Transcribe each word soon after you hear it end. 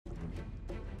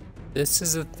This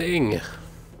is a thing.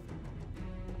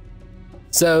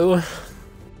 So,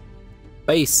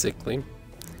 basically,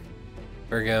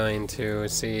 we're going to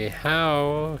see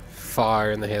how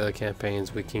far in the Halo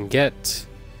campaigns we can get.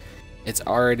 It's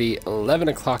already 11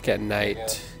 o'clock at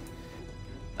night.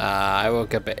 I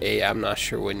woke up at 8. I'm not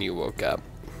sure when you woke up.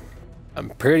 I'm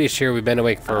pretty sure we've been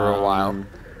awake for a while.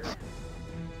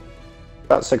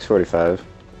 About 6:45.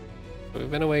 We've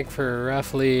been awake for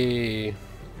roughly...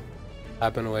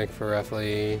 I've been awake for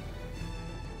roughly...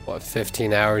 What,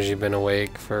 15 hours? You've been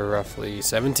awake for roughly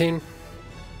 17?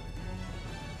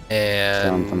 And...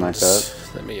 Something like that.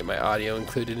 Let me get my audio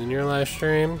included in your live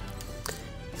stream.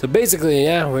 So basically,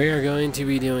 yeah, we are going to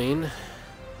be doing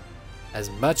as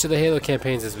much of the Halo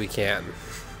campaigns as we can.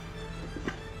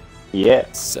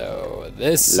 Yeah. So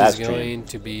this is going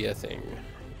to be a thing.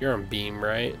 You're on Beam,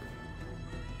 right?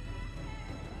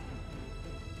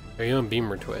 Are you on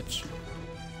Beam or Twitch?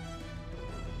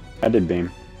 I did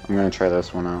Beam. I'm gonna try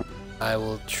this one out. I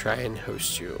will try and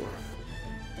host you.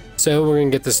 So we're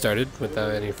gonna get this started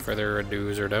without any further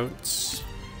ado's or don'ts.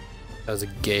 That was the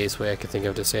gayest way I could think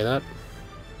of to say that.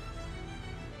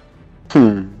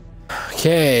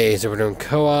 Okay, so we're doing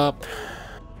co-op.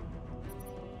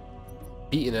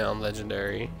 Beating it on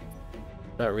legendary.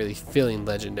 Not really feeling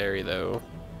legendary though.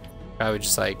 Probably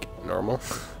just like normal.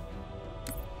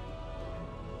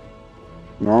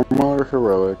 Normal or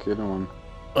heroic, either one.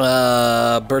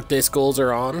 Birthday skulls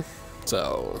are on,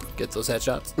 so get those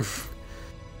headshots.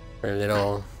 For a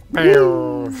little.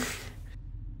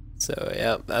 So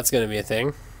yeah, that's gonna be a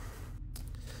thing.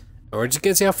 And we're just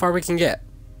gonna see how far we can get.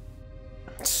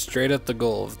 Straight up the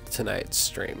goal of tonight's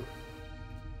stream.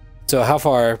 So how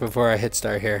far, before I hit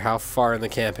start here, how far in the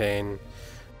campaign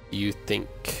do you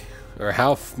think, or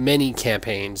how many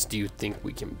campaigns do you think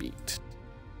we can beat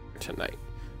tonight?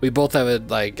 We both have a,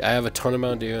 like, I have a ton of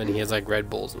Mountain Dew and he has like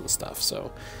Red Bulls and stuff,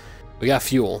 so we got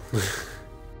fuel.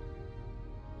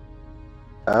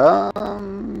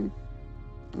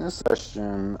 This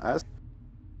question,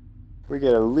 we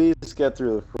could at least get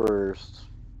through the first.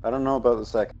 I don't know about the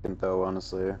second though,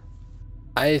 honestly.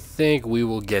 I think we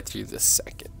will get through the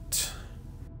second.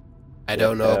 I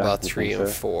don't know about 3 and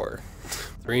 4.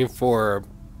 3 and 4 are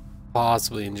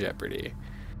possibly in jeopardy.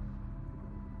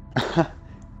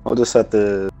 I'll just have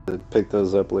to pick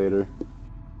those up later.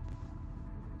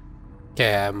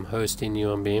 Okay, I'm hosting you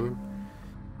on Beam,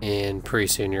 and pretty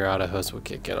soon your auto host will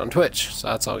kick in on Twitch, so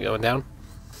that's all going down.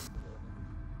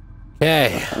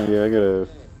 Okay. Oh, yeah, I gotta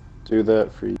do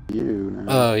that for you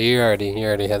now. Oh, you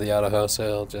already have the auto host, so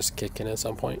it'll just kick in at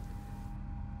some point.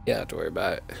 You don't have to worry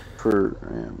about it.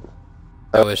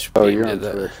 I wish Beam you're did on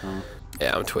that. Twitch, huh?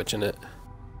 Yeah, I'm twitching it.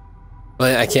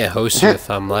 But I can't host you if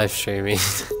I'm live streaming.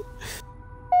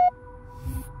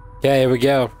 Okay, here we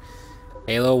go.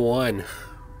 Halo 1.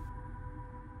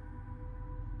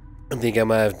 I think I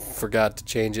might have forgot to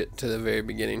change it to the very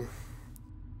beginning.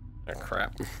 Oh,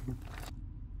 crap.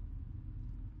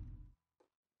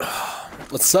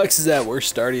 What sucks is that we're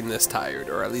starting this tired,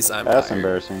 or at least I'm tired. That's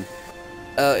embarrassing.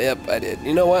 Oh, yep, I did.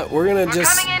 You know what? We're gonna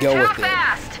just go with it.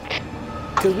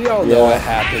 Because we all know what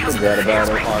happens in the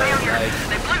first part.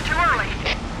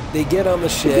 Like, they get on the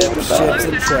ship, ship's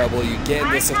in trouble, you get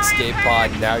in this escape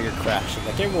pod, now you're crashing.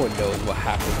 Like, everyone knows what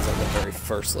happens on the very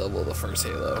first level of the first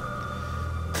Halo.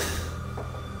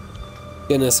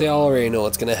 Goodness, they all already know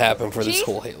what's gonna happen for this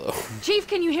whole Halo. Chief,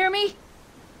 can you hear me?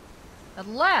 At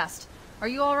last. Are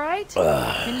you alright?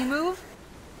 Can you move?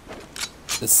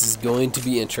 This is going to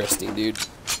be interesting, dude.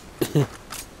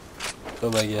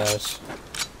 Oh my gosh.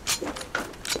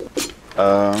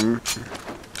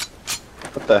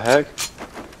 What the heck?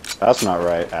 That's not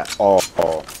right at all.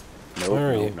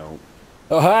 Nope, nope.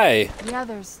 Oh, hi! Yeah,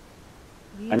 there's...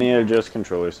 I need to adjust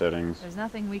controller settings. There's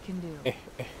nothing we can do.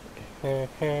 I'm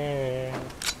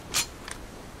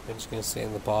just gonna stay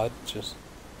in the pod, just...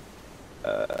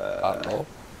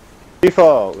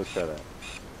 Default! Let's try that.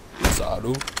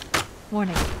 Saru.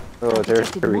 Warning. Oh, there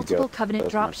we multiple go.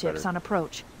 Covenant That's dropships on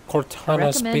approach.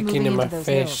 Cortana speaking in my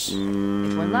face. If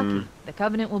we're lucky, the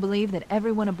Covenant will believe that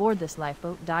everyone aboard this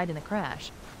lifeboat died in the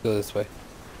crash. Go this way.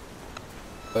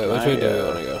 Wait, which way do we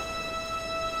want to go?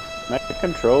 My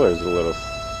controller's a little...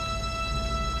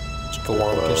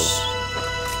 Skawonkus.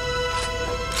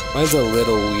 Mine's a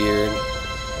little weird.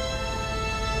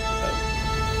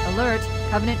 Alert!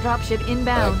 Covenant dropship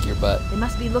inbound. Back your butt. They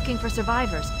must be looking for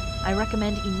survivors. I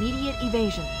recommend immediate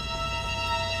evasion.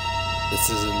 This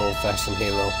is an old-fashioned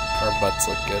Halo. Our butts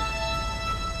look good.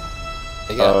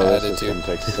 They got attitude. This is gonna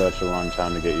take such a long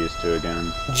time to get used to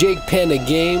again. Jake Panda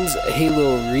Games,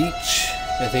 Halo Reach.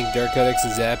 I think Dark Codex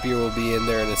and Zapier will be in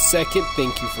there in a second.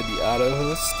 Thank you for the auto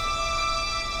host.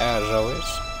 As always.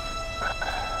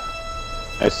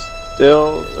 I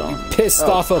still don't. You pissed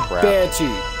off a crap. banshee.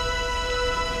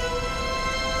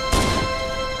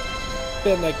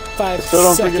 Been like 5 I still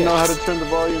don't seconds. think you know how to turn the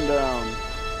volume down.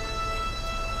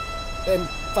 And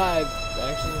 5.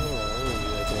 Actually, hold on. Let me do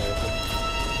that too.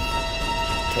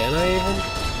 Can I even?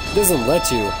 It doesn't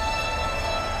let you.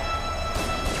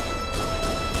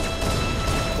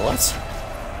 What?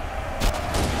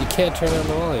 You can't turn down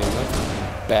the volume.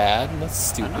 That's bad. That's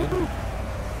stupid.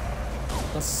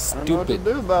 That's I don't know what to stupid.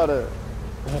 do about it.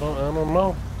 I don't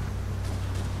know.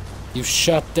 You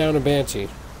shut down a banshee.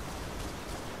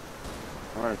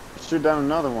 Alright, shoot down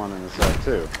another one in a sec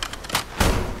too.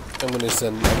 I'm gonna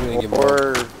give him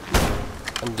Or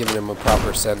I'm giving him a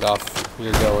proper send off.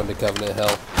 You're going to Covenant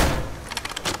Hell.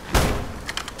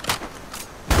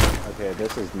 okay,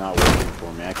 this is not working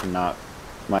for me. I cannot.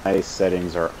 My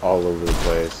settings are all over the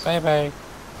place. Bye bye.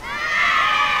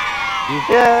 You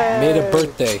Yay! made a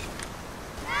birthday.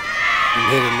 You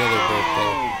hit another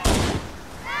birthday.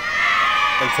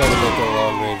 I'm trying to make a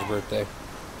long range birthday.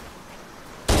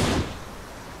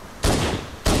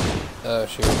 Oh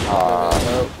shoot.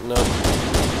 Oh,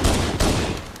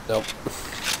 nope.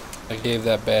 I gave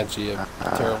that banshee a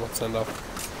terrible send off.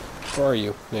 Where are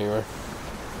you? There you are.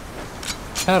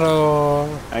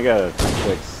 Hello. I gotta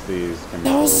fix these That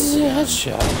controls. was a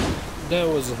headshot. That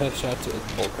was a headshot to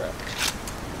bullcrap.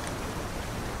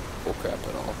 Bullcrap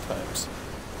at all times.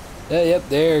 Yep,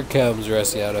 there comes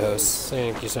Rusty Auto Host.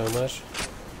 Thank you so much.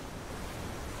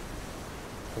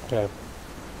 Okay.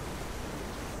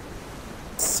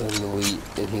 Send Elite,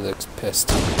 and he looks pissed.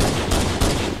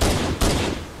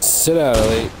 Sit out,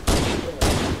 Elite.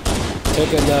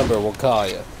 Take a number, we'll call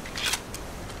you.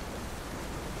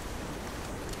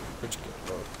 Where'd you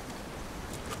go?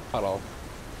 Hold on.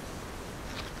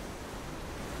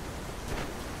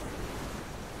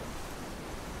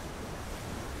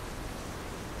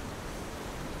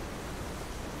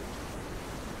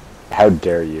 How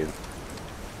dare you?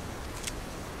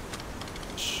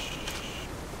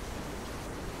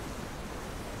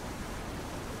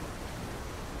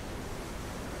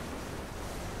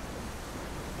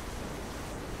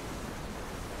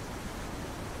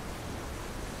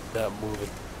 Not moving.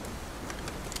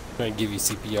 Trying to give you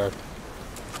CPR.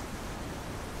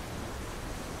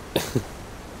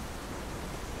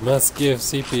 Must give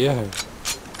CPR.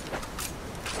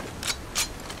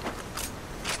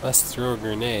 Must throw a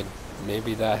grenade.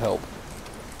 Maybe that helped.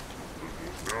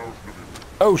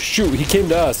 Oh shoot, he came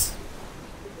to us.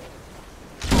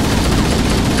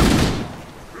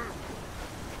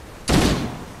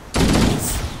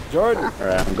 Jordan!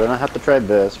 Alright, I'm gonna have to try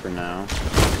this for now.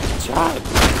 John!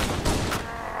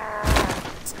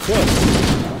 It's good.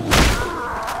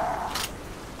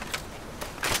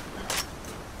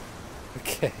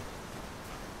 Okay.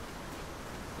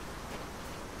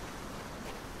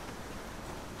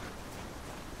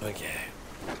 Okay.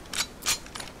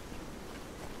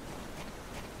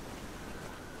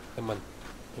 Come on.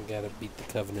 We gotta beat the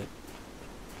Covenant.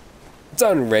 It's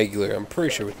on regular. I'm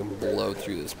pretty sure we can blow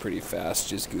through this pretty fast,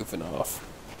 just goofing off.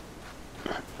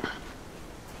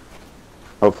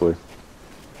 Hopefully.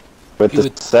 With You the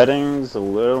would- settings a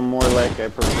little more like I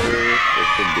prefer, it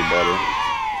should be better.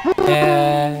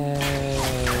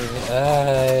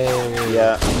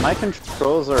 Yeah, my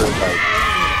controls are like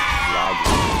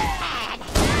laggy.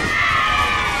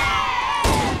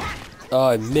 Oh,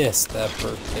 I missed that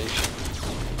birthday.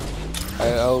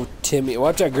 Oh, Timmy.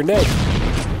 Watch out, grenade!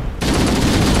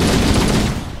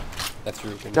 I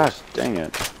threw a grenade. Gosh, dang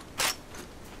it.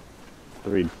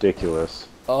 Ridiculous.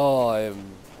 Oh, I am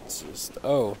just...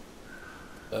 Oh.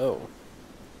 Oh.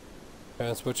 Trying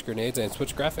to switch grenades and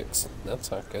switch graphics. That's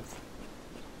not good.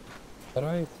 How do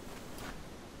I...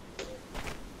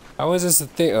 How is this a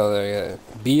thing? Oh, there you go.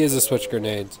 B is a switch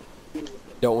grenades.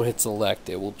 Don't hit select.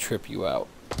 It will trip you out.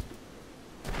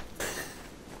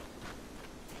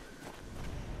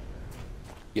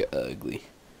 You're ugly.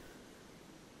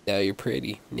 Now you're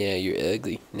pretty. Now you're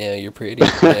ugly. Now you're pretty.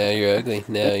 Now you're ugly.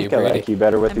 Now I you're think I like pretty. you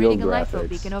better with I'm the old reading a lifeboat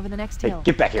beacon graphics. over the next Hey, hill.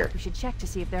 get back here! We should check to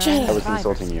see if there are Shut any up. I was survivors.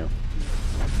 insulting you.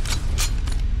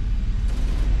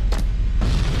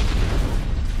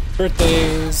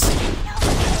 Birthdays.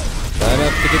 Line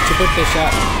up to get your birthday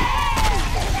shot.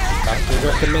 Doctors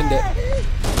recommend it.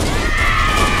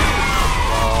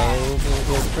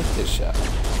 His birthday shot.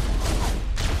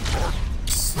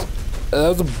 That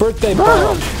was a birthday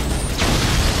bomb.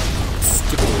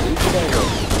 Stupid leech.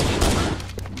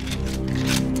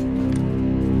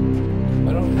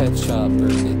 Why don't headshot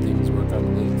birthday things work on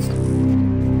leads?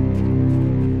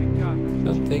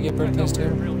 Don't they get birthdays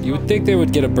too? You would think they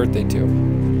would get a birthday too.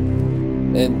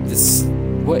 And this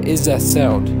What is that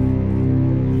sound?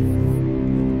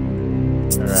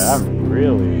 Alright, I'm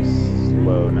really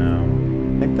slow now.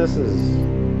 I think this is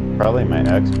probably my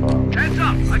Xbox. Heads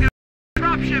up! I got a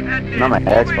dropship heading in. Not my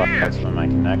Over Xbox, here. that's my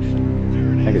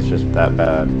connection. I think it's just that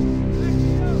bad.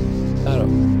 I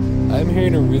don't know. I'm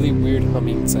hearing a really weird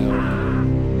humming sound.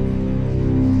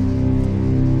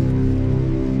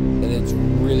 And it's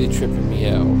really tripping me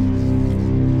out.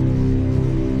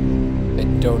 I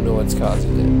don't know what's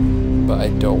causing it, but I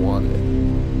don't want it.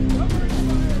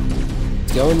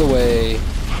 It's going the way.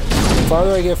 The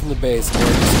farther I get from the base, the more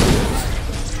it screws.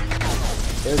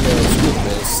 There we go, screw the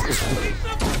base.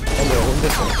 Oh no,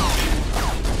 this one.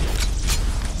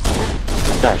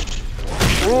 Gosh.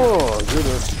 Oh,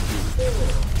 goodness.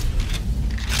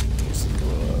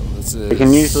 This is... I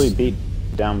can usually beat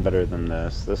down better than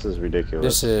this. This is ridiculous.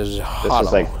 This is hot. This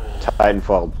is like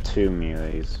Titanfall 2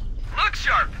 melees. Look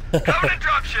sharp! Covenant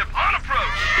dropship on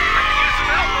approach! I can use some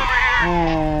help over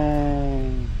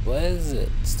here! What is it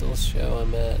still showing,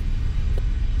 Matt?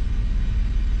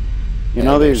 You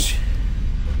know these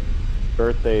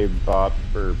birthday bop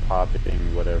or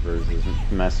popping whatever is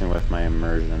messing with my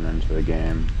immersion into the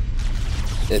game.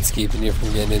 It's keeping you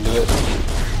from getting into it.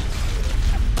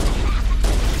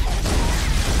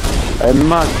 I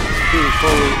must be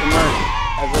fully immersed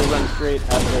as I run straight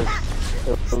at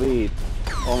this elite,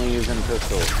 only using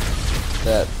pistols.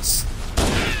 That's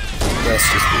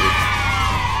just weird.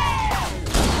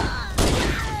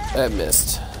 I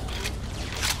missed.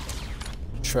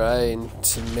 Trying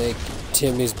to make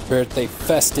Timmy's birthday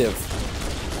festive.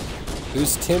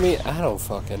 Who's Timmy? I don't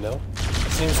fucking know.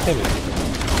 His name's Timmy.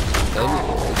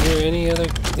 Is there any other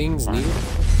things needed?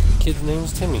 The kid's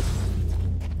name's Timmy.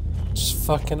 It's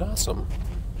fucking awesome.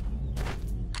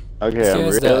 Okay, I'm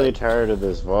really tired of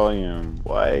this volume.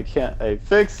 Why can't I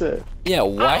fix it? Yeah,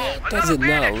 why does it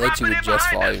not let you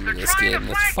adjust volume in this game?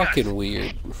 That's fucking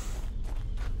weird.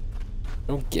 I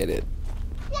don't get it.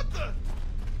 What the?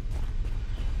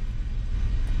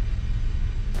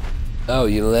 Oh,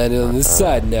 you landed on this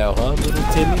side now, huh, little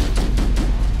Timmy?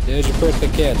 There's your birthday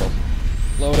candle.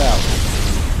 Blow it out.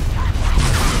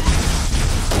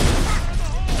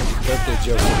 Birthday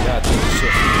jokes are not doing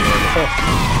shit for me, man.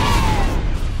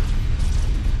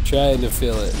 Trying to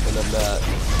feel it, and I'm not.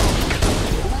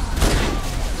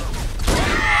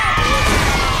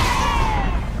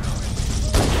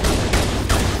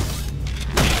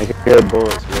 I can hear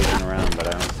bullets whizzing around, but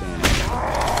I don't see anything.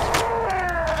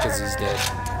 Because he's dead.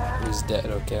 He's dead.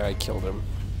 Okay, I killed him.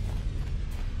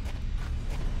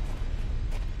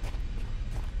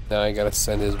 Now I gotta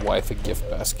send his wife a gift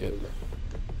basket.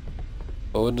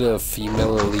 What would a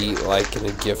female elite like in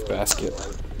a gift basket?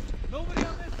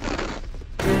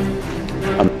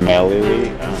 A male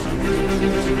elite? I don't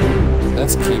know.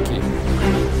 That's kinky.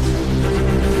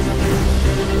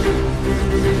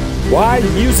 Why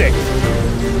music?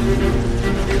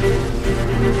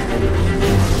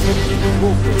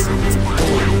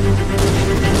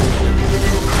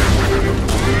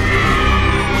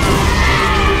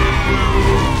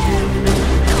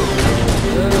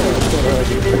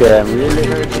 Okay, I'm really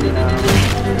hurting now.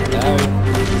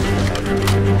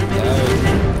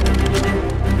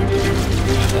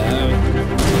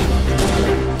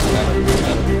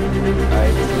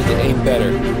 I need to aim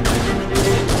better.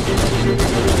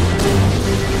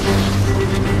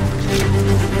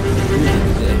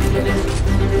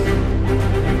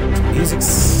 Music's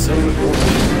so good.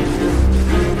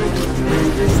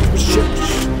 Shit,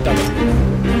 stop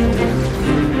it.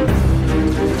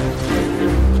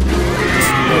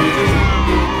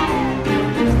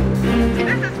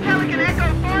 This is Pelican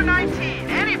Echo 419.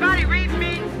 Anybody read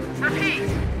me? Repeat.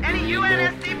 Any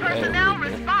UNSC personnel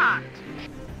respond.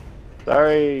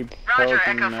 Sorry, Roger,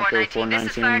 Pelican Echo 419. This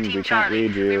is Fire Team we can't Charlie.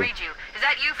 read We you. read you. Is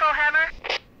that you, Fohammer?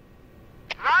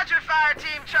 Roger, Fire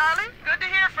Team Charlie. Good to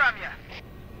hear from you.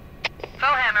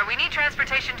 Fohammer, we need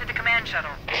transportation to the command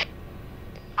shuttle.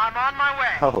 I'm on my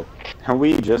way. Oh, and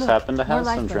we just happen to More have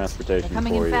some lifeboats. transportation They're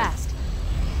coming for in you. fast.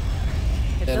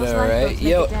 If And those alright, lifeboats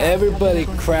make yo, it down, everybody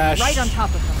they'll be crashed. right on top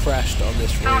of them. Crashed on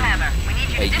this road. Fohammer, we need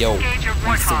you Hey, to yo, disengage your we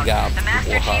still warthog. got The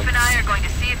Master Chief and I warthogs. are going to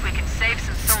see if we can save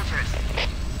some soldiers.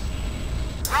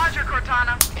 Roger,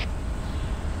 Cortana.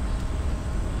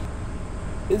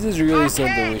 This is really Okay,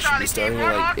 something we should Charlie be starting Team,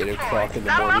 at like we're 8 on o'clock in the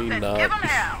Saddle up morning, and not give 'em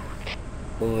hell.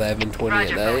 11:20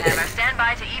 Roger, at night. Fohammer, stand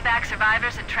by to evac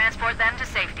survivors and transport them to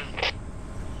safety.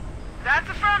 That's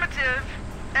affirmative.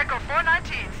 Echo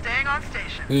 419 staying on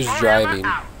station. Who's Fohammer driving?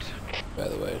 out. By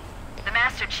the way. The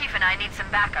Master Chief and I need some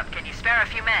backup. Can you spare a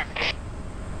few men?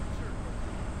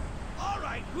 All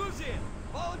right, who's in?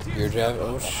 Volunteers. You're driving?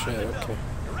 Oh shit, okay.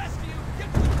 The rest of you,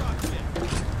 get to the cockpit.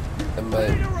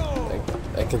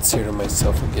 I consider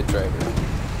myself a good driver.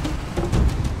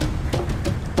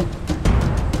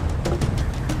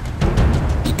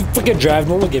 You can fucking drive,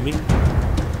 don't look at me.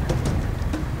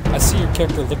 I see your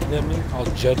character looking at me, all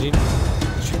judging.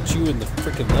 Shoot you in the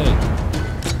freaking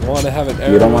leg. Want to have an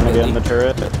arrow? You don't want to get in the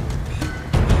turret? I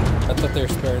thought they were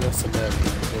sparing us some men.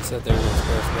 They said they were going to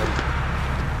spare us men.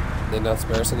 Did they not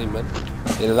spare us any men?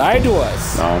 They lied to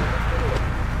us! No.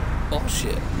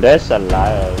 Bullshit. That's a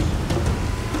liar.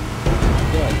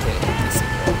 No, I can't.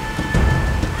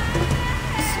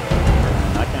 So,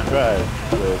 I can't drive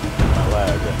with my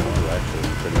lag. It's actually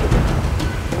pretty good.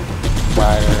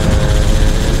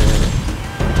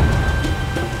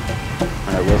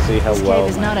 Alright, we'll see how This well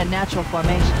cave is not a natural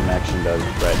formation. connection does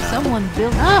right now. Someone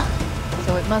built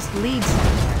so it must lead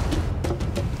somewhere.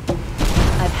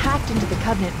 I've hacked into the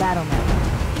Covenant battle network.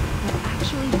 They're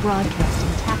actually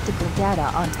broadcasting tactical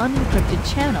data on unencrypted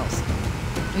channels.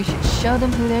 We should show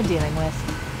them who they're dealing with.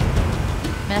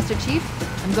 Master Chief,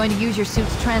 I'm going to use your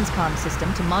suit's transcom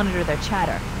system to monitor their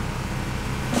chatter.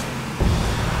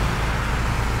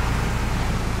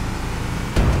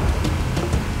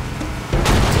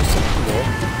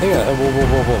 hang on,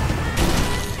 whoa.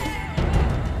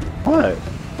 What?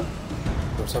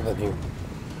 There's something here.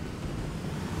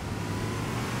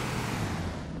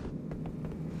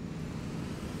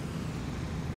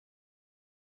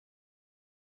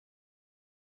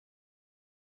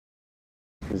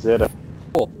 Is it a...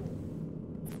 Cool.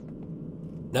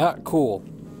 Not cool.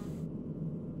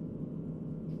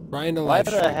 Trying to Why live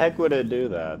the stream. heck would it do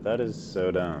that? That is so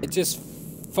dumb. It just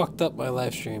fucked up my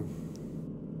live stream.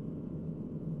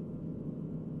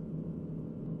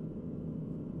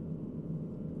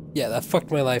 Yeah, that fucked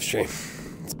my live stream.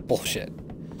 It's bullshit.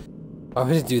 Why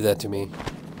would it do that to me?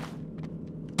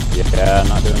 Yeah,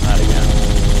 not doing that again.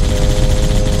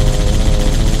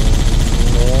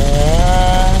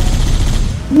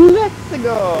 Let's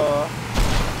go!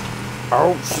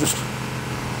 Ouch!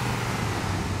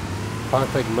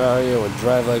 Park like Mario and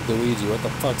drive like Luigi. What the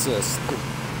fuck's this?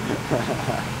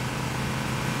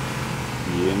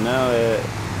 You know it.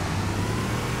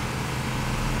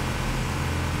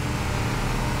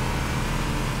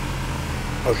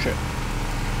 Oh shit.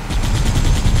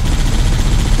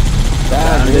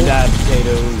 Down to that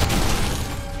potatoes.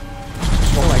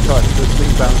 Oh my god, this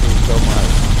thing bounces so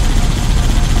much.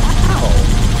 Ow!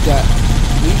 Yeah,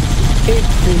 we paid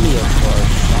premium for our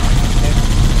shot, okay?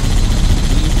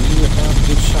 We have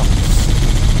good shots.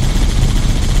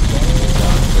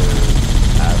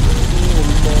 Even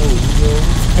though you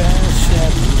crash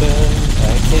and burn,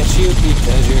 I can't shoot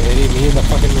because you're hitting me in the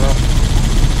fucking rock.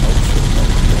 Oh shit.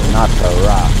 Not the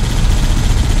rock.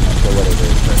 Not sure what it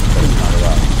is, but it's not a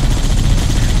rock.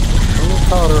 I'm gonna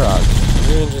call it a rock.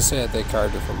 You're gonna just say that they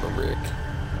carved it from a brick.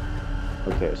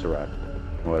 Okay, it's a rock.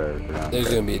 Whatever. There's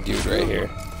gonna be a dude right here.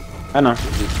 I know.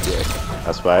 Big dick.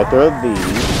 That's why I throw these.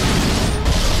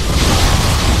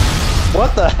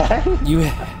 What the heck? You.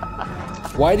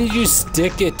 Why did you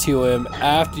stick it to him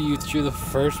after you threw the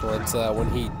first one so that when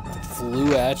he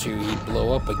flew at you, he'd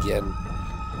blow up again?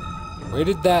 Where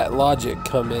did that logic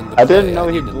come in? I didn't know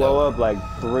he'd blow up like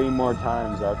 3 more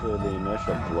times after the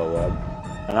initial blow up.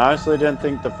 And I honestly didn't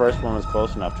think the first one was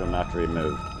close enough to him after he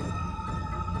moved.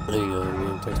 Hang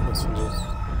on, text messages.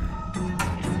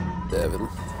 Devin.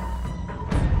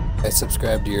 I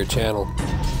subscribed to your channel.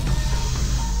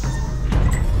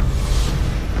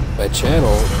 My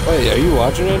channel? Wait, are you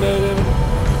watching right now, Devin?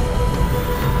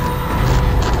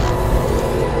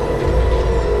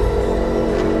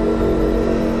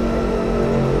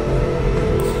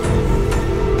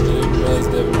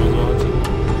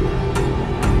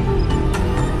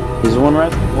 He's the one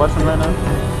watching right now?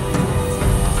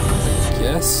 I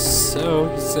guess so.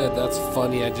 He said, that's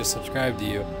funny, I just subscribed to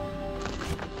you.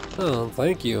 Oh,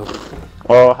 thank you.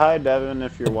 Well, hi Devin,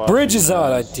 if you're watching. Bridge is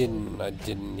on! I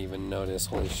didn't even notice.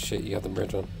 Holy shit, you got the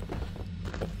bridge on.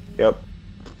 Yep.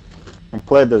 I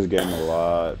played this game a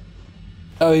lot.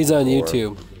 Oh, he's on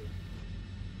YouTube.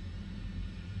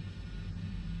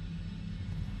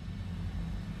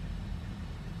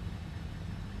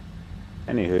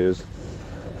 Anywho's.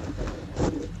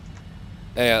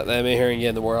 Yeah, let me hurry and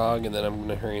get the Warhog, and then I'm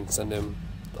gonna hurry and send him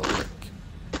the link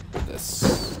for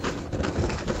this.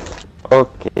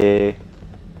 Okay.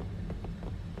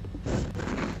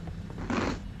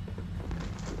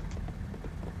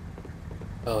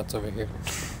 Oh, it's over here.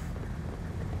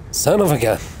 Son of a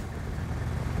gun.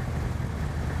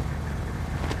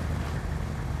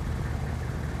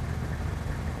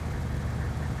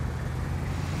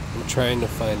 I'm trying to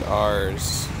find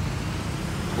ours.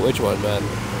 Which one, man?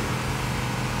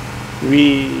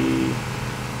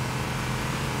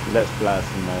 Let's fly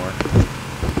some more.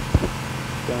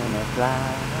 Gonna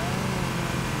fly.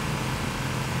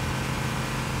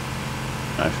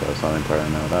 Actually, that's the only part I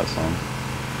know of that song.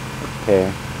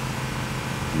 Okay.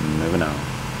 Moving on.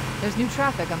 There's new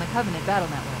traffic on the Covenant battle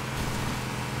network.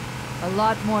 A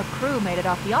lot more crew made it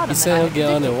off the Autumn He than I said he'll had get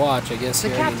on predicted. and watch. I guess The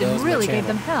he already captain knows really my gave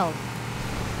them channel. hell.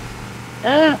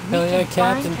 Hell We yeah, can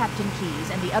Captain. find Captain Keyes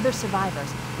and the other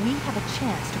survivors. We have a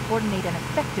chance to coordinate an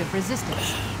effective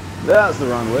resistance. That's the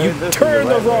wrong way. You This is turned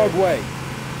the right wrong way.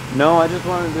 No, I just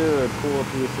want to do a cool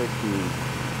 360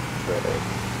 trick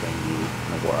thingy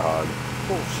in the Warhog.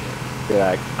 Bullshit. Be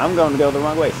like, I'm going to go the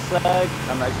wrong way. Suck.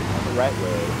 I'm actually going the right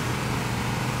way.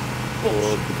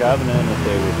 Well, the Covenant if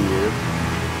they were here.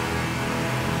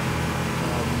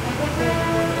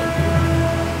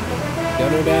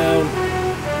 Gunner down.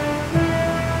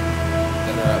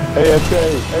 Gunner up. AFK!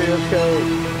 AFK!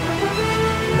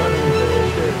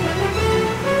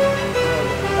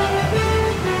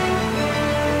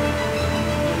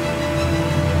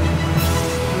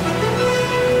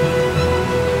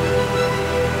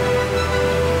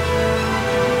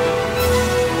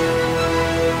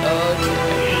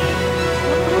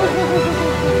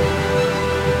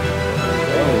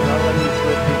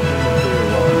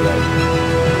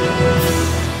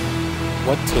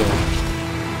 What to?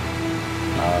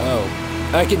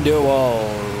 Oh. I can do it while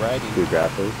riding. Two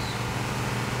graphics.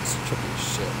 It's trippy as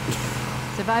shit.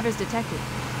 Survivors detected.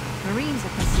 Marines are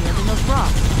concealed in those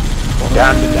rocks.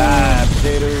 Time to die,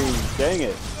 potatoes. Dang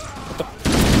it. I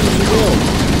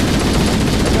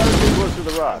gotta stay close to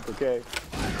the rock, okay?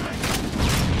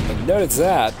 I noticed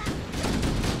that.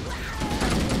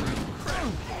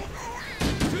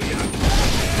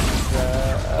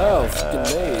 Oh,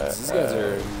 fucking nades. These guys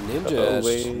are ninja grunts.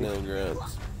 Wait,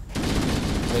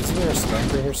 isn't there a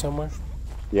sniper here somewhere?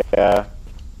 Yeah.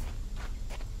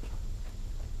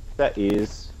 That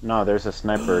is. No, there's a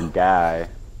sniper guy.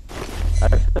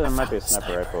 Actually, there might be a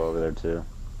sniper rifle over there too.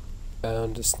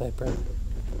 Found a sniper.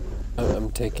 Oh,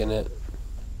 I'm taking it.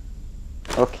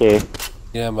 Okay.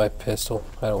 Yeah, my pistol.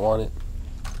 I don't want it.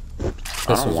 I don't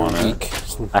Pistols want are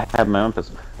it. weak. I have my own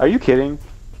pistol. Are you kidding?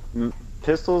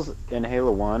 Pistols in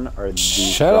Halo 1 are the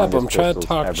Shut up, I'm strongest trying to pistols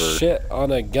talk ever. shit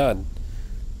on a gun.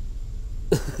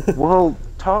 Well,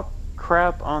 talk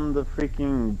crap on the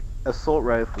freaking assault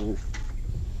rifle.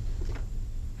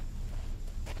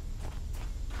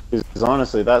 Because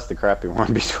honestly, that's the crappy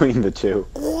one between the two.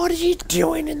 What are you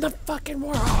doing in the fucking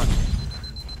Warhog?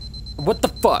 What the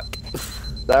fuck?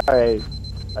 Sorry.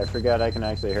 I forgot I can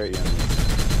actually hurt you.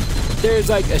 There's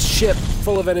like a ship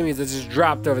full of enemies that just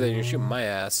dropped over there and you're shooting my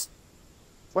ass.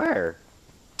 Where?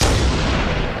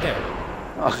 There.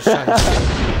 I just shot his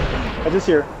shield. I just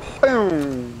hear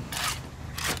boom.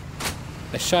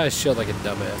 I shot his shield like a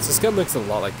dumbass. This gun looks a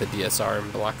lot like the DSR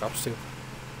in Black Ops 2.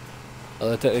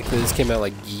 Although technically this came out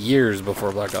like years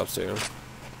before Black Ops 2.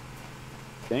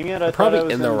 Dang it, I Probably thought I was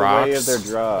in in the the way rocks, of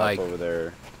their drop like- over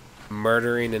there.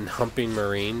 Murdering and humping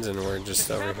Marines and we're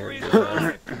just over here doing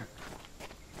that.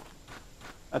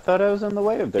 I thought I was in the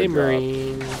way of their Hey drop.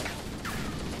 Marine.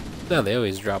 No, they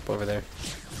always drop over there.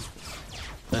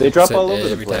 They drop all 100% over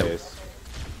the every time. place.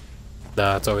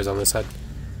 Nah, it's always on this side.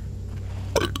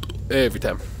 Every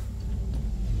time.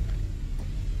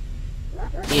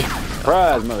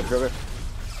 Surprise, mother trucker.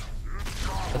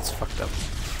 That's fucked up.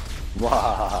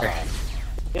 Wow.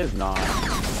 It's not.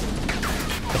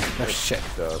 Oh shit.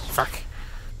 So, Fuck.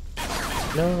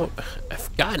 No,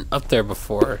 I've gotten up there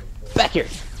before. back here.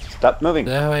 Stop moving.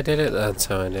 No, I did it. That's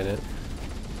how I did it.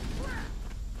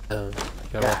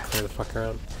 Gotta walk clear the fuck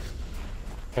around.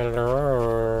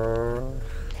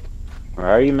 Where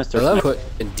are you, Mr. I love Sniper?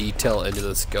 put in detail into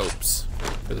the scopes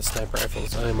for the sniper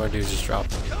rifles. How many more dudes just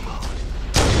dropped?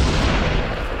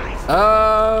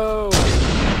 Oh!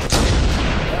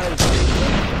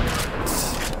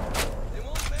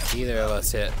 Neither of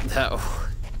us hit. That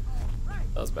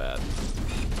was bad.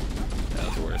 That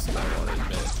was worse than I wanted to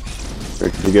admit. Where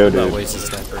did you go, I'm not dude? wasting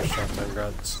sniper shotgun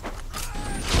grunts.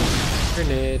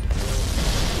 Grenade.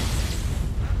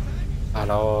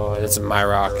 Hello, it's my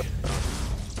rock.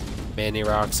 Many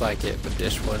rocks like it, but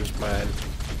this one's mine.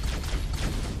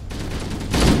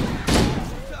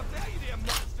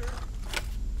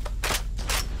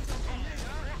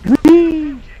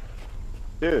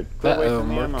 Dude, quit wasting the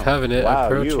more ammo. Covenant wow,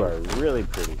 approaching. you are really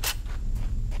pretty.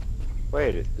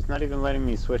 Wait, it's not even letting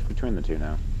me switch between the two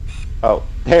now. Oh,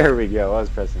 there we go. I was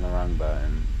pressing the wrong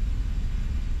button.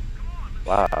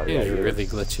 Wow, Yeah, you're it really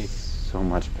is glitchy. So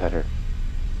much better.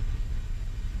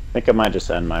 I think I might just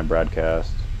end my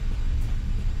broadcast.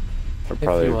 Or If you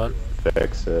probably want.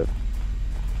 fix it.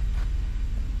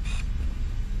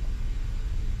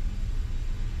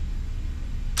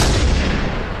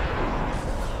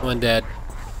 One dead.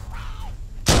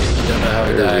 I don't know how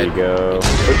he There died. we go. Wait,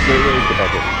 get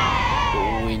back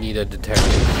here. We need a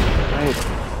detective. Wait.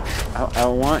 I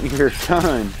want your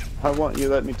gun. I want you to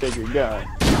let me take your gun.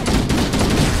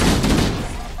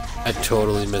 I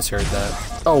totally misheard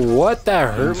that. Oh, what?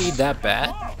 That hurt me that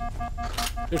bad?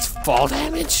 There's fall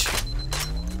damage?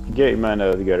 Get your mind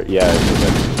out of the gutter. Yeah.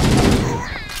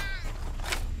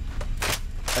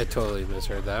 I totally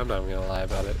misheard that. I'm not gonna lie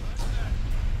about it.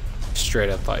 Straight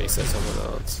up thought you said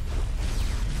someone else.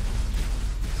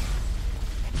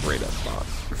 Straight up thought.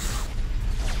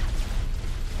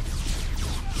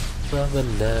 Well,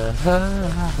 now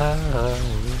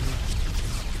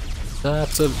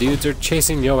lots of dudes are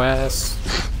chasing your ass.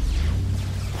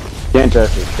 Can't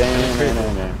touch it.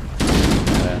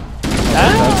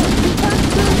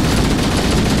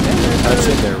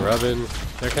 Touching, they're rubbing.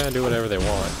 They're kind of doing whatever they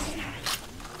want.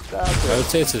 I would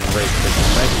say it's his rape because he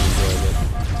might be enjoying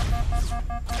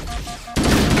it.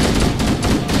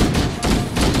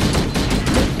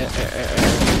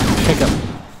 Pick up.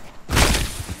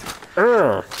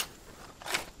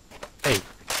 Hey.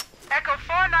 Echo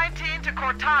 419 to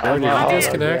Cortana. Where did I'm you a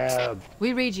disconnect? hologram.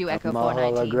 We read you, Echo I'm a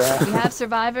 419. hologram. We have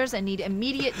survivors and need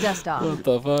immediate dust off. What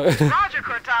the fuck? Roger,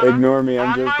 Cortana. Ignore me, I'm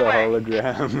On just a my way.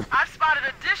 hologram. I've spotted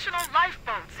additional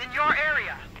lifeboats in your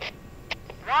area.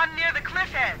 One near the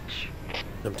cliff edge.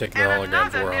 I'm taking the And hologram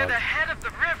another near the warhog. head of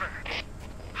the river.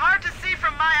 Hard to see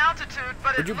from my altitude,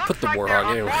 but Where'd it you looks put the like warhog there are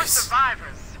more anyways?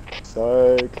 survivors.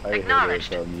 Psych. I hate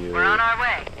Acknowledged. it from you. We're on our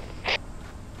way.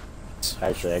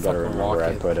 Actually, I gotta Fucking remember walk where I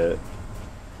it. put it.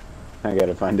 I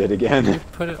gotta find it again.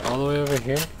 Put it all the way over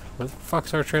here? Where the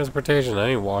fuck's our transportation? I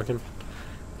ain't walking.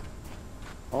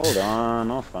 Hold on,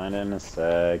 I'll find it in a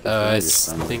sec. I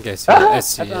think I see it. I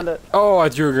see I found it. it. Oh, I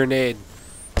threw a grenade.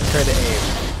 I tried to aim.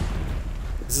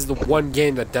 This is the one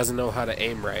game that doesn't know how to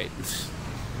aim right.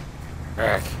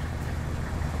 Alright.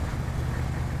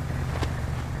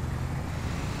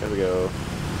 There we go.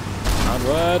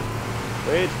 Onward.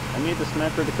 Wait, I need the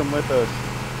sniper to come with us.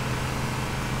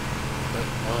 But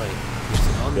why? It's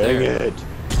on Dang there. it.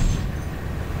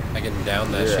 I can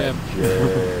down that You're ship. a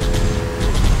jerk.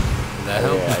 Did that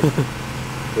help? Yeah,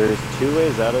 there's two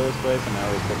ways out of this place, and I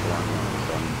always pick the wrong one,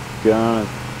 so I'm gonna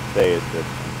say it's this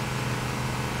one.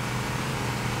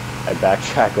 I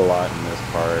backtrack a lot in this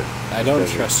part. I don't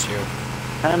because trust you.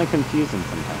 it's kinda confusing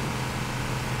sometimes.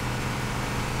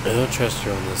 I don't trust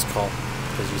you on this call.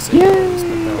 Because you said you always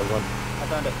pick that one. I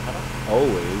found it. I don't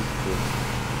always.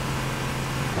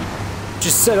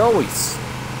 Just said always.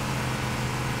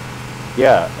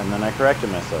 Yeah, and then I corrected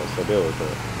myself, so deal with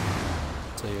it.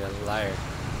 So you're a liar.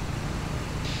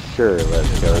 Sure,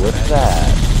 let's go with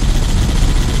that.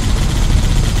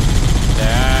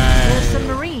 There's some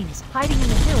Marines hiding in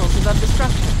the hills above the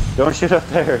structure. Don't shoot up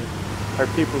there. Our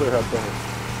people are up there.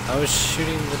 I was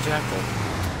shooting the jackal.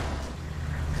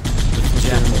 Shoot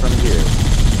them from here.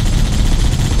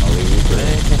 I'll leave you for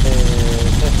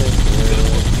it.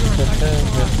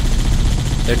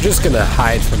 They're just gonna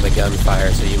hide from the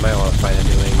gunfire, so you might want to find a new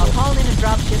I'll angle. call in a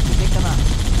dropship to pick them up.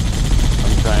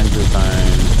 I'm trying to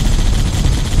find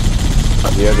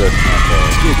the other sniper.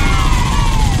 Excuse me.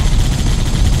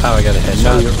 Oh, I got a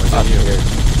headshot. No, Was up it you? here.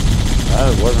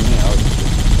 That wasn't me. I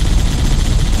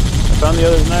found the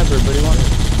other sniper, but he wanted to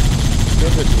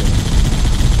give it to me.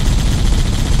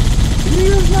 Give me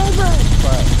your sniper!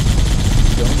 But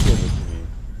don't give it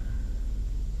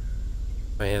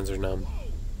My hands are numb.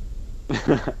 to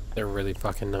me. They're really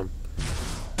fucking numb.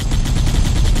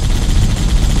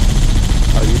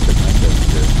 Oh, you took my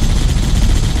picture.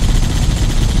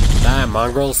 Ah,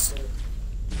 mongrels.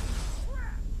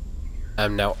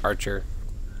 I'm now Archer,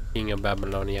 King of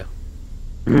Babylonia.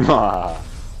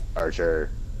 Archer.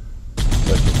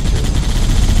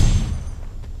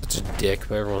 Such a dick,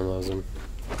 but everyone loves him.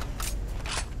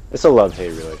 It's a love-hate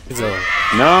relationship. He's a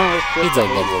No, it's just he's a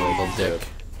lovely little dick.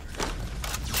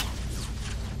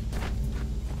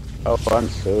 Oh, I'm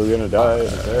still gonna die in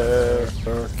there.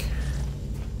 Fuck.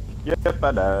 Yep,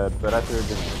 I died, but I threw a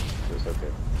grenade, so it's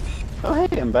okay. Oh,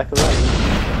 hey, I'm back alive.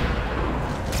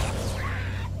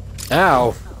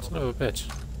 Ow! Son of a bitch.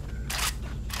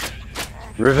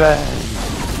 Revenge!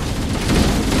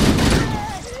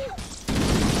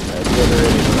 That's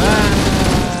obliterated.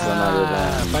 So not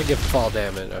revenge. If I get fall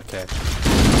damage, okay.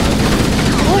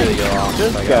 Really go off if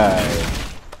This I got- guy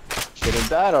should have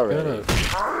died already. Gonna-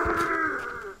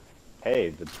 Hey,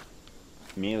 the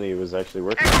melee was actually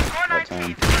working Echo that 419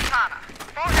 time. to Cortana.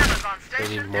 Bowhammer's on We station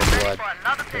need and more ready blood. for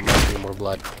another There pickup. must be more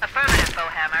blood. Affirmative,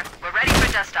 Bowhammer. We're ready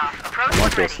for dust off. Approach I when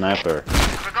want your ready. sniper.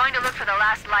 We're going to look for the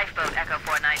last lifeboat, Echo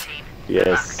 419. Good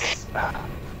luck. Yes.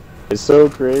 It's so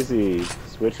crazy.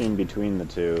 switching between the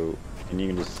two, and you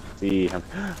can just see him.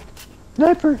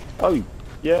 Sniper! Oh,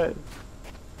 yeah.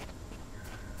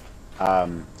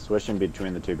 Switching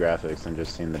between the two graphics and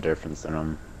just seeing the difference in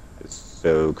them is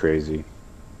so crazy.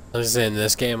 I was saying, in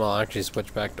this game, I'll actually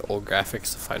switch back to old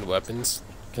graphics to find weapons,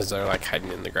 because they're like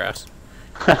hiding in the grass.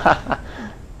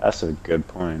 That's a good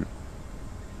point.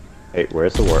 Hey,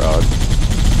 where's the warthog?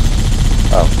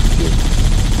 Oh, shoot.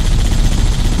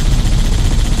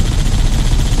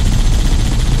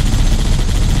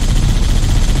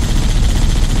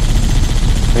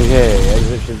 Okay,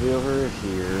 exit should be over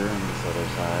here on this other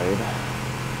side.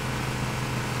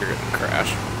 You're gonna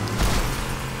crash.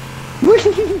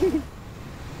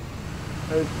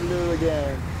 I flew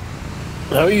again.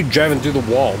 How are you driving through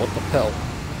the wall? What the hell?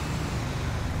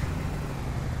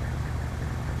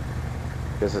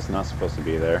 Guess it's not supposed to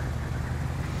be there.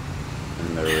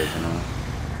 In the original.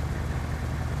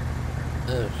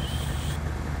 Oh,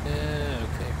 yeah,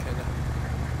 okay, kinda.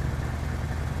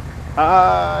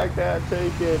 Ah, I can't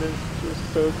take it. It's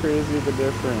just so crazy the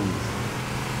difference.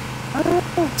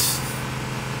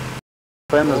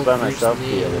 Playing this by myself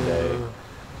the other day,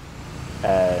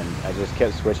 and I just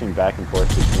kept switching back and forth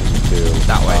between the two.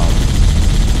 That way.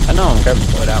 I know, I'm grabbing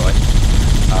Go that way.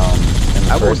 in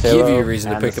the I will first give Halo you a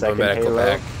reason to and pick the up a second medical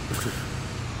Halo, bag.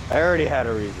 I already had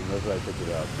a reason, that's why I picked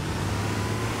it up.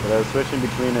 But I was switching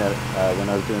between it when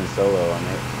I was doing solo on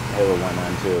Halo 1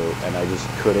 and 2, and I just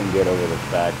couldn't get over the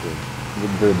fact of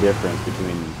the difference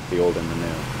between the old and the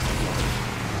new.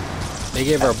 They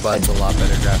gave our buds a lot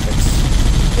better graphics.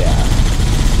 Yeah.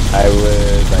 I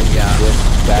would like flip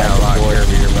back a lot and forth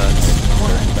curvier your buds.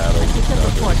 during battles and Official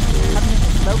stuff. report. It was weird. Covenant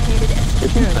is located and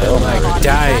secured. Oh my god,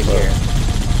 dying here.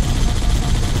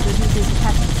 Good news is the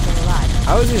captain is still alive.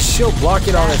 How is this shield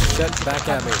blocking all this shit back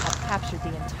at me? I've captured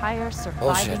the entire surviving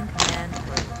Bullshit. command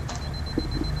crew.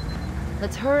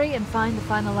 Let's hurry and find the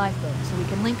final lifeboat so we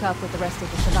can link up with the rest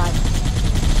of the survivors.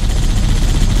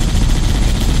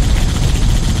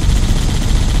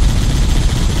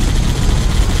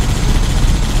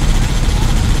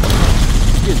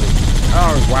 Excuse me.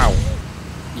 Oh, wow.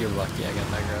 You're lucky I got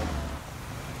that grab.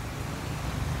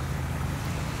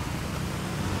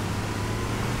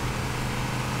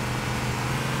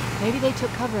 Maybe they took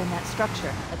cover in that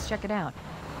structure. Let's check it out.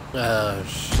 Oh,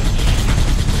 shit.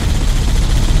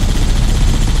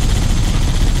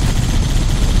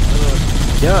 Oh,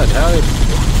 God, how did...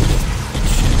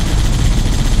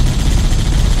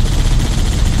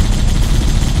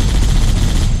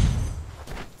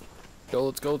 Go,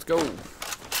 let's go, let's go.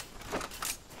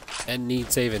 And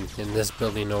need saving in this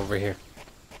building over here.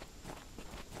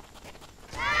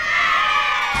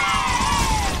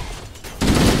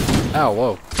 Ow,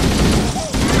 whoa.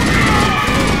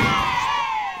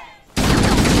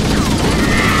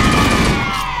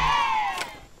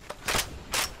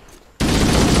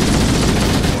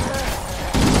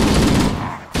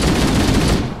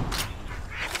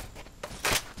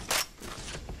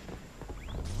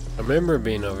 I remember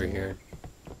being over here.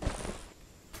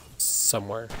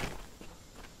 Somewhere.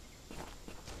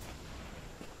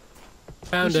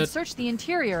 Found We should it. search the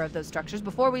interior of those structures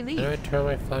before we leave. Can I turn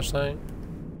my flashlight?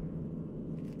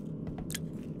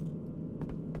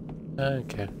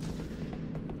 Okay.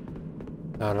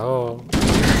 Hello.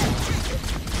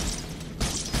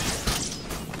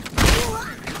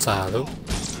 Salut.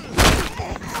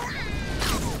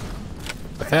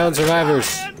 I found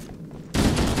survivors.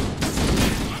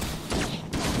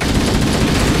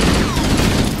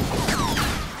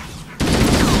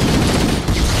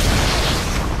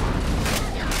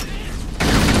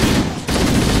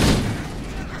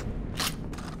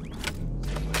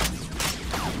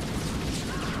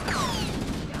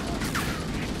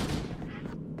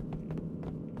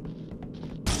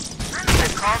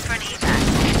 Call for an evac.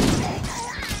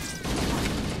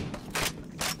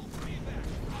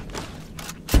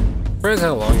 Where's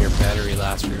how long your battery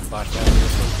lasts for your flashlight on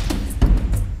this one?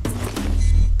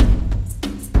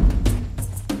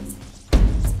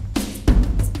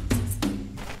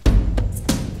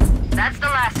 That's the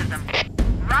last of them.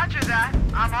 Roger that.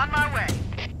 I'm on my way.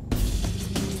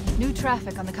 New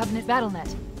traffic on the Covenant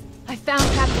BattleNet. I found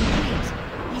Captain Cleves.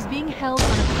 He's being held on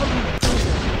a Covenant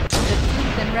cruiser. The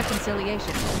Truth and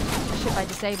Reconciliation. The ship I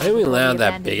disabled. Why didn't we before land that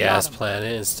abandoned big ass Yavin.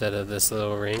 planet instead of this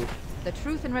little ring? The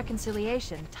Truth and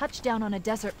Reconciliation touched down on a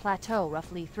desert plateau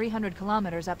roughly 300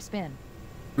 kilometers upspin.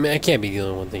 I mean, I can't be the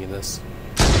only one thinking this.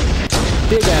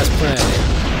 Big ass planet.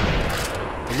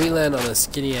 And we land on a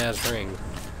skinny ass ring.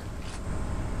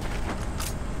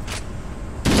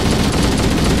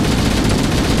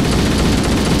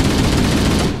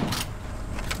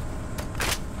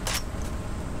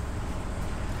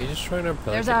 You just trying to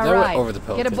There's Pelican. our That went ride. over the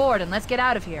Pelican. Get aboard and let's get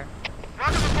out of here.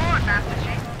 Welcome aboard, Master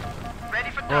Chief. Ready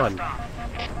for On. dust off.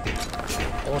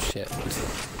 Oh shit.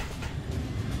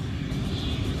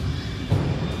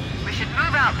 We should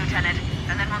move out, Lieutenant,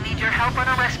 and then we'll need your help on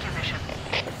a rescue mission.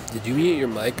 Did you mute your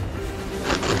mic?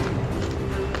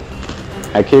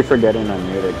 I keep forgetting I'm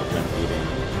muted because I'm eating.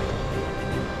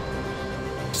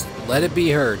 Just let it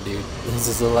be heard, dude. This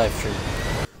is a live stream.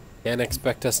 Can't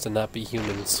expect us to not be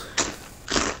humans.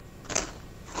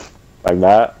 Like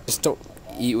that? Just don't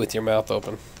eat with your mouth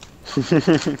open.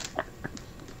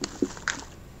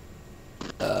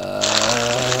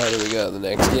 How do we go? The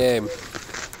next game.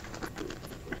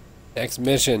 Next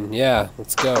mission. Yeah,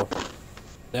 let's go.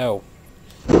 No.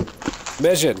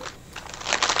 Mission.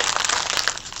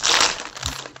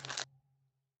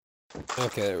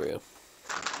 Okay, there we go.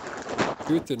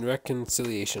 Truth and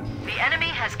reconciliation. The enemy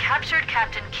has captured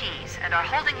Captain Keyes and are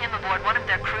holding him aboard one of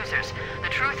their cruisers, the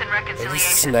Truth and Is Reconciliation.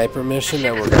 this a sniper mission The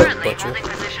that ship we're is going to currently butcher? holding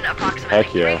position approximately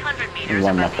Heck yeah. 300 meters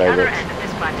One of my above the other favorites. end of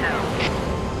this plateau.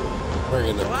 We're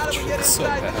going to So how do butcher we get it so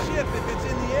inside the bad. ship if it's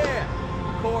in the air?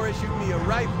 The Corps issued me a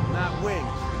rifle, not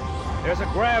wings. There's a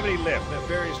gravity lift that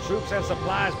ferries troops and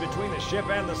supplies between the ship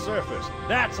and the surface.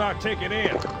 That's our ticket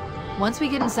in. Once we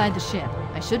get inside the ship,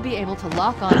 I should be able to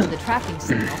lock on to the tracking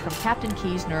signal from Captain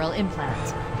Key's neural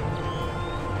implants.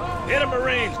 Hit 'em,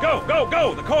 Marines! Go, go,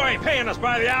 go! The Corps ain't paying us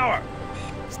by the hour!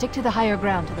 Stick to the higher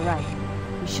ground to the right.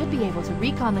 We should be able to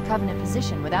recon the Covenant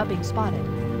position without being spotted.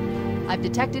 I've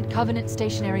detected Covenant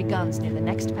stationary guns near the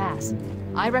next pass.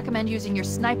 I recommend using your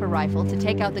sniper rifle to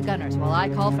take out the gunners while I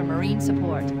call for Marine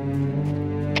support.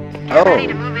 Get ready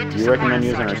to move into You support recommend us,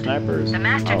 using our Sergeant. snipers? The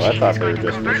Master Oh, I Chief thought is they were going to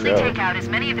just for covertly show. take out as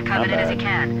many of the Covenant as he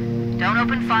can. Don't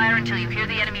open fire until you hear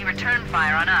the enemy return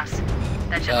fire on us.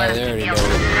 That should let us they keep the already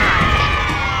element surprised.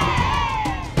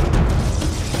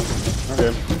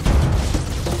 Okay.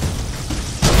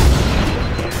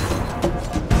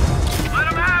 Let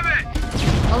him have it!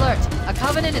 Alert! A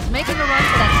Covenant is making a run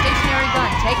for that stationary gun.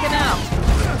 Take him out!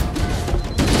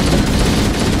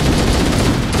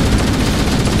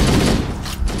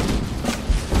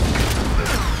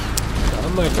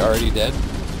 I'm like already dead.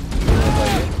 What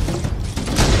about you?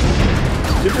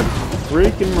 Stupid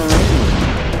freaking Marine.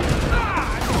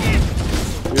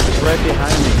 You're just right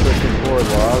behind me pushing forward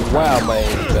while I was Wow, my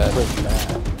aim's bad. push back.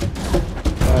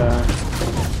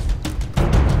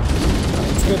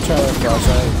 Let's go try that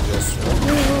flashlight and just...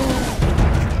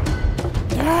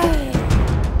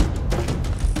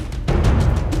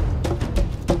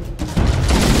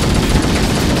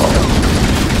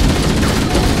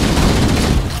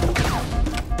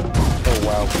 Oh,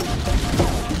 wow.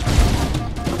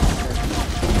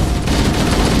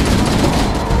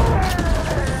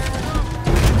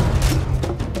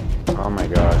 Oh my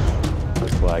gosh.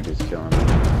 This lag is killing me.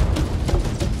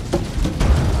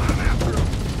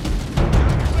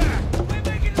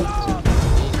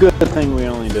 Good thing we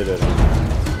only did it.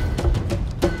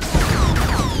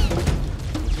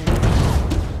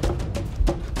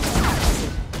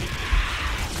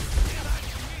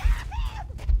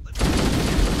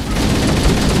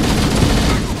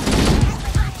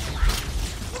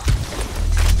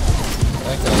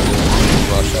 I can't do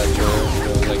flashlight drill. It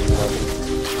was like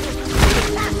nothing.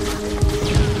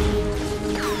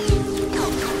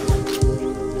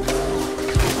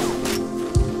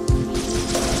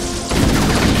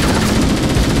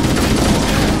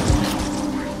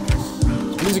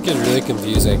 Music is really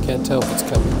confusing. I can't tell if it's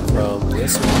coming from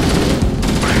this one.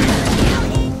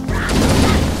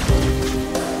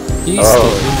 He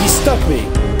stuck me.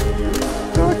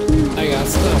 I got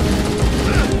stuck.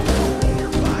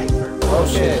 Oh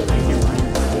shit.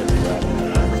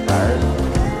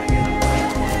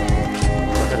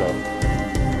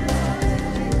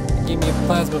 Give me a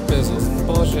plasma pistol. It's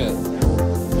bullshit.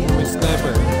 Give me a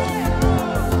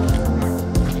sniper.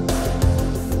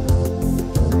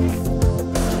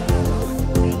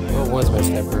 Where was my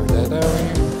sniper? Is that over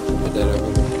here? Is that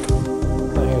over here?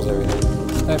 Oh, here's everything.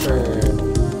 Sniper.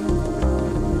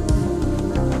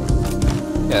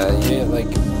 Yeah, you get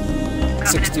like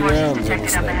 60 rounds in the Detected up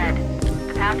sniper. ahead.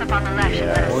 The path up on the left should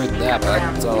let us More than sneak that, up but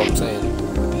around. that's all I'm saying.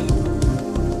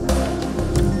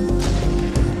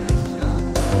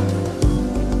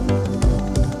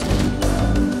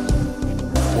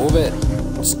 Move it.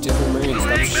 Stupid Marines,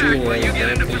 stop shooting at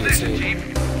anything you see.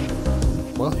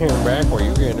 Well, here and back where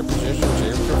you get into position,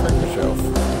 Chief. Protect yourself.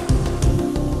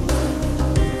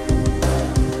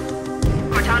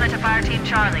 Cortana to Fire Team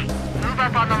Charlie. Move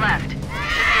up on the left. You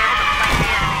should be able to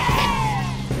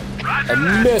flank the enemy. I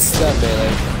missed that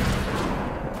melee.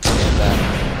 And that.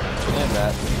 And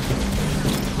that.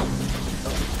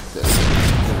 This.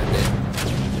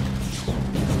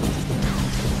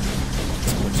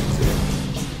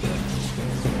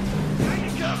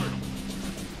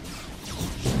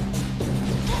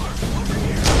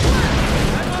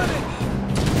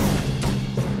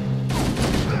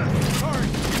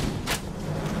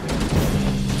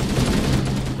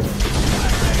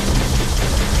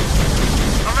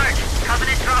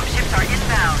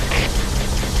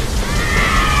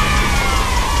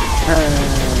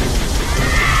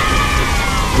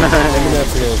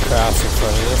 never gonna cross in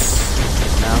front of this.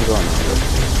 Now I'm going under.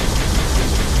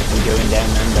 I'm going down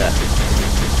under.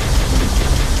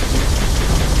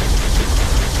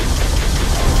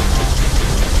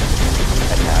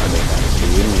 And now they can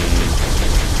see me.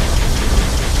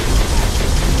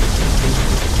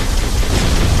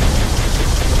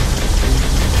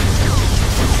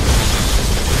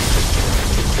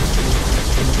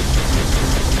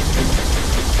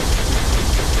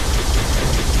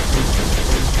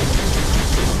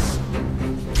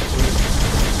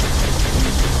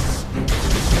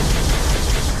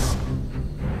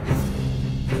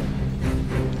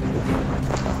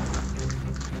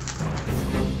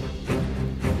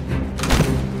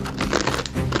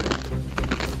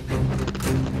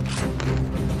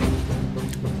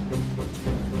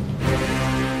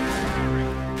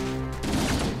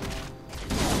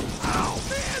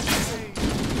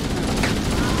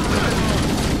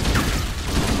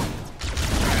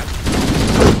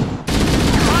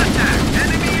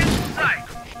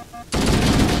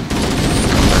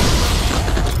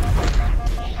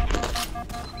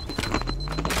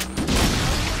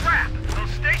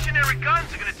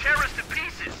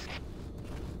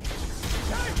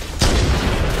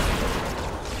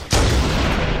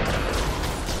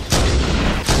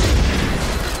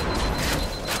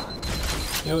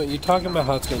 You know what, you're talking about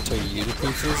how it's going to tear you to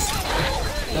pieces?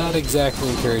 Not exactly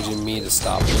encouraging me to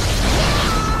stop it.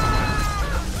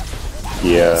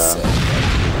 Yeah.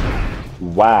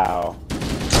 Wow.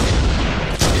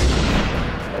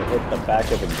 I hit the back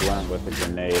of the grunt with a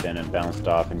grenade and it bounced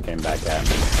off and came back at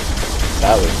me.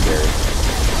 That was scary.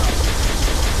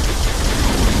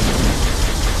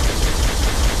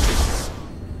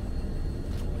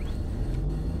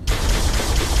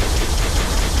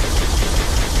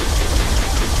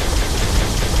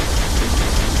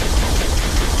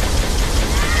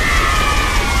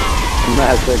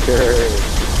 Massacre.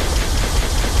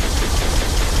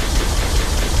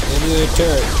 Maybe they're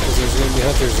turret, because there's going to be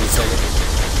hunters in a second.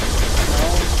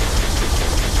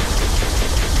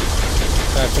 In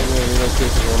fact, I'm going to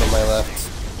relocate to one on my left.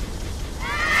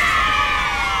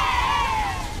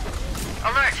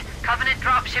 Alert! Covenant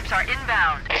dropships are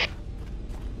inbound.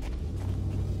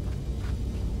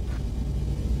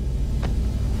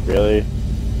 Really?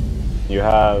 You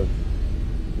have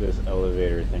this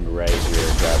elevator thing right here,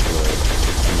 droplet,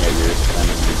 and yet you're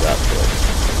spending the droplet.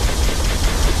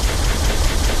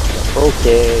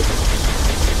 Okay.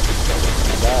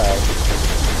 Bye.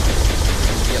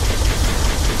 Yep.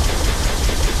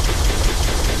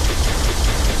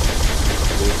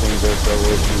 These things are so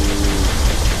OP.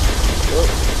 Oh.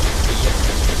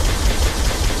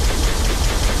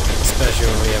 Especially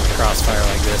when we have a crossfire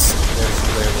like this. There's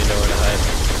clearly nowhere to hide.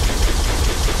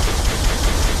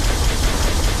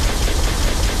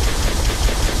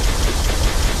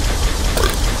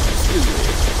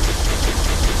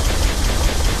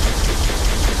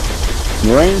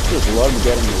 Marines just love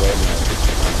getting away from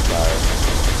fire.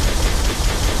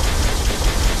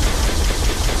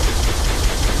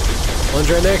 One's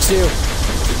right next to you.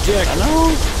 Eject. I know.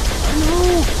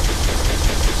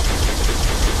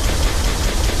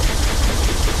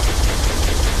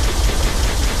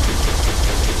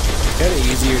 It's kind of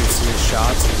easier to see the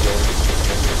shots in the old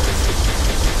version.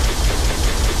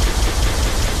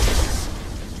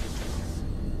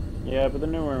 Yeah, but the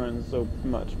newer one's so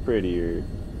much prettier.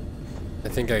 I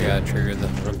think I gotta trigger the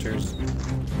hunters.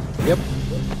 Yep.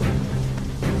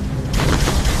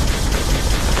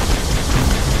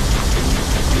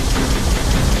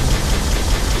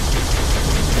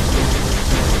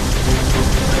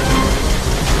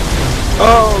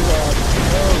 Oh god.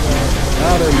 Oh god.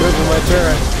 Now they're moving my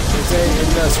turret. It's in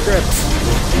the scripts.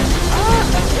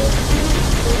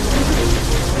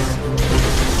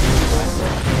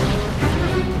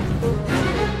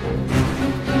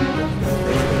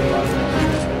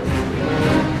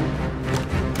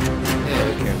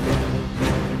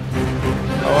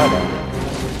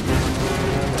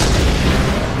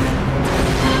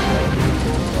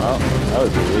 That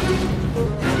was weird.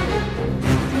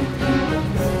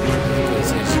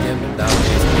 He's getting down.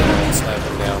 He's going to snipe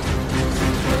him down.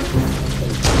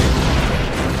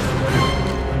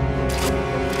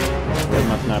 Where's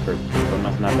my sniper? Where's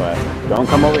my sniper at? Don't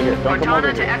come over here. Don't come over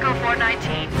Cortana to here. Echo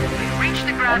 419. We've reached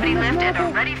the gravity lift and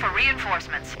are ready for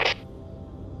reinforcements.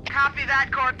 Copy that,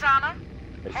 Cortana.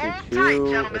 I Hold see tight, 2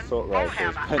 gentlemen. assault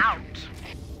rifles. Warhammer out.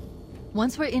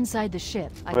 Once we're inside the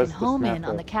ship, I Press can the home in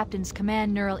snapper. on the captain's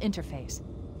command neural interface.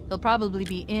 He'll probably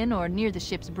be in or near the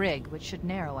ship's brig, which should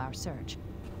narrow our search.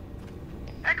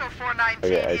 Echo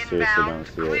 419 Okay, I seriously inbound. don't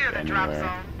see Clear it the drop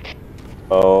anywhere. zone.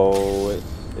 Oh,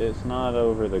 it's not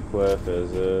over the cliff,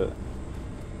 is it?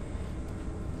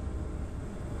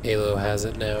 Halo has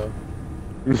it now.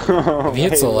 No, If you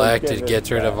hit hey, select, look it at gets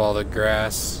this rid of guy. all the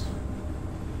grass.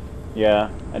 Yeah,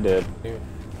 I did. Here.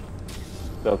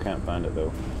 Still can't find it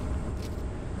though.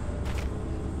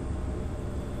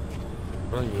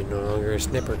 Well, you're no longer a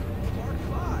snipper.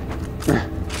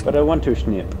 But I want to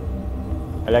snip.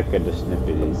 I like the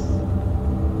snippies.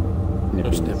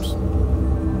 No snips.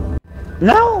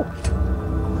 No!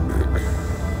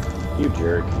 You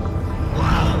jerk.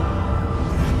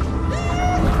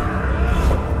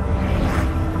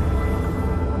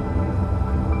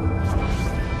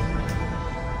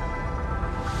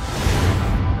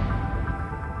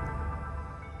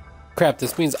 Crap,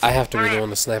 this means I have to be the one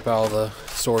to snipe all the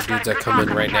sword dudes that come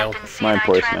in right now. My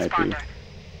poor snipey.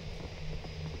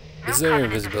 Is there an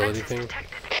invisibility thing?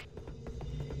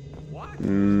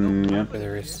 Yeah. Or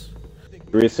there is.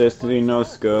 360, no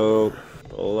scope.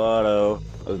 Full auto.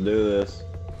 Let's do this.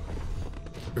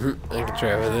 I can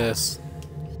try with this.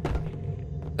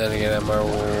 Then again, I'm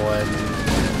R1.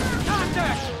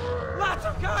 Contact! Lots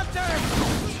of contact!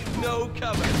 No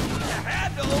cover. You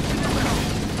had to open your mouth.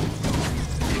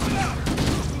 Keep it up.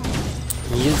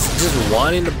 He's just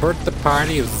wanting to birth the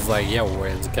party. It was like, yo,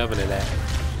 where's the Covenant at?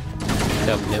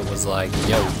 Covenant was like,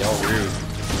 yo, y'all rude.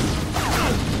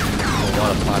 I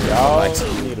want a party.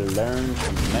 Y'all need to learn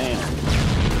from man.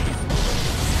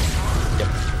 Yep.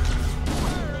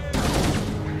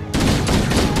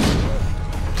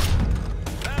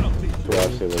 So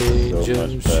actually, this is so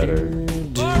much better.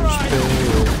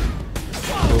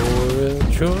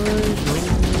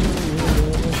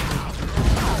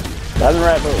 That's the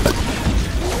right move.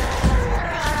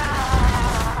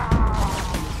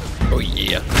 Oh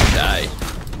yeah, die.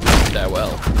 Die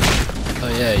well.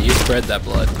 Oh yeah, you spread that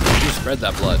blood. You spread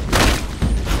that blood.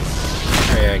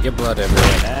 Oh yeah, get blood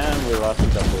everywhere. And we lost a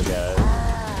couple of guys.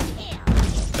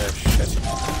 Oh shit.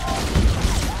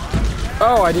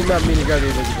 Oh, I did not mean to go to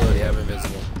invisibility. I'm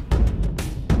invisible.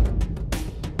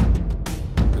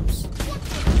 Oops.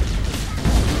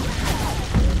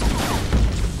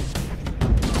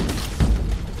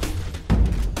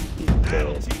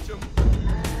 That'll teach 'em.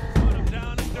 Put 'em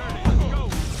down and dirty. Let's go.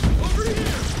 Over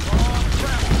here. Oh,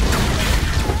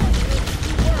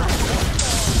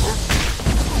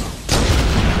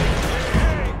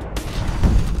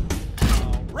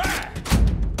 crap. All right.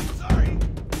 Sorry.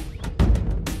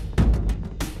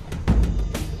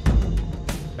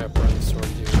 Crap, run the sword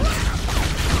dude.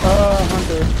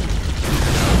 Hunter.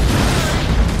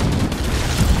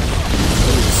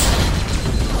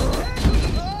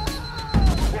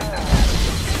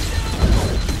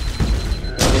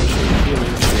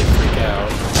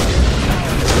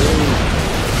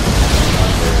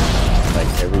 Like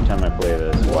every time I play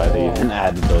this, why they even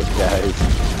add those guys?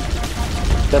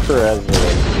 Except for as the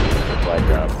supply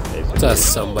drop, basically. Unless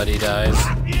somebody dies.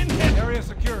 Area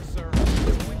secure, sir.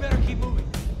 We better keep moving.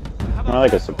 How More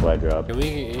like a supply drop. Can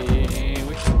we can...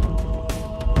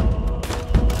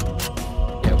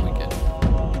 Yeah, we can.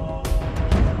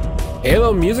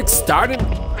 Halo music started?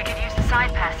 We could use the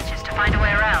side passages to find a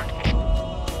way around.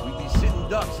 We'd be sitting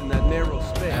ducks in that narrow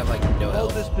space. I have like no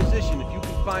Hold health. this position if you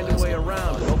can find a way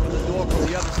around and open the door from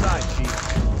the other side, Chief.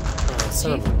 Oh,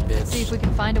 son of a Let's see if bitch. we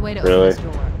can find a way to Really? open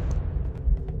this door.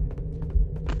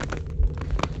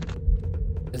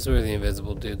 This is where the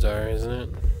invisible dudes are, isn't it?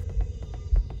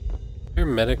 Is there a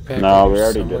medic pack? No, over we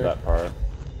already somewhere? did that part.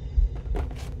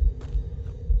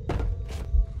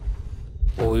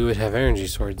 Well, we would have energy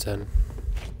swords then.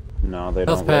 No, they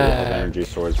Health don't really have pack. energy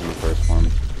swords in the first one.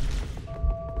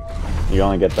 You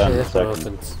only get that in the This one second.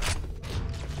 opens.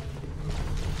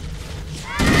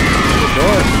 The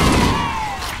door.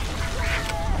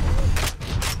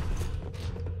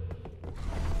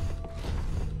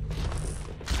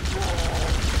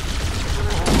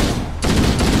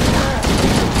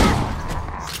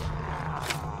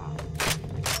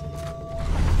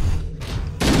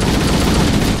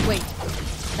 Wait,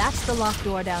 that's the locked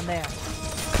door down there.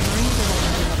 Marines are over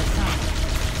on the other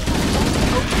side.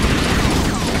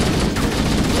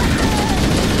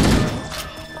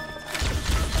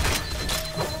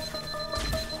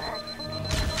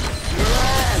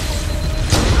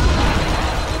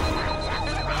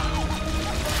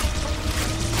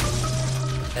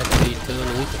 Heavy to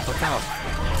delete the fuck out.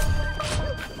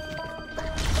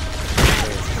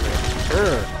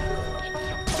 Urgh.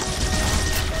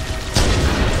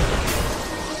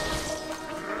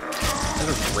 Is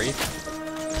that a wraith?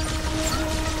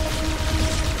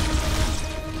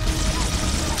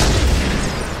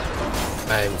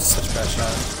 I'm such a bad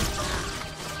shot.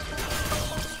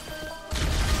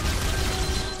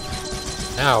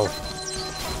 Ow.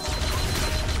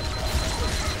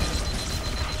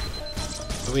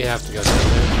 We have to go down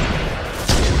there.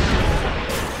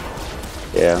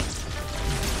 Yeah.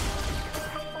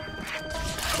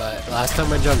 But last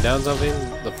time I jumped down something,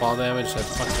 the fall damage said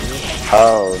fuck you.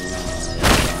 Oh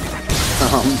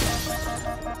no.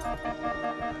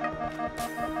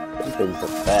 This thing's a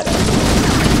badass.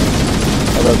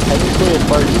 Although technically as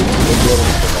far as you can get rid of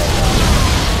it.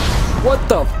 What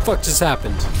the fuck just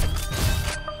happened?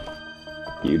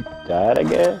 You died, I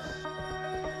guess?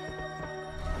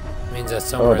 Means that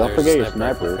somewhere don't there's forget a your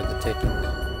sniper sniper. for the taking.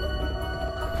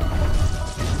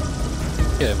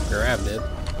 Could have grabbed it. I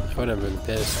would have been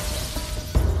pissed.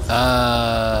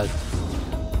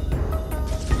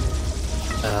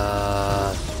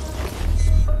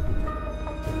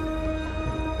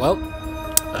 Well,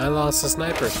 I lost a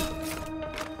sniper.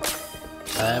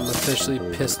 I'm officially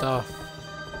pissed off.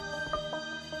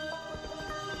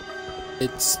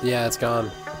 Yeah, it's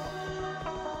gone.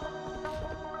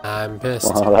 I'm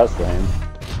pissed. Well, that's lame.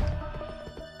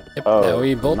 Yep, Oh, now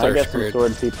we both I are got some screwed.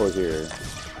 sword people here.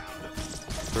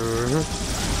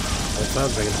 That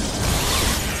sounds like it.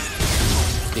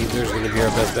 Think there's gonna be our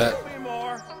best bet.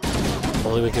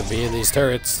 Only we could be in these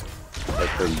turrets. I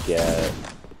forget.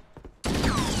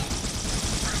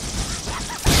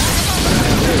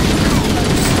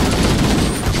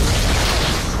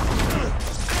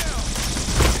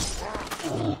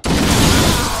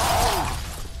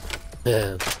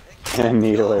 Yeah.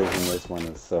 Needlers in this one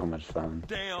is so much fun.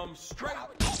 Damn straight.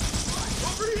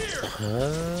 Over here.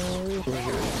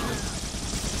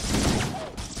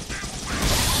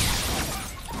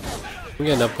 I'm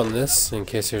getting up on this in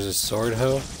case there's a sword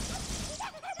hoe.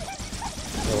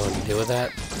 Don't want to deal with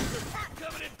that.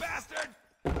 Coming in, bastard.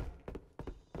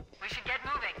 We should get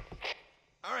moving.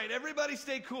 All right, everybody,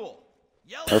 stay cool.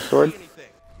 Yell No if you sword? see anything.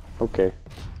 Okay.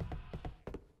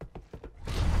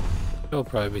 There'll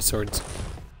probably be swords.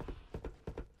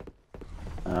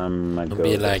 I'm gonna I'll go.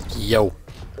 be like, yo,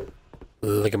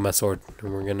 look at my sword.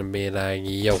 And we're gonna be like,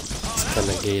 yo, it's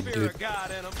kinda gay, Fear dude. of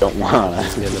God in 'em. Don't wanna.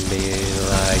 It's gonna be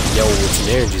like, yo, it's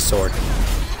an energy sword.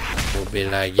 We'll be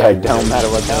like, yo, It don't matter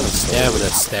what kind of stamina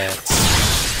stats.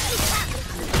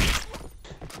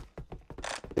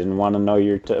 Didn't want to know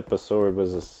your type of sword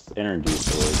was an energy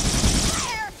sword.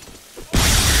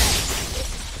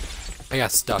 I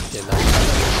got stuck, didn't I?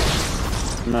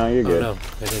 No, you're Oh good. no,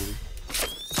 I didn't.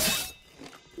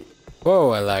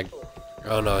 Whoa, I lagged.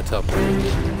 Oh no, it's up. Here,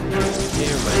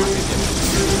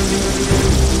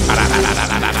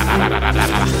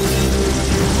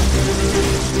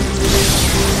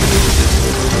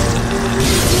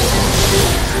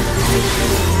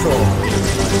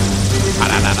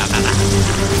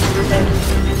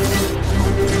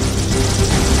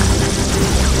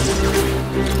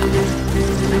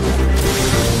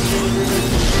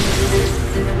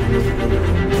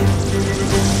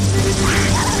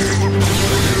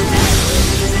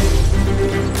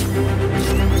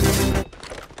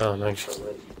 oh, nice.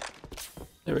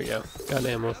 There we go. Got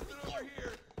ammo.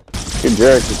 You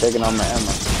jerk, you're taking all my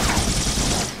ammo.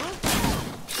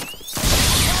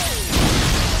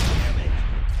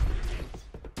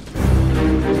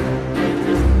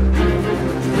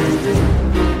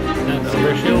 An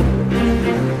overshield?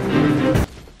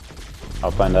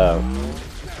 I'll find out.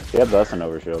 Yep, that's an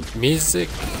overshield. Music.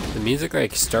 The music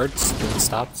like starts, then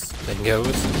stops, then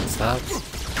goes, then stops.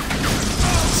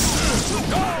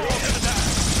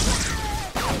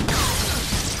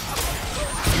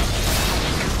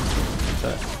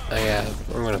 But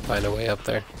we're gonna find a way up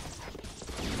there.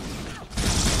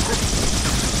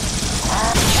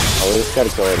 Oh, we just gotta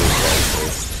kill all these guys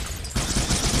first.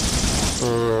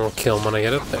 I'll kill them when I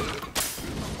get up there.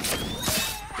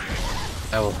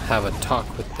 I will have a talk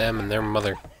with them and their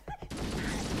mother.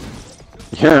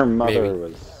 Your mother Maybe.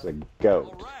 was a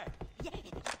goat.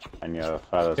 And your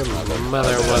father's Your mother.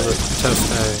 mother was a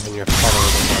toaster and your father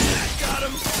was a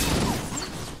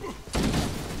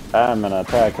bun. I'm an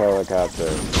attack helicopter.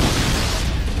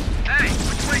 Hey,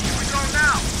 which way should we go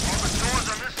now? All the doors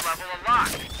on this level are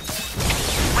locked.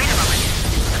 Wait a moment.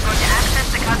 I'm going to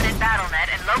access the Covenant BattleNet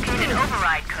and locate an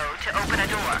override code to open a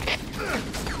door.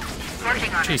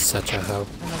 Working on She's it. such a hoe.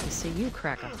 I'd like to see you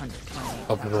crack 120.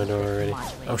 Open my door already.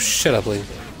 Oh, shut up, Lee.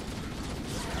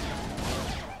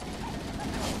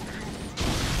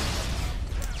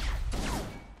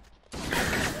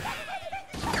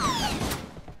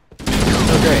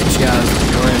 Oh, great. She has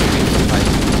no enemy to fight.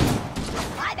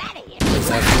 Because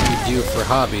that's what we do for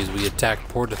hobbies. We attack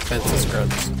poor defenseless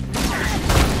grunts.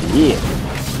 Yeah.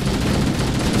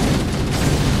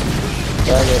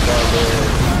 Target,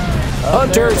 Oh,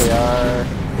 Hunters! there they are.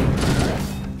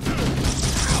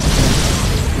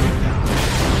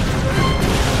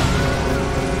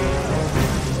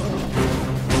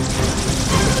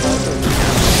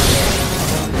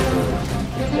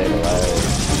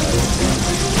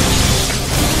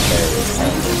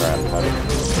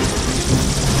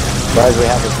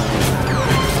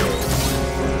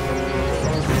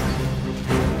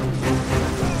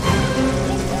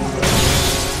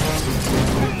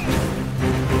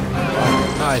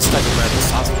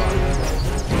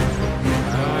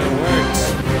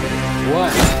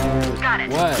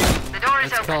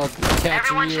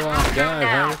 Everyone should off move through guard,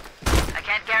 now. huh? I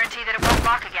can't guarantee that it won't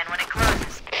lock again when it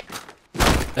closes.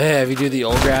 Hey, if you do the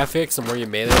old graphics, the more you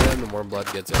melee them, the more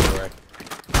blood gets everywhere.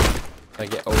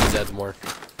 Like it always adds more.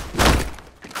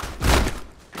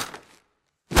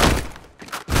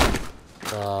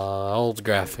 Old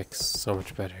graphics, so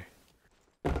much better.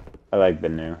 I like the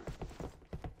new.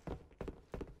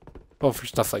 Well, for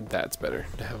stuff like that, it's better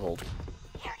to have old.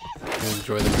 You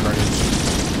enjoy the carnage.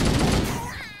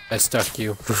 I stuck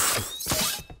you.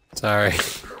 Sorry.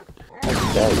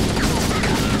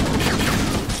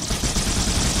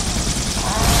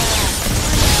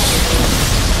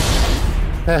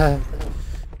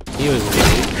 He was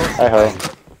really Hi ho.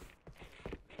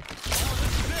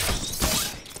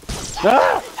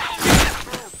 Ah!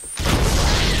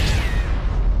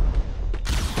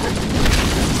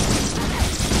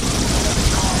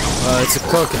 it's a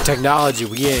cloak of technology.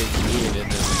 We ain't in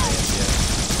this advance yet.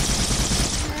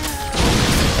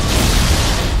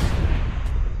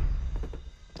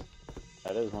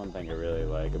 That is one thing I really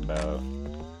like about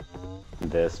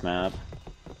this map,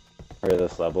 or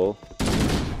this level.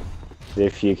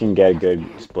 If you can get a good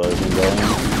explosion going,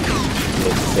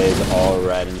 it stays all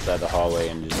right inside the hallway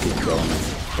and just keeps going.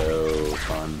 It's so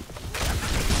fun.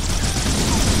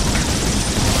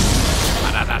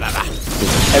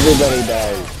 Everybody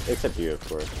dies, except you, of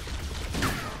course.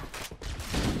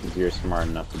 Because you're smart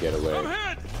enough to get away. We need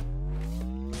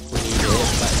to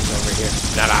hit buttons over here.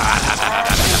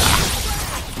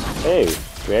 Hey,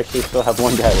 we actually still have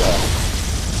one guy left.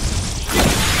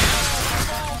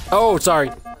 Oh, sorry.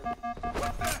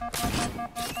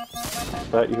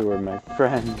 Thought you were my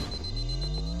friend.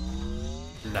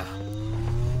 Nah.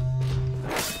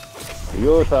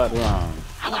 You thought wrong.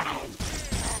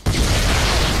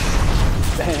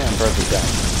 Damn, perfect time.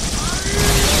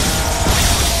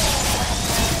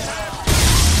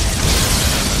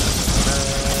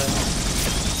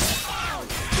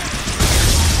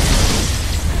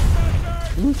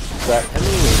 How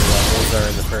many levels are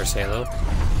in the first Halo?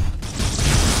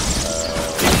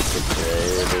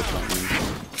 Grade or something.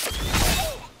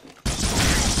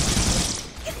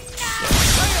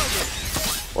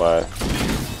 What?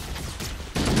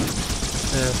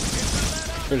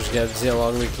 We're just gonna see how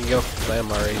long we can go. I'm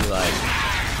already like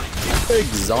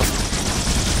exhausted.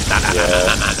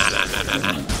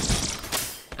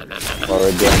 While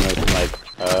we're doing this, I'm like,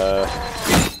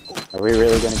 are we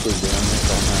really gonna keep doing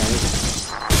this all night?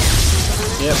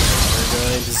 Yep, we're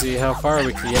going to see how far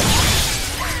we can get.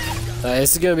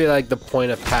 This is gonna be like the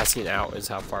point of passing out is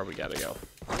how far we gotta go.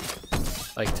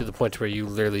 Like to the point where you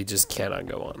literally just cannot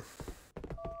go on.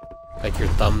 Like your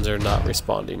thumbs are not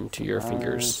responding to your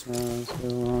fingers. Did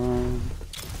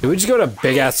we just go in a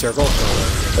big ass circle?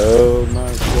 Oh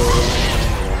my god.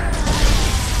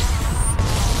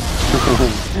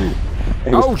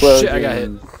 Oh shit, I got hit.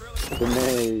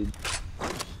 Grenade.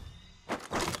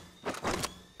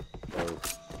 Oh,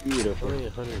 beautiful. Only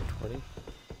 120?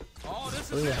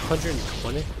 Only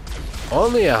 120?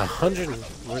 Only 100.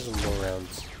 Where's the more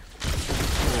rounds?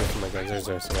 Oh my god, there's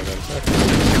some of them.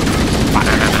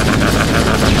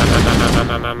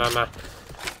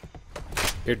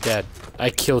 You're dead. I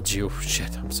killed you.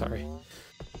 Shit, I'm sorry.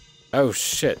 Oh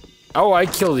shit. Oh, I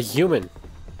killed a human.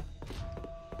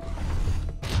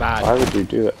 Bad. Why would you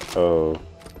do it? Oh.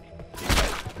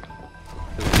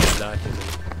 He's not human.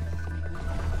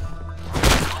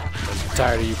 I'm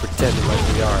tired of you pretending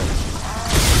like we are.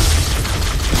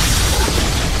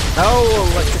 Oh,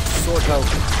 electric sword hoe.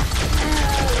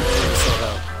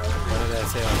 What did I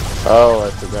say? Oh, I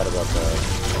forgot about that.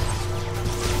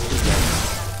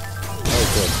 Oh,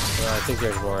 good. Well, I think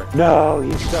there's more. No,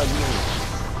 he stuck me.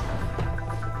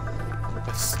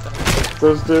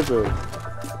 So stupid.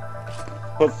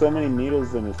 Put so many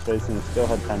needles in his face and he still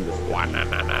had time to stick.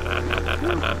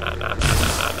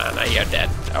 You're dead.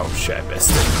 Oh shit, I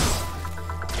missed it.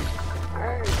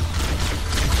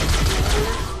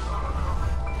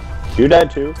 You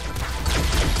died too?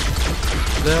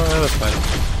 No, that was fine.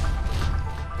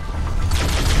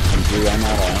 Did you run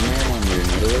out of ammo when you were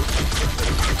needed?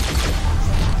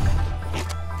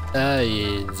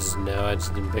 No, I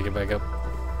just didn't pick it back up.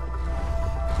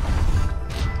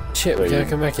 Shit, So we gotta you-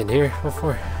 come back in here. What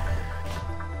for? We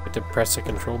have to press the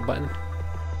control button.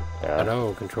 Yeah. Oh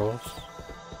no, controls.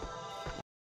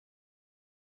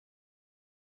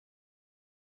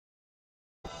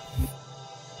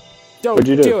 Don't What'd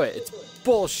you do? do it. It's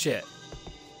bullshit.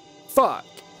 Fuck.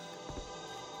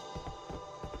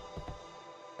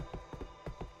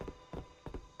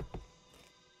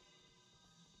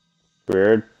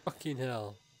 Weird. Fucking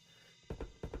hell.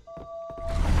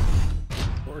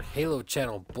 More Halo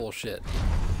channel bullshit.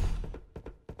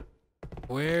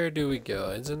 Where do we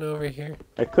go? Isn't it over here?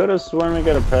 I could have sworn we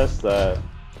gotta press that,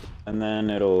 and then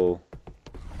it'll...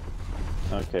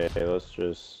 Okay, let's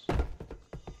just...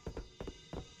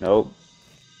 Nope.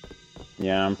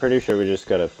 Yeah, I'm pretty sure we just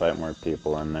gotta fight more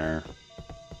people in there.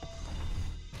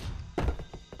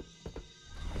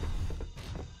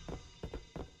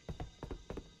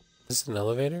 Is this an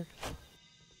elevator?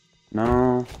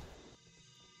 No.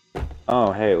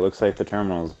 Oh, hey, it looks like the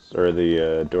terminals, or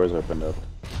the doors opened up.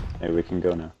 Maybe we can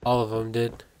go now. All of them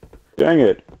did. Dang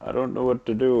it! I don't know what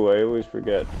to do. I always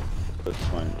forget at this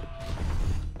point.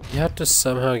 You have to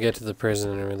somehow get to the prison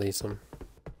and release them.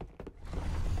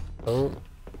 Oh.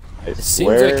 It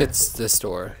seems like it's this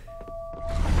door.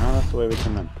 No, that's the way we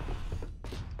come in.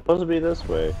 It's supposed to be this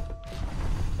way.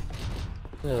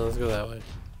 Yeah, let's go that way.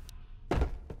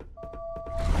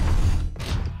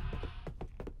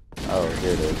 Oh,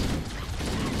 here it is.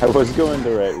 I was going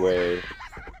the right way.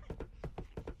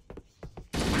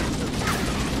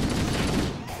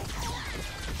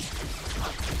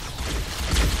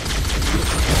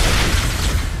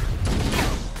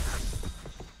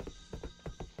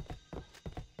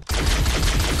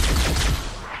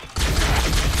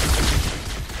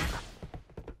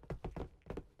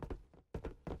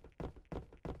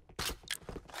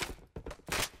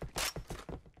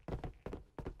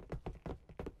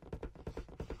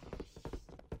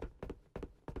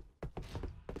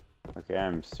 Okay,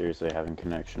 I'm seriously having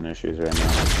connection issues right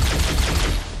now.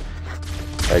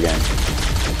 Again.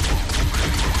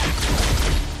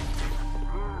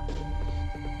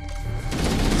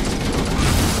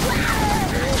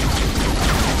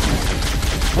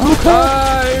 Oh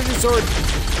god! Energy sword!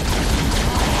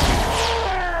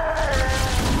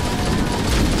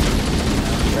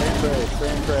 Spray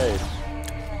and pray.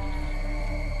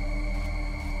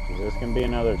 This can be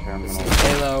another terminal.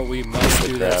 Halo, we must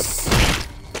do Crap. this.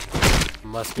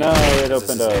 Must be. No, it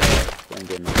opened up. Thank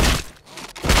goodness.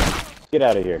 Get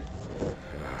out of here.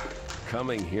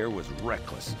 Coming here was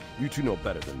reckless. You two know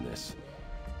better than this.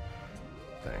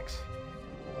 Thanks.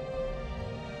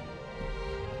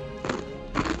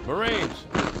 Marines,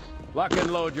 lock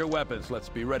and load your weapons. Let's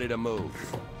be ready to move.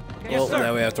 Well,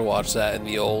 now we have to watch that in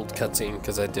the old cutscene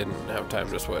because I didn't have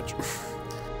time to switch.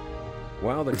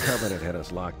 While the Covenant had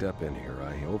us locked up in here,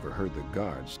 I overheard the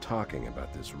guards talking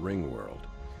about this ring world.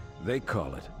 They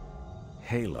call it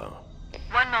Halo.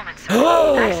 1 moment, sir.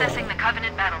 Accessing the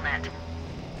Covenant BattleNet.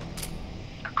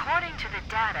 According to the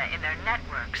data in their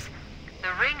networks,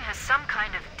 the ring has some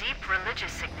kind of deep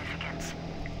religious significance.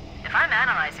 If I'm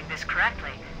analyzing this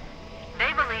correctly,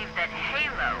 they believe that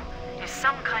Halo is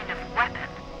some kind of weapon,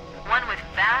 one with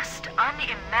vast,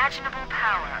 unimaginable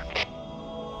power.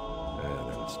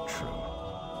 That's true.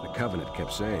 The Covenant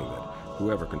kept saying that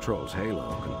whoever controls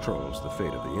Halo controls the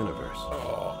fate of the universe.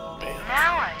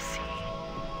 Now I see.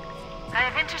 I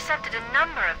have intercepted a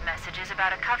number of messages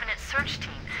about a Covenant search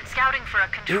team scouting for a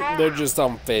control They're room. just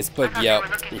on I Facebook. thought Yep. they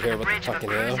were looking You for hear the about the bridge of a fucking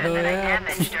bruiser Halo? that I Yeah.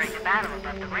 damaged during the battle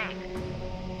above the ring.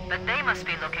 But they must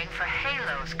be looking for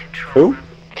Halo's control Who?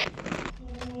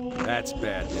 room. That's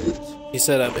bad news. He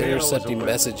said I'm intercepting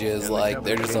messages like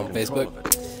they're just on Facebook.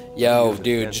 Yo,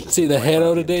 dude, did you see the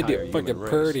Halo today? Dude, fucking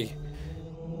pretty.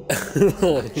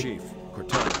 Chief,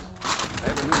 Cortana, I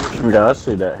have a new mission. Yeah, I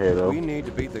see that Halo. We need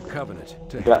to beat the Covenant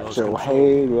to Got Halo's your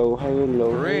control.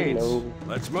 Halo, Marines, Halo.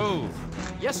 let's move.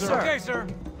 Yes, sir. Okay, sir.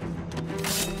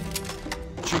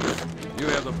 Chief, you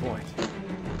have the point.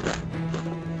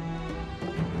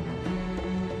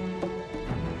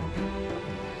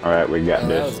 Alright, we got Oh,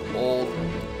 that was this. old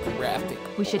graphic.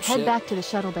 We should head back to the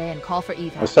shuttle bay and call for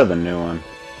evac. Let's have the new one.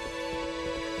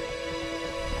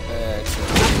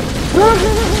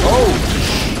 Oh!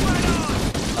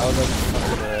 I was like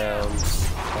fucking around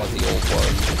at the old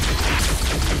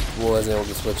one. Wasn't able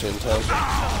to switch in time.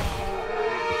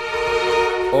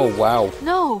 Oh wow.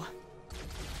 No!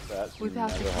 That's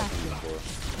Without never the happened captain.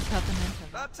 before. Covenant.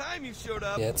 About time you showed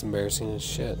up. Yeah, it's embarrassing as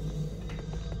shit.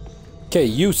 Okay,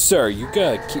 you sir, you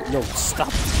gotta keep stop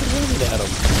aiming at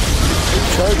him. You're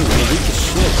charging me, weak as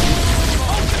shit.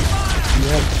 You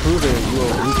have proven you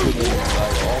are weaker than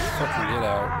like all fucking get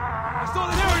out. I saw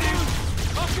the narrative.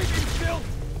 I'll keep him still.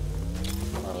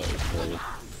 Oh, that was great.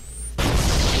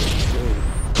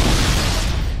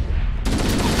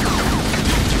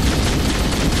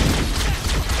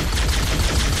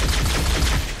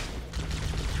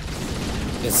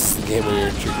 This is the game where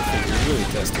your trigger finger is really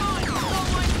tested.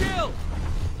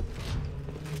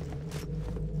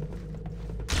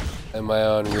 Am I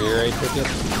on rear right ticket?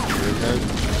 Rear guard?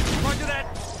 Roger that.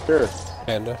 Sure.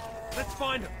 Panda. Let's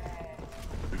find him.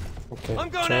 Okay. I'm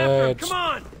going after him. Charge. Come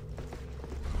on.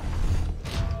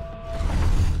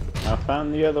 I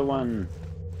found the other one.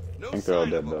 I think they're all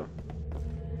dead though.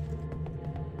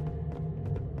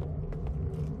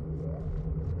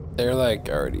 They're like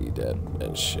already dead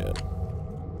and shit.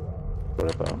 What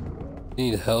I thought.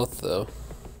 Need health though.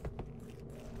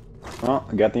 Well,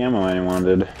 I got the ammo I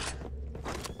wanted.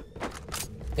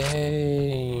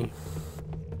 Yay!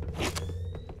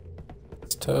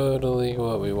 It's totally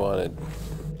what we wanted.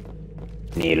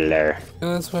 Needler.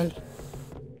 Go this way.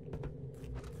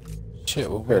 Shit,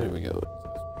 well, where did we go?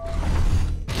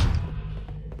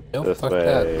 Nope, This fuck way.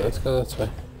 that. Let's go this way.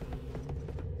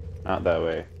 Not that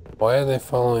way. Why are they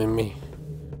following me?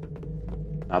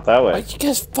 Not that Why way. you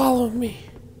guys following me?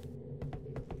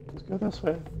 Let's go this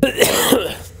way.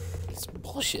 It's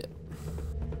bullshit.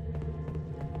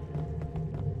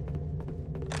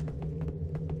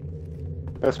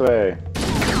 This way.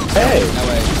 Hey! That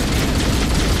way.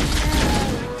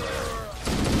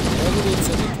 Why do we need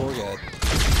such a tour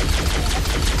guide?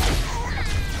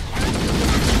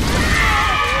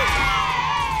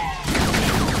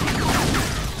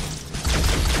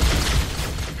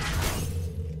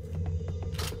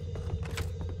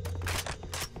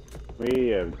 We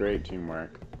have great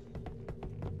teamwork.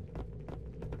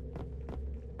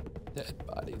 Dead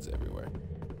bodies everywhere.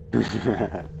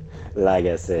 Like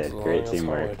I said, As long great as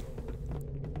teamwork. forward.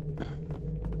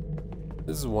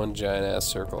 This is one giant ass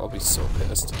circle. I'll be so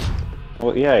pissed.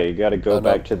 Well, yeah, you gotta go Oh, no,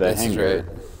 back to the this is hangar.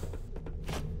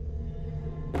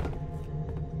 right.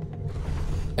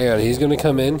 Hang on, he's gonna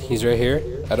come in. He's right here.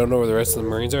 I don't know where the rest of the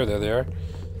Marines are. There they are.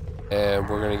 And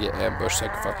we're gonna get ambushed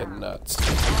like fucking nuts.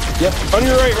 Yep, on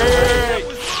your right.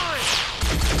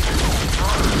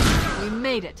 We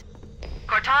made it.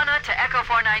 Cortana to Echo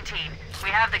 419. We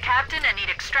have the captain and need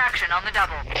extraction on the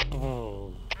double.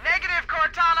 Negative,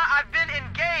 Cortana. I've been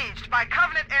engaged by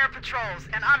Covenant air patrols,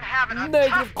 and I'm having a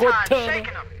Negative, tough time Cortana.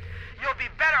 shaking them. You'll be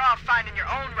better off finding your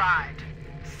own ride.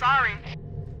 Sorry.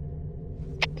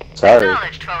 Sorry.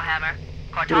 Acknowledged, Foehammer.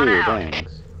 Ooh, Cortana out.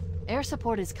 thanks. Air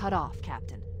support is cut off,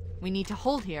 Captain. We need to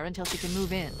hold here until she can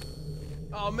move in.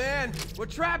 Oh man, we're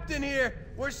trapped in here.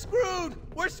 We're screwed.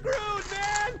 We're screwed,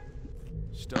 man.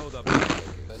 Stow the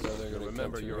I know they're gonna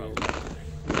Remember, come you're through alone.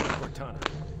 Cortana,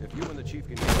 if you and the chief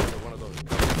can get into one of those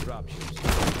dropships,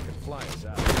 you can fly us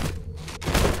out.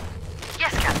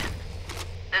 Yes, Captain.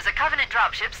 There's a Covenant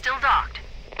dropship still docked.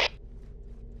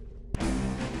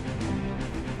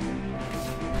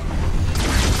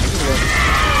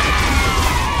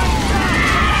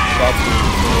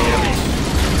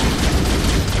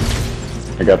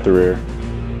 I got the rear.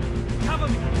 Cover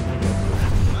me.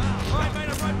 Right, man,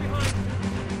 I'm right behind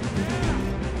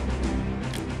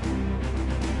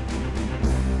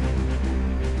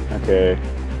you. Okay.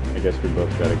 I guess we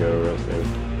both gotta go, or else they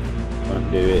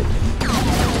won't do it.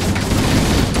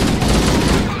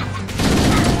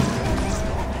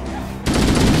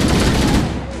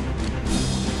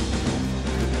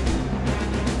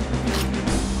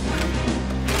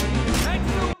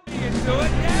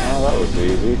 Oh, that was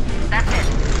easy. That's it.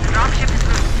 The dropship is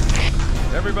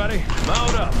moved. Everybody,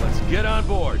 mount up. Let's get on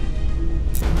board.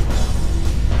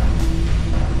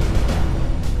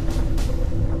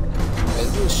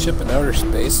 Is this ship in outer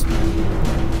space? You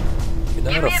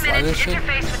know how Give to me a fly minute this to shit?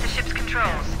 interface with the ship's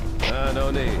controls.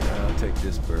 No need. I'll take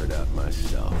this bird out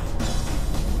myself.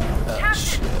 Oh Captain,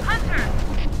 shit. Hunter!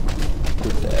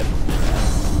 We're dead.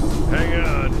 Hang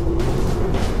on.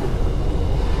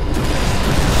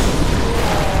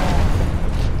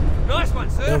 Nice one,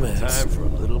 sir. Dumbass. Time for a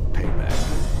little payback.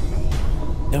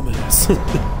 Dumbass.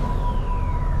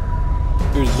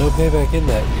 There's no payback in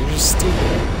that. You're just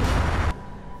stupid.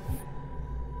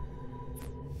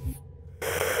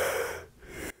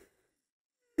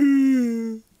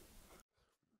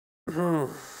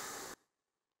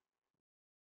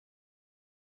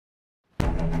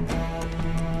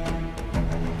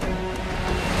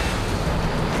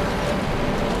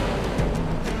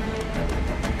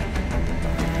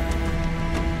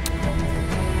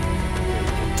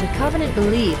 The Covenant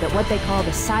believe that what they call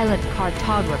the silent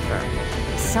cartographer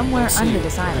is somewhere Let's see. under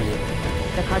this island.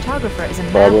 The cartographer is a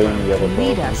Probably mapper in the who other can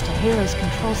lead boat. us to Halo's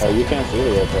control Oh, center. you can't see the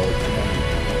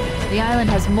airport. The island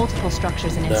has multiple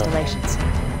structures and No. installations.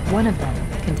 One of them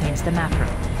contains the map room.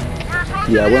 We're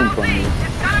approaching Yeah, I the wouldn't LZ. plan you.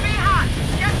 It's gonna be hot.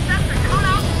 Get set to cut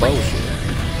out Bullshit.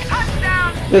 touchdown.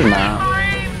 This is not.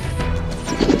 Marines.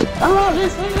 Oh,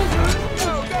 this is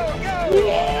Go, go, go.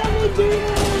 yeah, we did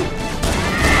it.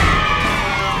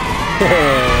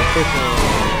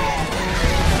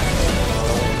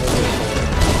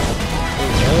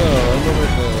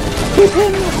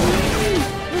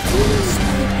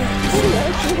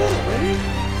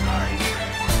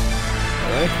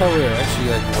 I like how we were actually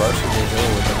like rushing this in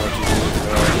with a bunch of dudes.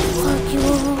 Fuck you!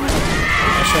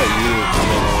 shot you.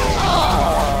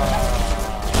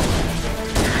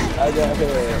 I got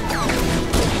hit.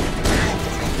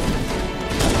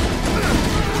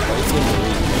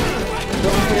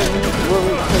 Don't hit me. What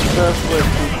was the first word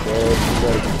she said? She's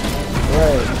like,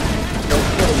 right. They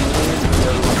could have moved and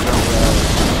everyone comes out.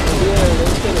 Yeah,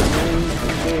 they could have moved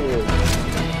and did.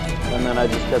 And then I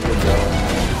just kept it going.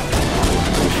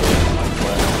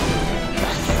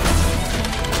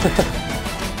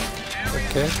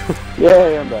 Okay.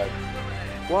 Yeah, I'm back.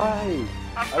 Why?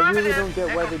 I really don't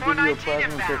get why they give you a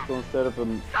plasma pistol instead of a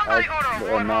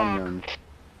magnum.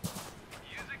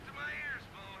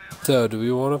 So, do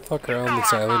we want to fuck around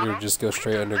this island or just go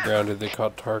straight underground to the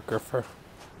cartographer?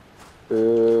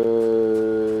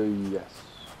 Yes.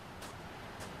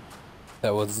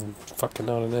 That was fucking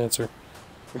not an answer.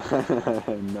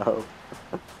 No.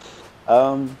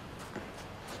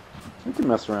 We can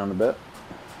mess around a bit.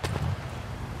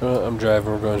 I'm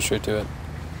driving, we're going straight to it.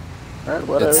 Alright,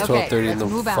 whatever. It's Okay, 12:30 in the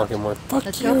let's move out. fucking morning. Fuck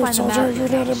Let's you, go find the soldier, map you're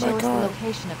not in show my us the car.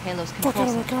 location of Halo's Fuck control out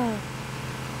of my center. car.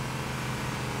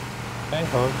 Hey,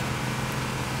 honk.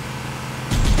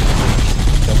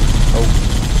 Oh.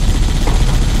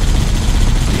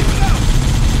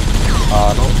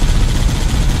 Arnold.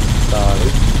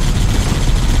 Sorry.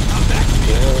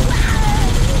 Yeah.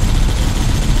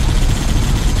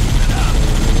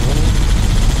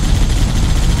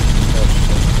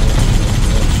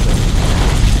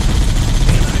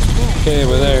 Okay,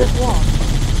 we're there. Wall.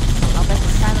 I'll bet the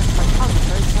silent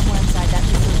cartographer is somewhere inside that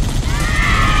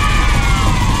facility.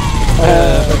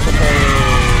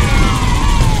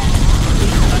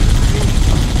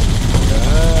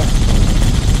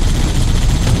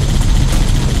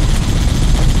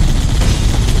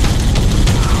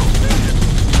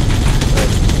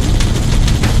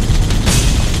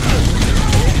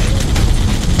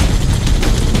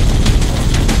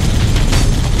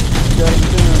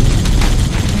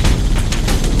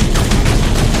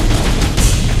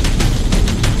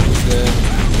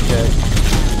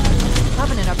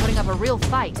 Covenant are putting up a real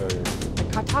fight. The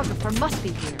cartographer must be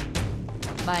here.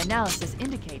 My analysis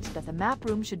indicates that the map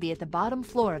room should be at the bottom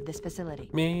floor of this facility.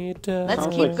 Let's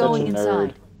Sounds keep like going such a nerd.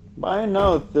 inside. My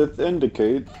note that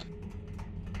indicates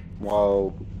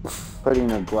while putting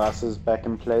her glasses back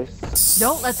in place.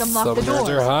 Don't let them lock the Some nerds doors.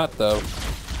 are hot, though.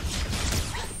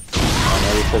 I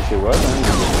never said she wasn't.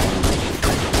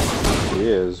 She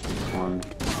is one.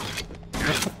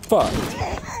 Fuck.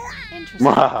 Interesting.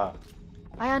 Mwah.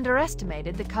 I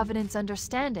underestimated the Covenant's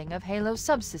understanding of Halo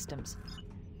subsystems.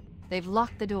 They've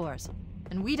locked the doors,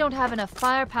 and we don't have enough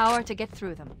firepower to get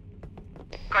through them.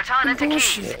 Cortana to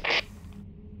Keys.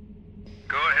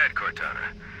 Go ahead,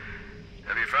 Cortana.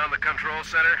 Have you found the control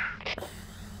center?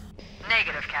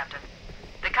 Negative, Captain.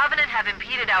 The Covenant have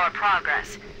impeded our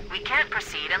progress. We can't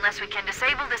proceed unless we can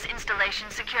disable this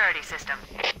installation's security system.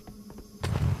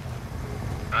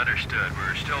 Understood.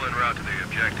 We're still en route to the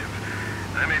objective.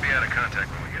 I may be out of contact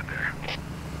when we get there.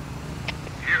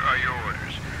 Here are your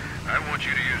orders. I want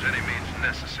you to use any means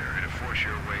necessary to force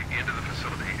your way into the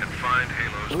facility and find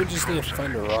Halo's Don't we just control need to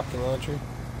find a center. rocket launcher?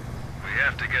 We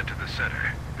have to get to the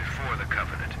center before the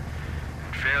Covenant.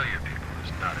 And failure, people,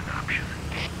 is not an option.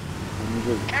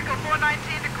 Echo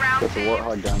 419 to ground Put the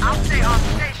Warthog down there. I'll stay on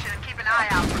station and keep an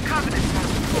eye out for Covenant.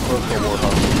 Where's the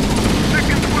Warthog?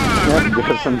 Second squad, Yep,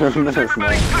 because I'm doing this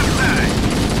everybody now. contact!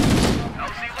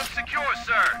 LZ looks secure,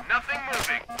 sir. Nothing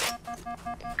moving.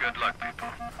 Good luck, people.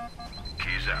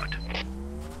 Keys out.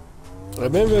 I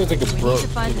remember I think a We need broke to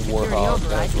find the in security Warhawk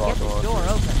override that's to get rocket this launcher. door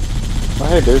open. Oh,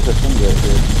 hey, there's a thing right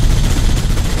here.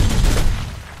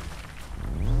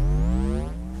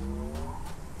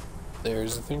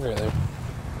 There's the thing right there.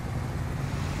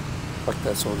 Fuck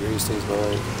that soldier, he stays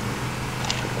behind.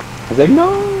 I was like, no!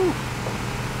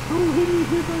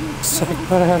 Suck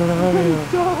butt out of the radio.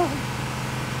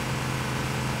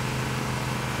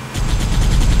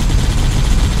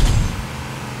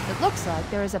 It looks like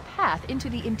there is a path into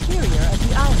the interior of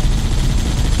the island.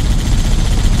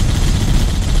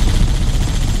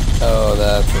 Oh,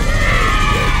 that's right.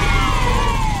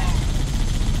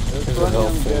 It's There's a funny health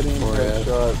I'm thing getting for ya.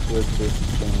 headshots with this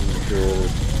thing here,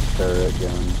 turret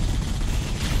gun.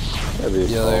 That'd be a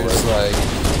Yeah, there's solid. like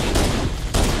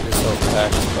yourself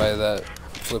packed by that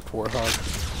flipped Warhawk.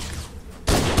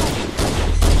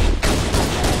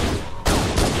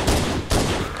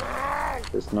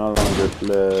 It's no longer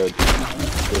flipped.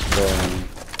 It's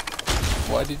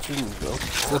Why did you go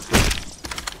flip it?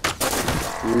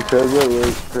 because it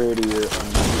was prettier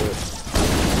unflipped.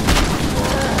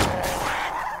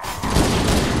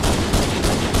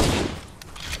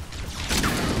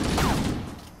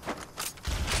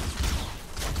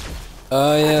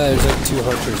 Oh yeah, there's like 2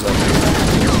 hunters up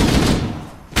there.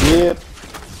 Yep.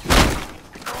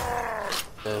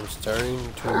 I'm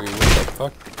starting to read what the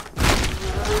fuck.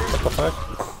 What the fuck?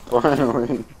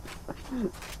 Finally.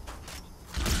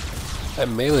 I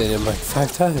meleeed him like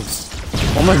 5 times.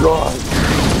 Oh my god!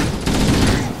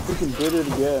 Freaking did it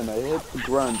again. I hit the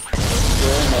grunt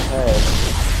square in the head.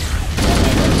 I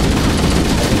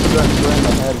hit the grunt square in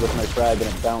the head with my frag and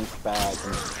it bounced back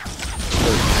and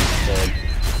dead.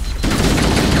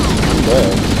 I'm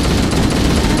dead.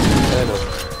 I know.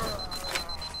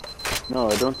 No,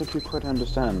 I don't think you quite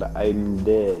understand. I'm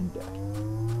dead.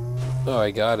 Oh,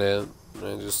 I got it.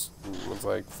 I just was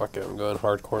like, fuck it, I'm going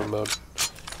hardcore mode.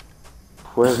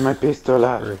 Where's my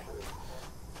pistola?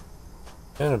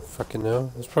 I don't fucking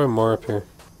know. There's probably more up here.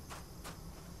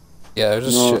 Yeah, there's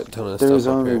a shit ton of stuff there's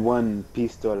up only here. one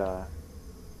pistola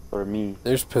for me.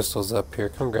 There's pistols up here.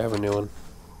 Come grab a new one.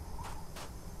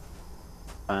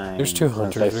 Fine. There's 2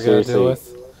 hunters Since I we gotta deal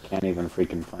with. Can't even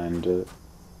freaking find it.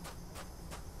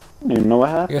 I don't even know what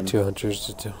I happened. got 2 hunters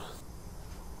to do.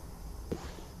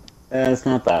 It's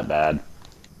not that bad.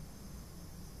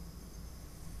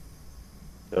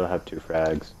 Still have 2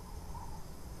 frags.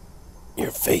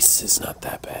 Your face is not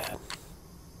that bad.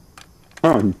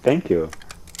 Oh, thank you.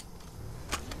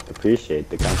 Appreciate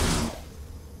the compliment.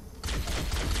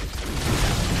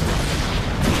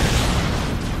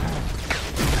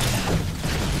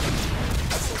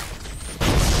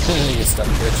 Get stuck,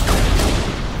 bitch.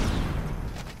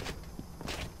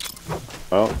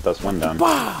 Well, that's one down.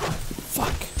 Wow!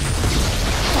 Fuck.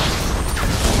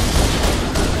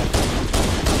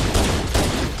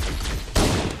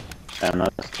 And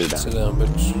that's 2 down. Sit down,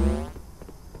 bitch.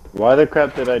 Why the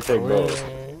crap did I take both?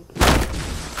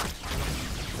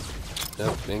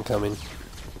 Nope, incoming.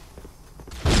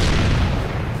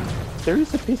 There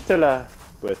is a pistola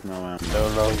with no ammo. No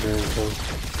longer incoming.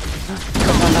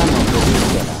 Come on, ammo for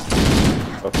pistola.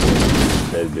 Okay,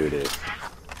 let's do this.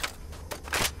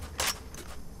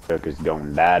 Sucker's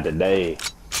gonna die today.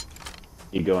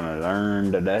 He gonna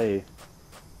learn today.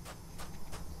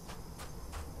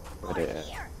 What is it?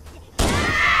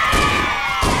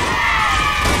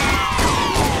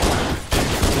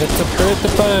 It's a pretty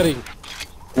party.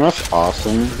 That's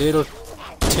awesome. Little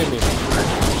Timmy.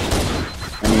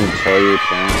 And you tell your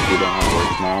parents you don't have work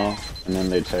tomorrow, and then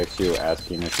they text you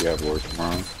asking if you have work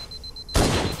tomorrow.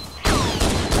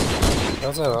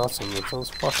 How's that awesome? That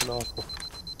sounds fucking awful.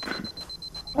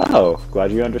 Oh,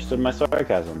 glad you understood my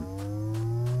sarcasm.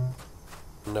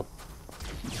 Nope.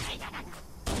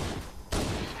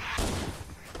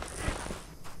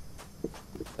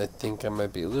 I think I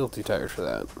might be a little too tired for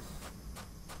that.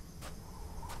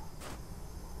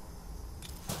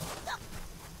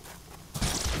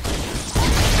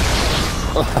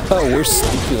 Oh, we're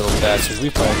sneaky little bastards. We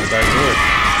find the back door.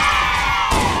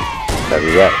 That'd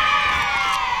be right.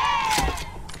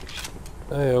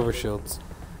 Hey, overshields.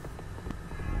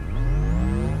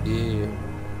 Yeah.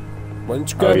 Why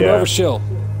didn't you grab an overshield?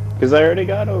 Because I already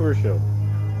got overshield.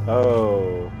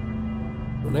 Oh.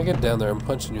 When I get down there, I'm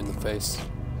punching you in the face.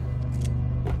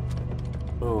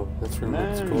 Oh, that's really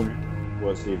that's cool.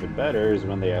 What's even better is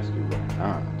when they ask you why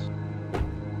not.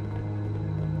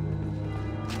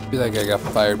 Be like I got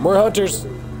fired. More hunters!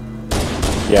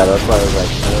 Yeah, that's why I was like,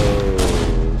 oh.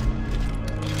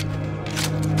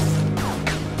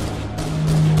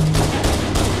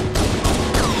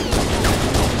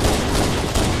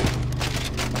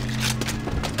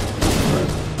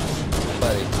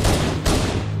 Buddy.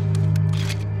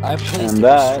 I placed And a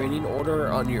that- restraining order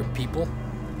on your people.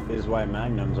 Is why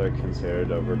magnums are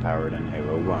considered overpowered in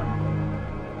Halo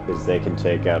 1. Because they can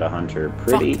take out a hunter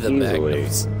pretty Fuck the easily.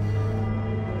 magnums.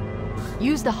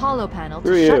 Use the hollow panel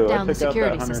Screw to you, shut I down the took out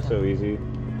security that hunter system. so easy.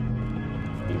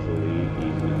 Easy,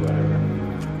 whatever.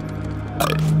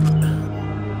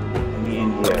 Me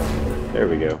in here. There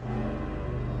we go.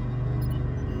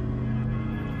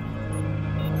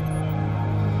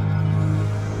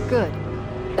 Good.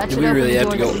 That Do should we open really the have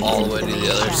to door go all the way to the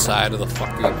other side of the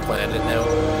fucking planet now?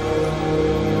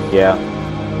 Yeah.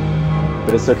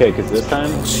 But it's okay, because this time,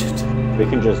 Bullshit. we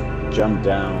can just jump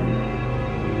down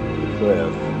the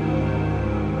cliff.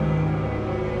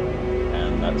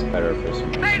 And that's better for some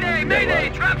reason. Mayday! Mayday!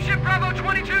 Dropship Bravo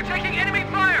 22 taking enemy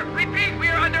fire! Repeat, we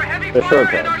are under heavy The fire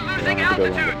shortcut. and are You losing don't have to go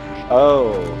altitude! longer.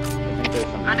 Oh. I think there's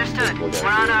something Understood. we'll get We're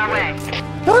on to. our way.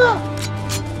 Ah!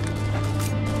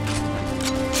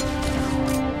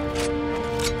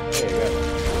 There you go.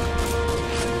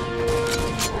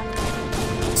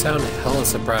 Sound hella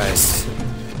surprised.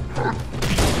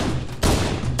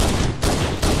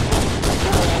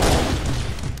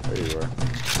 There you are.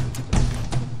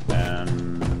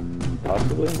 And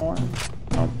possibly more?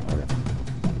 Oh, okay.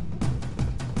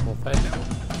 We'll find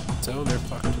out. so, they're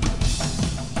fucked.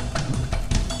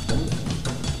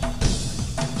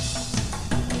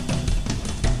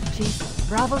 Chief,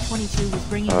 Bravo 22 was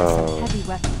bringing us some heavy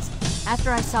weapons.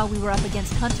 After I saw we were up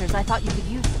against hunters, I thought you could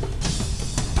use them.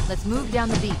 Let's move down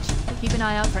the beach. Keep an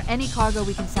eye out for any cargo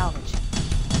we can salvage.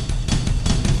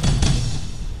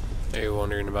 Are you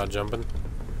wondering about jumping?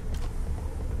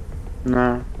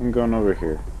 No, I'm going over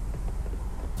here.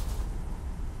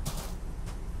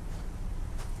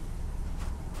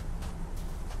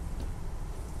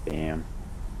 Damn.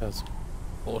 That's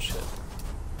bullshit.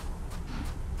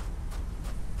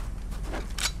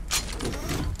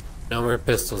 No more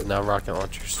pistols, now rocket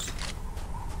launchers.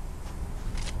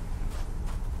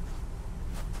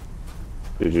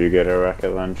 Did you get a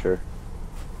rocket launcher?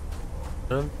 I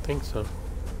don't think so.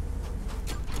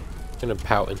 I'm gonna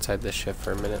pout inside this ship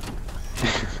for a minute.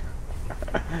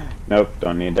 Nope,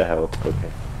 don't need the help.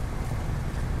 Okay.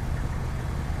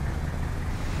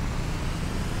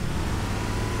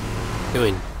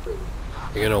 Doing?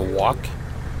 You're gonna walk?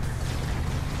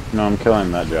 No, I'm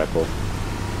killing that jackal.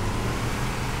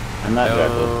 And that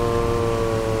jackal.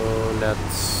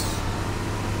 Donuts.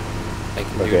 I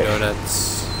can do Okay.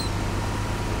 donuts.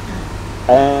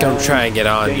 And Don't try and get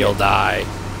on, dang you'll it. die.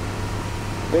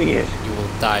 Dang it. You will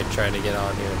die trying to get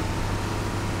on here.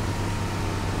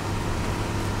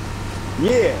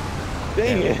 Yeah!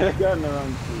 Dang it, I got in the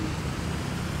wrong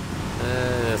seat.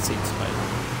 That seat's fine.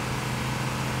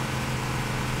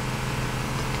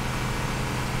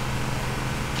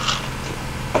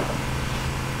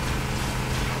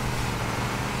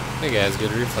 Hey guys,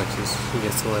 good reflexes. He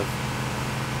gets to live.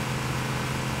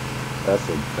 That's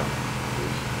a dumb.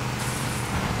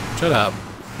 Shut up.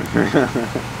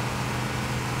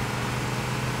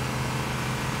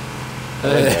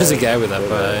 There's a guy with that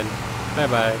behind. Bye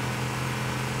bye.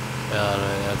 Oh no,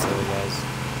 that's the other guys.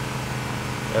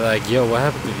 They're like, yo, what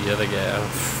happened to the other guy? Oh,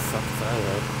 fuck if I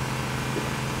know.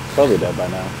 Probably dead by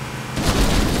now.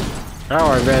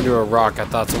 Oh, I ran into a rock. I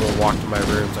thought someone walked in my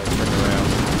room, so I turned around.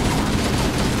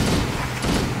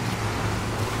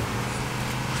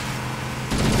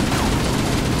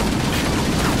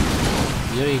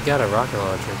 You know, you got a rocket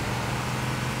launcher.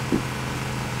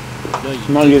 No,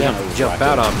 you not didn't using have a to jump rocket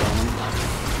out on me.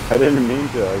 I didn't mean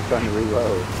to, I was trying to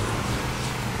reload.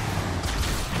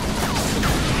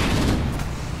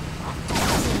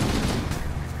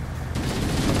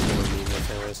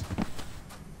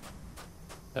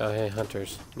 Oh, hey,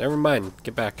 hunters. Never mind.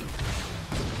 Get back.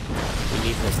 We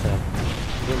need this now.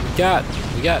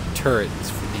 We got turrets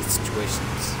for these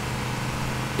situations.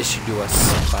 Issued to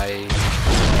us by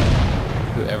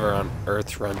whoever on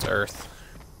Earth runs Earth.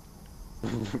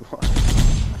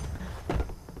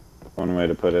 One way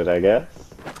to put it, I guess.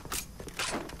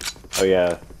 Oh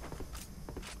yeah.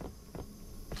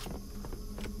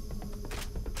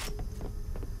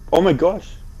 Oh my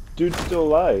gosh! Dude's still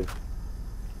alive.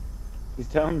 He's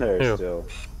down there Ew. still.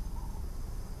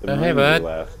 Oh, hey, bud.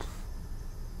 Left.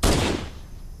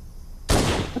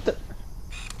 What the?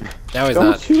 Now he's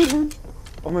Don't not. shoot him!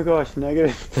 Oh my gosh,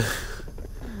 negative.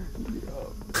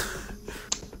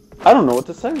 I don't know what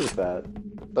to say with that.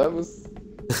 That was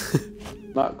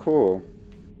not cool.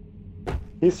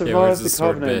 He survived the the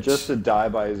sword Covenant bitch? just to die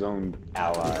by his own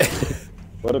ally.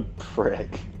 What a prick.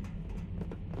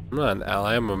 I'm not an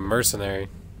ally, I'm a mercenary.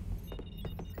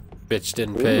 Bitch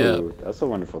didn't pay up. Ooh, that's a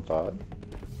wonderful thought.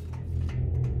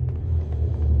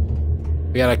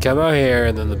 We gotta come out here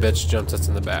and then the bitch jumps us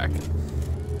in the back.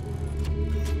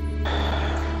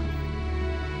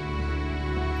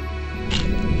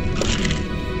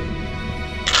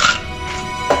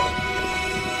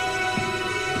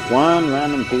 One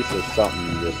random piece of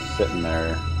something just sitting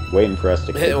there, waiting for us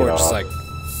to kick it We're off. just like,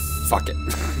 fuck it.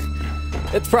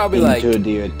 It's probably Into like,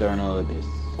 the eternal abyss.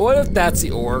 what if that's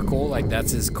the Oracle, like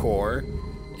that's his core,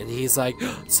 and he's like,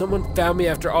 someone found me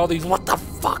after all these, what the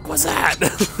fuck was that?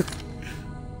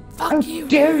 Fuck How you.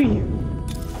 dare you!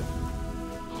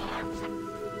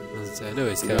 I know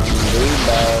he's coming. Do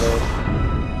about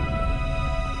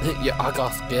Yeah, I got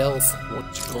skills.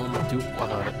 What you gonna do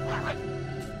about it? it.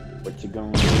 What you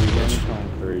gonna do when it's time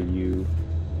for you?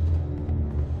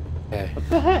 Okay. What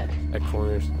the heck? At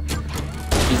corners.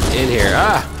 He's in here.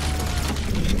 Ah!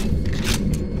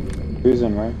 Who's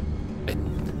in where?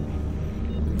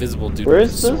 Invisible dude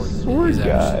Where's with the a sword. sword He's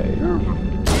guy? He's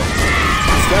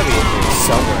gotta be in here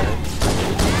somewhere.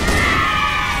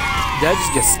 Did I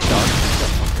just get stuck? No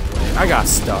fucking way. I got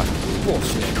stuck.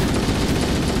 Bullshit.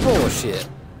 Bullshit.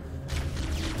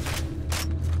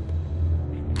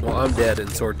 Well, I'm dead and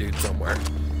sword dude somewhere.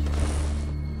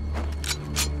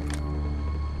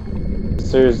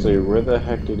 Seriously, where the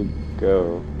heck did he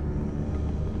go?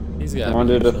 He's got. I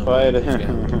wanted to fight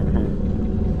him.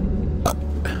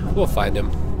 We'll find him.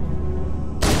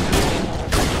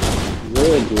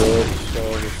 Really good.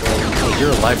 Oh,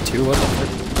 you're alive too? What the fuck?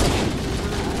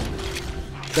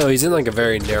 No, he's in like a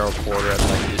very narrow corner at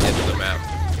like the end of the map.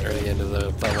 Or the end of the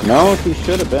level. No, he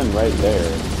should have been right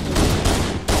there.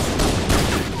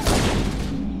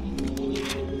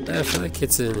 I feel like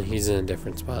he's in a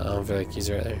different spot. I don't feel like he's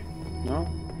right there. No,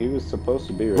 he was supposed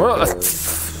to be right there.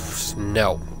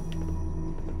 No.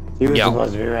 He was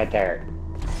supposed to be right there.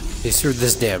 He's through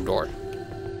this damn door.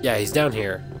 Yeah, he's down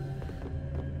here.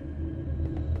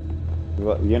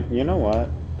 Well, you know what?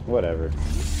 Whatever.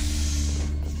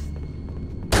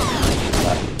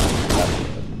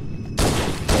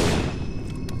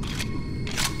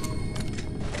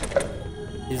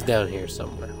 He's down here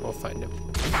somewhere. We'll find him.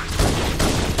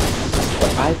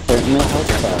 Well, I certainly hope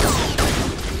so.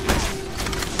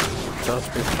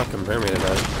 Don't be fucking mermaid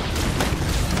about it.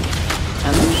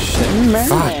 I'm Shit.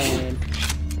 mermaid.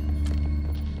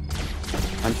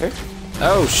 Hunter?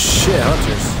 Oh shit,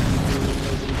 hunters.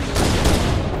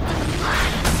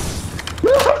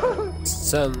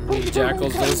 Some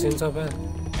jackals don't seem so bad.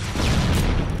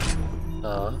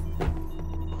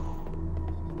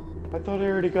 I thought I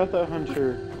already got that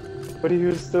hunter, but he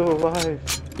was still alive.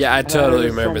 Yeah, I totally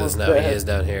was remember this now. almost He dead. is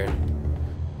down here.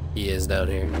 He is down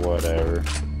here. Whatever.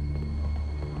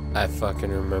 I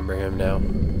fucking remember him now.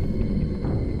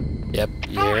 Yep,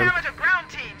 you Full hear him? hammer to ground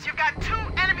teams. You've got 2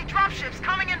 enemy dropships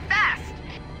coming in fast.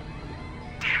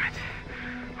 Damn it.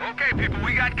 Okay, people,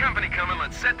 we got company coming.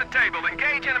 Let's set the table.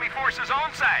 Engage enemy forces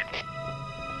on site.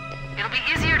 It'll be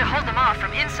easier to hold them off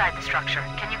from inside the structure.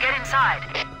 Can you get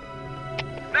inside?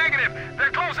 Negative.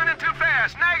 They're closing in too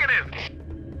fast. Negative.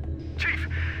 Chief,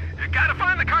 you gotta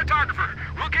find the cartographer.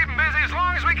 We'll keep him busy as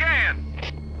long as we can.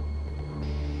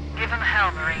 Give him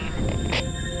hell,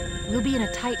 Marine. We'll be in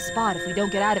a tight spot if we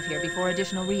don't get out of here before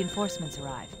additional reinforcements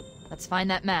arrive. Let's find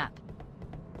that map.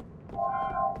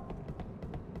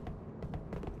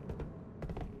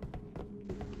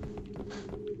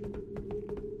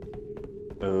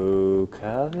 Oh,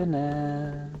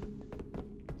 Covenant.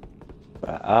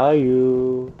 Where are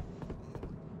you?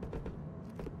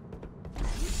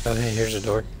 Oh, hey, here's a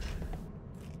door.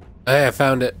 Hey, I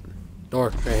found it. Door,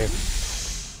 right here.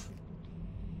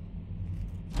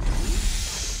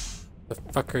 The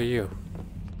fuck are you?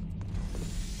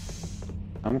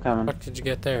 I'm coming. Fuck did you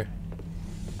get there?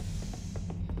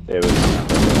 It was.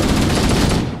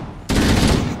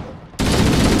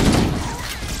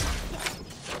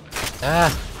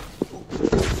 Ah!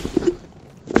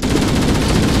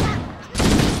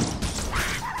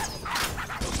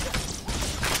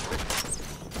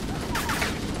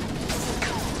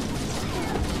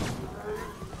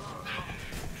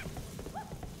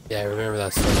 Yeah, I remember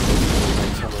that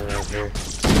stuff. Somewhere around here.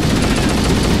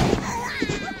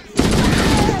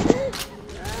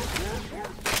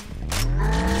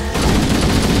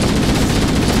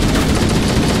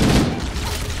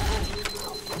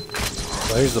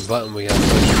 Well, here's the button we gotta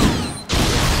push.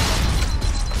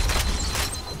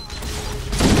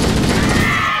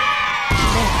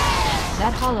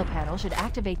 That hollow panel should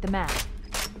activate the map.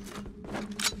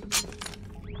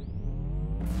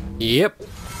 Yep,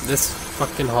 this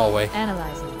fucking hallway.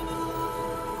 Analyzing.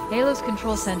 Halo's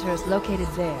control center is located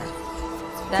there.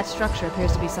 That structure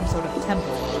appears to be some sort of temple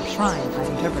or shrine, if I've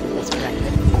interpreted this correctly.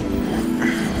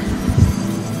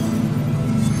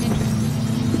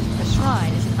 Interesting. A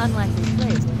shrine is an unlikely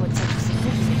place to put such a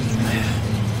significance.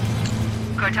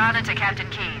 Cortana to Captain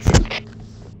Keyes.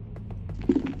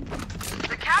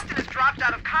 The captain has dropped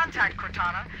out of contact,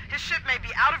 Cortana. His ship may be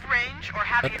out of range or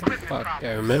having What the equipment fuck? problems.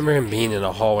 I remember him being in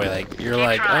a hallway, like, you're Keep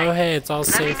like, trying. oh hey, it's all Let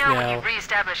safe me know when now. you've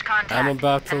reestablished contact, I'm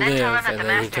about to and then tell live, him that and the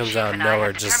then he Master comes Chief out of and I nowhere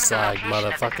have just determined the like,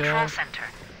 location of the control motherfucker. center.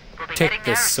 We'll be Take heading this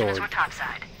there as soon as sword. we're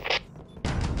topside.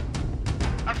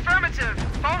 Affirmative.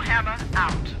 Full hammer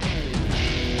out.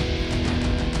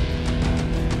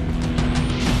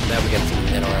 Now we got some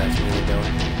metal ass really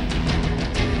going.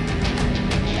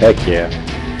 Heck yeah.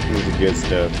 This is good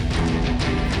stuff.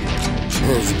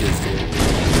 This is good stuff.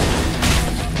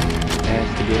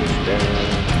 That's the good stuff.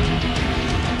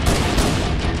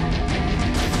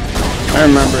 I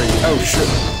remember it Oh shit.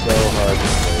 so hard to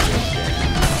play this game.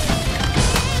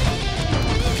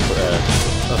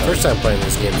 The first time playing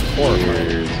this game is horrifying.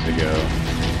 Years ago.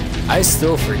 I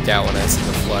still freak out when I see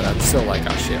the flood. I'm still like,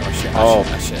 oh shit, oh shit, Oh, oh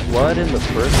shit, oh shit. flood in the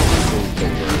first one is the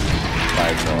worst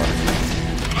by far.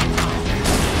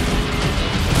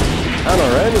 I don't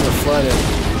know, right into the flood in...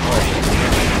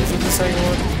 Oh, is it the second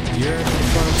one? You're in the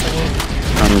flood in the second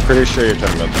one? I'm pretty sure you're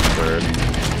talking about the third.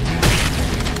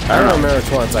 I I don't remember which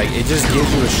one. It's like, it just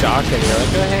gives you a shotgun, and you're like,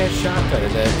 oh, hey, a shotgun.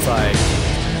 And then it's like,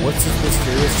 what's this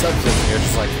mysterious substance? And you're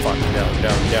just like, fuck, no.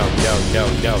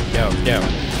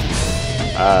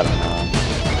 I don't know.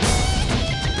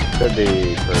 Could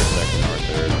be first, second, or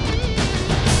third.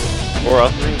 Or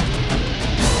all three.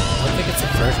 I don't think it's the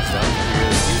first, because I don't think you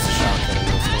really use the shotgun in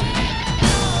this one.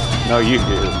 No, you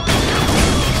do.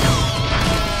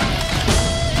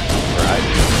 Or I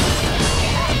do.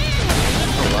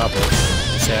 Oh, wow, bitch.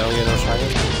 You say I don't get no shotgun?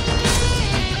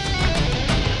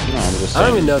 No, I'm just I don't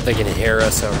saying. even know if they can hear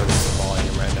us over this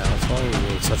volume right now. It's volume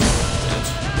being such a bitch.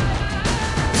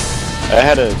 I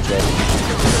had a joke.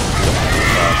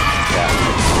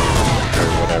 Or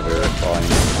whatever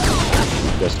volume.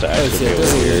 Just to actually It be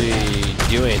doesn't weird. really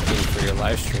do anything for your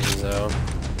live streams, though.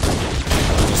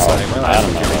 I'm just like, my I live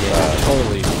don't know stream about is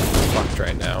totally fucked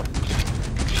right now. I would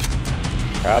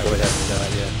Probably. have no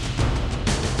idea.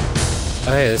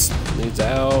 Oh, hey, this leads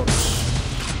out.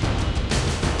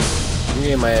 I'm gonna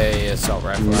get my assault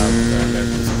rifle out.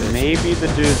 Maybe the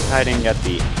dude's hiding at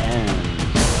the end.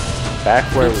 Back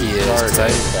where we He is, started. 'cause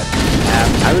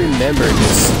I remember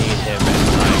just seeing him and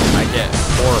like, I get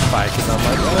horrified because I'm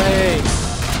like, oh, hey,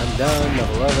 I'm done, I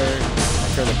love her. I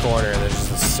turn the corner and there's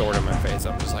just a sword in my face.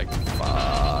 I'm just like,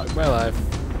 fuck my life.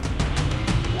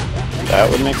 That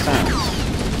would make sense.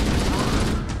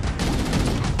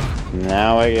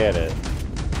 Now I get it.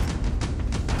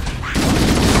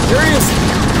 Furious!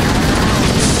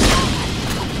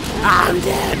 I'm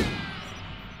dead!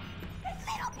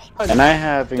 And I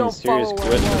having Don't serious follow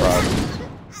glitch where I was.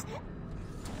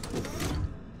 problems.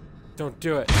 Don't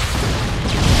do it.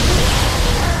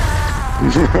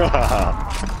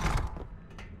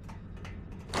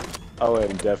 Oh wait,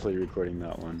 I'm definitely recording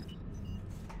that one.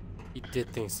 You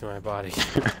did things to my body.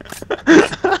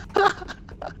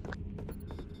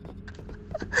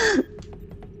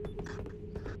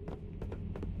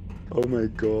 Oh my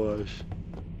gosh.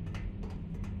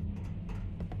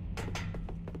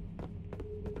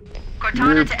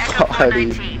 Cortana to Echo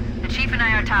 419. The Chief and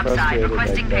I are topside, Frustrated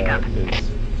requesting like pickup. that is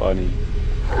funny.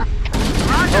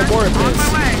 Roger, Oh, more of on this. my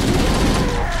way.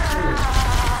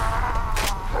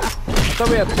 I thought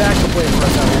we had backup waiting for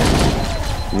us out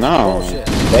here. No, Bullshit.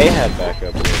 they had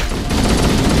backup.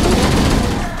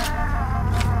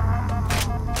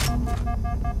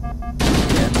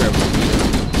 Yeah,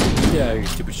 probably. Yeah, you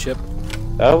stupid ship.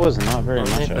 That was not very Oh,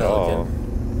 much hey, at all.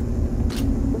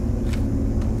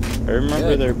 I remember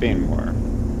Good. there being more.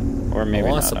 Or maybe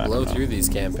Who wants not. to I blow don't know. through these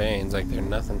campaigns like they're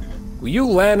nothing? Will you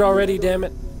land already, damn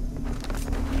it?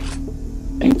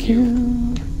 Thank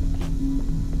you.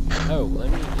 Oh, let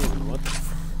me in. What the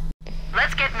f-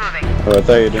 Let's get moving. Oh, I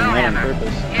thought you were doing Go, that on Hammer.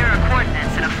 purpose. Here are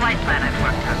coordinates and a flight plan I've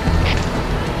worked up.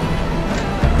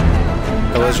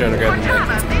 I was trying to grab the Cortana,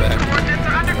 knife from the these back. coordinates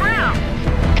are underground.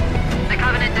 The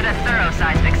Covenant did a thorough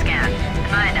seismic scan.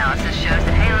 My analysis shows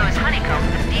that Halo is honeycombed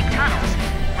with deep tunnels,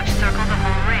 which circle the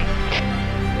whole ring.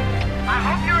 I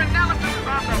hope your analysis is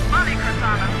on the money,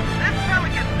 Cortana. This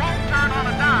Pelican won't turn on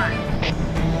a dime.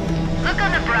 Look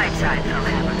on the bright side, though,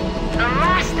 Hammer. The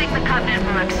last thing the Covenant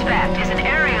will expect is an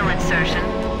aerial insertion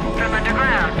from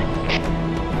underground.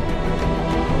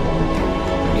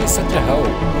 He's such a hoe.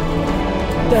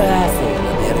 The last thing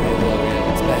that the enemy will ever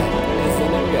expect is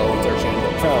an aerial insertion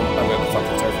from under the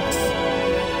fucking surface.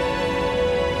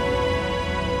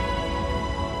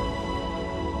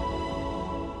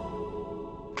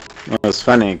 Well, it's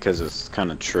funny because it's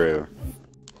kind of true.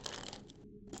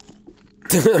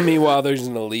 Meanwhile, there's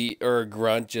an elite or a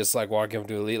grunt just like walking up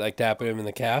to elite, like tapping him in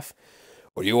the calf.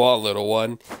 What do you want, little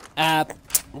one? Do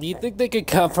you think they could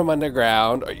come from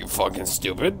underground? Are you fucking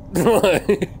stupid?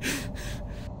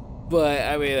 But,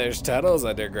 I mean, there's tunnels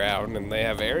underground and they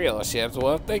have aerial ships.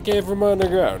 What if they came from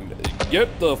underground?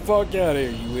 Get the fuck out of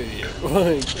here, you idiot.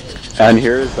 Like, And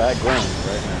here is that ground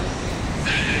right now.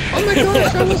 oh my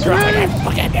gosh, I was right.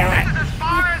 Fucking do it. As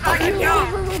far as I can go.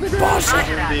 Bullshit.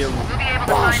 Roger that. We'll be able to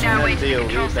find our way to the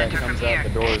control that center from comes out here. the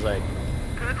door is like,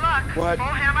 Good luck. What?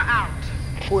 Bullhammer out.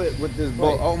 quit with this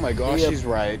bull. Oh my gosh, she's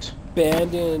right. They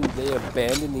abandoned the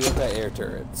anti-air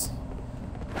turrets.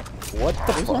 What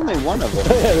the There's fuck? only one of them.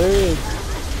 Yeah, there is.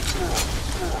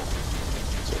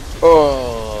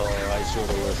 Oh, I should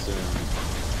have listened.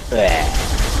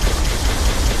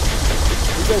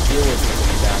 You guys deal with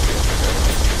something down here.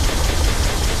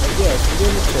 Yeah, if you're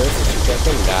doing the turrets and shoot that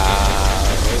thing,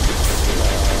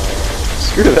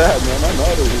 Screw that, man. I'm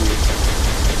out of here.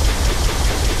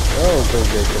 I don't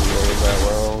think they can live that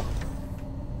well.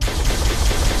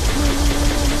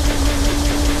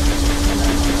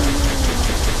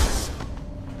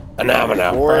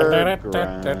 Poor grunts.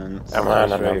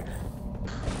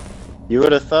 You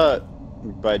would have thought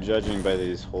by judging by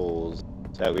these holes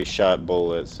that we shot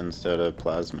bullets instead of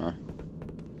plasma.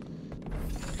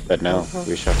 But no,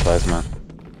 we shot plasma,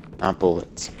 not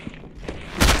bullets.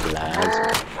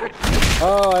 Plasma.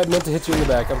 Oh, I meant to hit you in the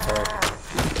back. I'm sorry.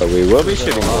 But we will be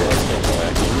shooting bullets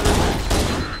anyway.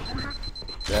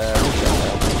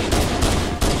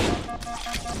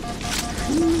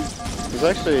 There's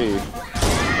actually more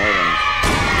than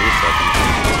 3 seconds.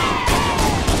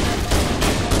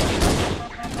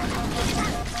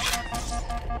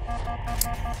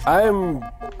 I'm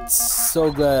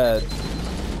so glad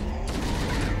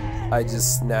I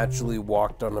just naturally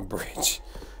walked on a bridge.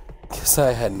 Because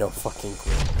I had no fucking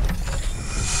clue.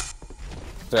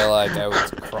 Felt like I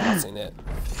was crossing it.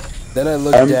 Then I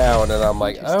looked down and I'm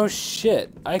like, oh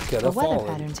shit, I could have The weather fallen.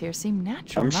 patterns here seem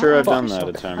natural. I'm not sure I've done that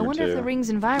artificial. a time I or wonder if the two. ring's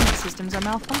environment systems are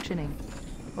malfunctioning.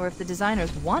 Or if the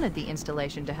designers wanted the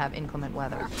installation to have inclement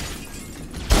weather.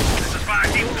 This is Fire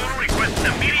Team Zulu requesting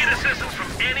immediate assistance from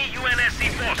any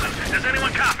UNSC forces. Does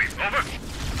anyone copy? Over.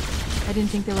 I didn't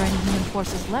think there were any human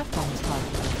forces left on this planet.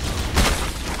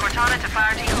 Cortana to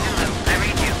Fire Team Zulu. I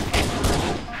read you.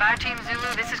 Fire Team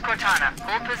Zulu, this is Cortana.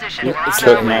 Hold position. We're on It's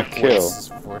our hit my way. kill.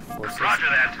 Roger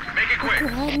that. Make it quick.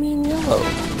 I mean, yellow.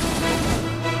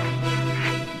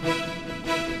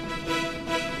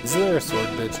 Isn't there a sword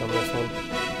bitch on this one?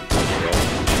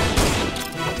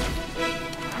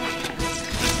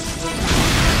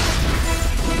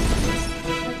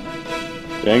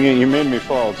 Dang it, you made me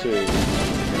fall too.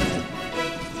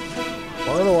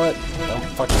 Well, you know what? I'm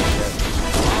fucking dead.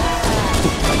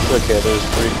 It's okay, there's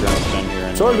 3 grunts down here.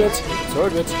 Anyway. Sword bitch!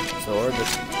 Sword bitch! Sword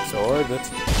bitch! Sword bitch!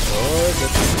 Sword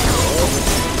bitch!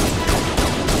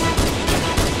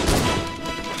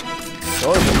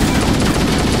 Sword bitch!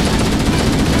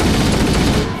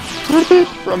 Sword bitch!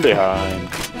 From behind.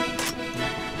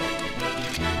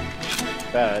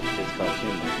 That is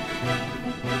cartoon.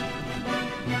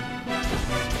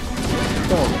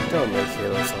 Don't make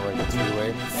Halo sound like a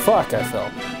 3-way. Fuck, I fell.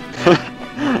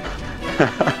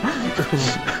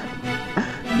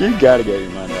 You gotta get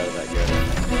your mind out of that guy.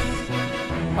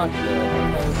 Fuck no.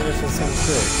 There's just some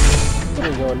shit. I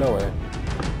ain't going nowhere.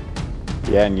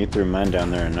 Yeah, and you threw mine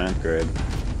down there in 9th grade.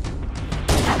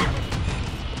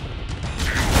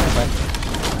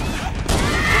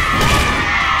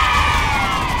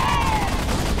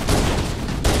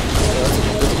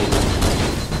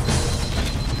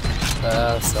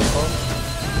 Cell phone?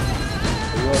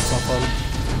 Are you on cell phone?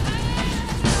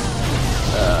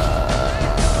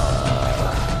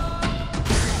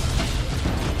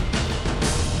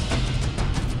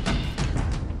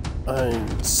 I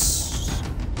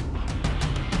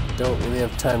don't really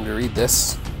have time to read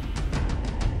this.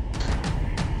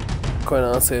 Quite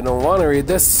honestly, I don't want to read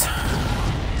this.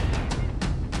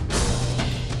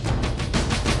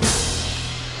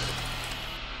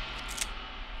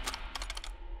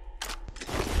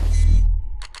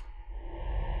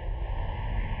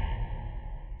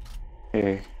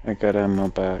 Hey, I got ammo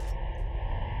back.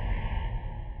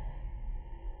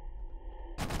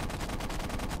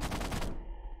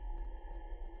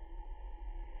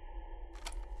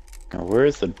 Now, where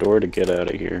is the door to get out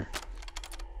of here?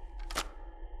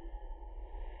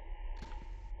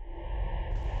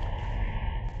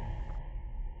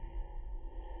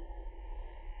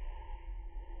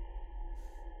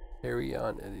 Carry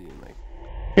on editing, like.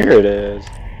 Here it is.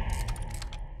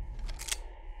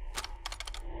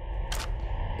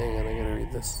 Hang on, I gotta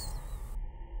read this.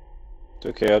 It's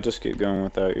okay, I'll just keep going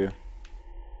without you.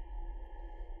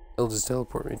 It'll just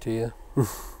teleport me to you.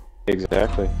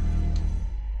 Exactly.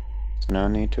 There's no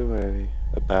need to worry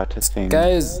about a thing.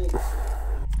 Guys,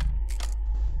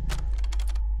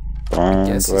 Don't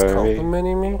guess he's worry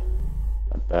complimenting me?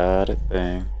 about a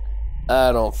thing.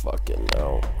 I don't fucking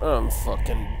know. I'm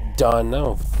fucking done. I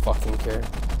don't fucking care.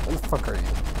 Where the fuck are you?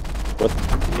 What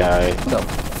guy? What the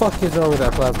fuck is wrong with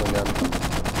that plasma gun?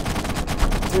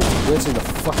 Dude, glitching the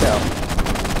fuck out.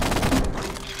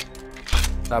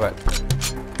 Stop it.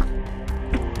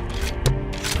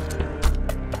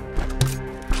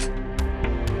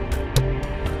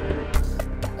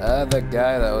 The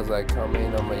guy that was like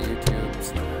commenting on my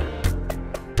YouTube's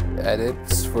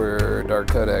edits for Dark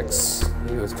Codex,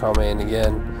 he was commenting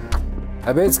again.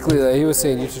 I basically, he was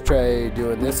saying you should try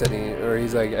doing this editing, or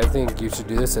he's like, I think you should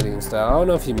do this editing style. I don't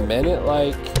know if he meant it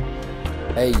like,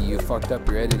 hey, you fucked up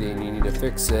your editing, you need to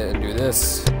fix it and do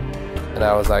this. And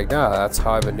I was like, nah, that's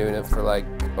how I've been doing it for like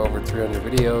over 300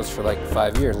 videos for like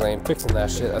 5 years. I ain't fixing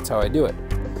that shit, that's how I do it.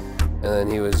 And then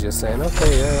he was just saying,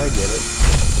 okay, yeah, I get it.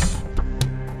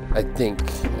 I think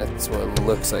that's what it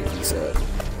looks like he said.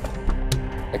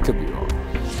 I could be wrong.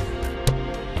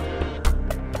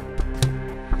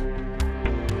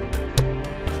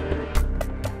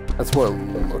 That's what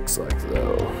it looks like,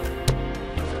 though.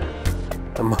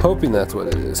 I'm hoping that's what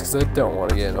it is, because I don't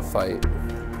want to get in a fight.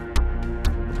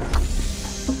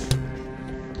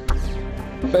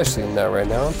 Especially not right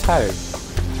now. I'm tired.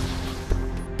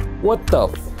 What the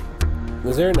f...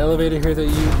 Was there an elevator here that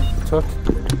you took?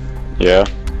 Yeah.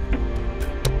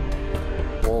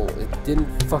 Well, it didn't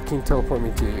fucking teleport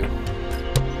me to you.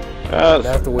 That's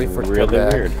I have to wait for it to really come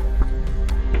back. weird.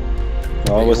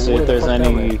 Well, Hey, we'll see where if the there's fuck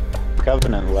am any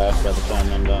Covenant left by the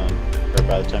time I'm done. Or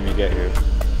by the time you get here.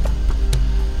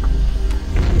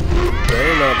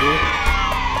 Better not be.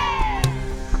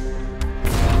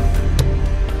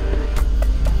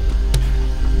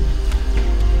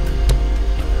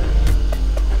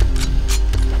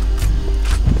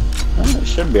 Oh, it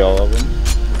should be all of them.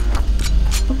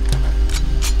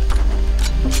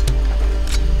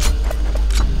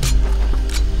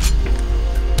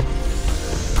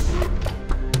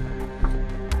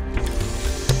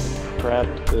 Crap,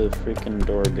 the freaking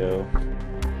door go.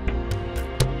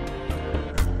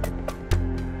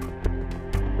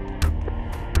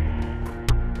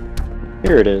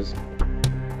 Here it is.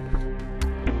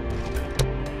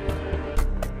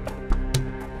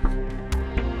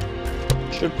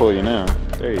 Should pull you now.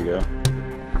 There you go.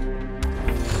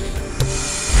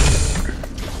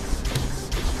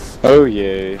 Oh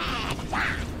yay.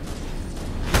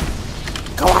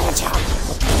 Go on the top.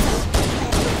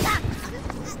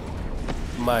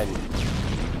 Mine.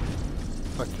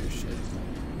 Fuck your shit.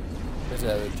 Where's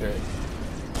that other turret?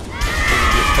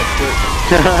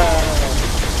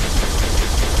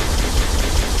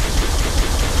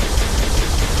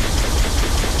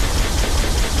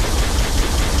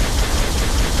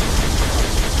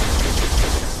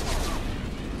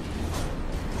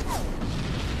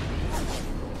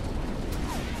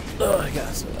 Oh, I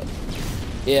got some up.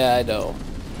 Yeah, I know.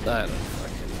 I don't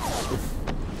fucking...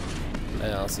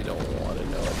 I honestly don't want to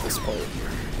know at this point.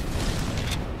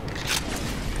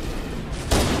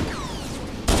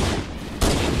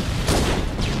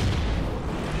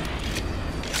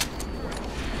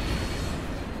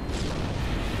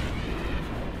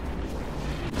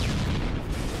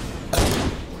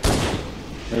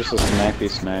 There's a snappy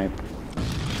snipe.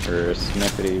 Or a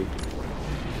snippety.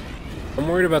 I'm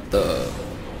worried about the...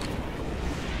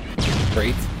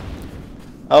 Wraith.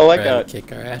 Oh, I Trying got... to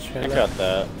kick our ass right I now. got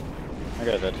that. I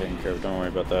got that taken care of, don't worry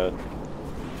about that.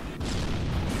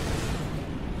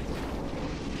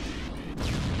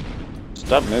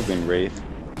 Stop moving, Wraith.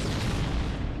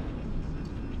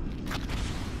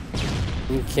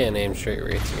 You can't aim straight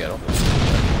wraiths, you gotta hold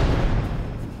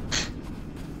still.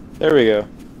 There we go.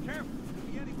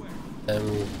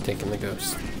 I'm taking the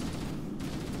ghost.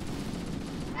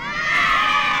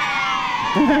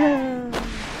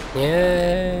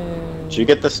 Yeah. Did you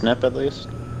get the snip at least?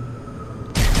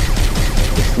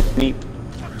 Sneep.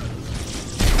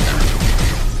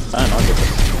 Fine, I'll get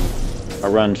this.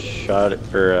 I'll run shot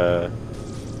for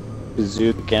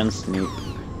bazooka and sneak.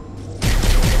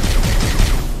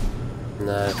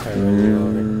 Nah, I can't run you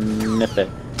over. Nip it.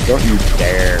 Don't you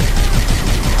dare.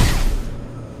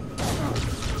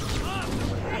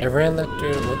 I ran that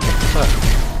dude, what the fuck?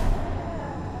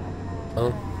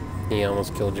 Oh, he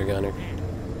almost killed your gunner.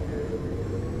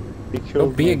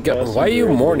 Don't be a gun. Why are you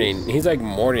mourning? He's like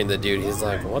mourning the dude. He's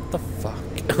like, what the fuck?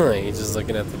 He's just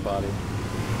looking at the body.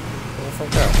 What the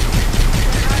fuck up?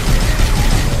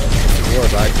 War,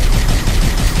 bud.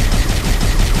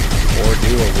 War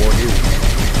do or war do.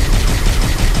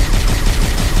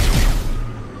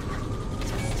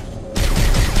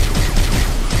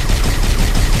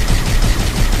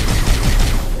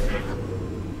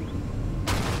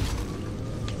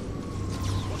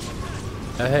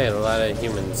 Oh, hey, a lot of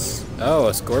humans. Oh,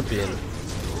 a scorpion.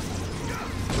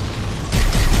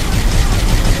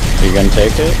 You gonna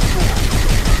take it?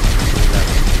 No.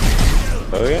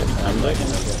 Oh yeah, I'm taking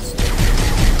it.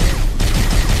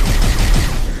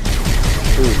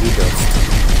 Ooh, new ghost.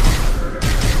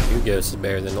 New ghost is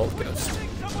better than old ghost.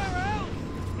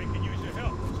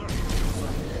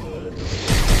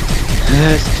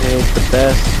 Let's take the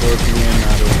best scorpion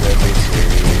out of every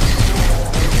series.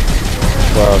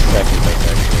 Well, second best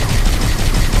actually.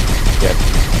 Yep.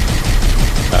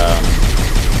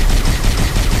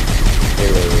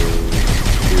 Halo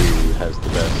 2 has the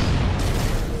best.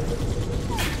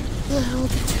 Where the hell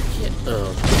did you get?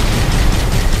 Oh.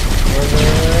 Where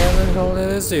the hell did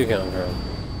this dude come from?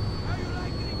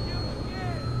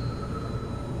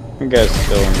 You guys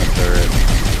still in the turret.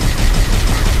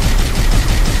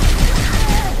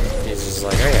 He's just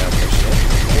like, I got this shit.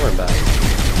 Don't worry about it.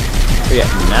 Oh yeah,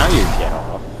 now you get off.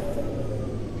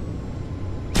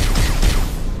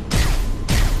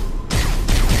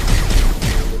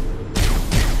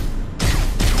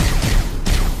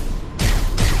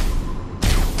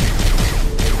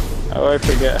 Oh, I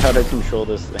forget how to control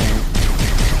this thing.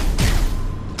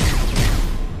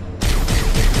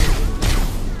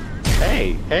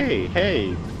 Hey, hey,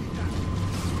 hey.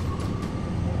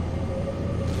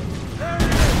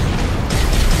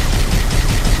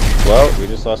 Well, we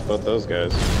just lost both those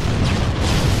guys.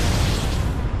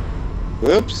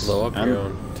 Whoops. Blow up your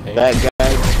own tank. That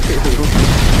guy too.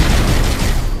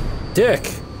 Dick!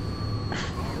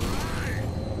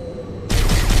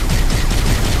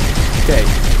 Okay,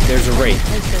 there's a rate.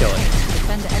 Place Kill their it. tanks to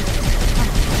defend the entrance to the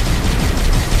tunnel.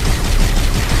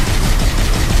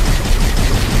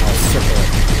 I'll circle it.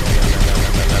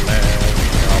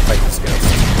 I'll fight this ghost.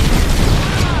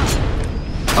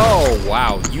 Oh,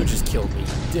 wow, you just killed me,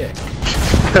 dick.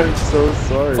 I'm so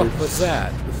sorry. What the fuck was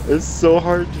that? It's so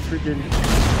hard to freaking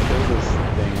kill this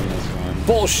thing in this one.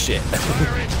 Bullshit.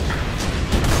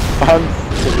 I'm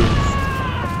serious.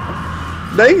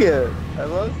 Dang it! I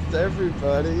lost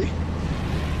everybody.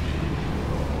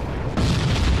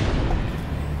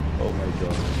 Oh my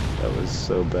god, that was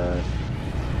so bad.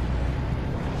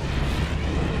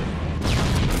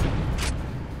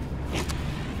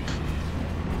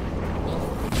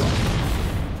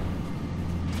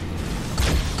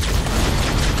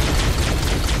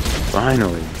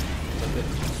 Finally.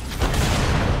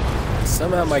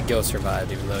 Somehow my ghost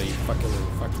survived, even though you fucking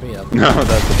fucked me up. No,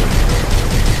 that's a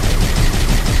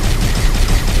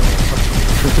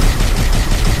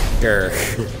Grr.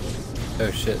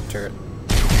 Oh shit, turret.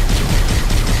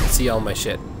 See all my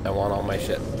shit. I want all my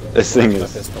shit. This thing My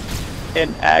is pistol.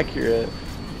 inaccurate.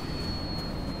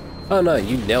 Oh no,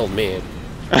 you nailed me.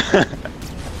 I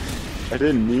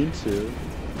didn't mean to.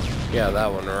 Yeah,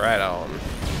 that one right on.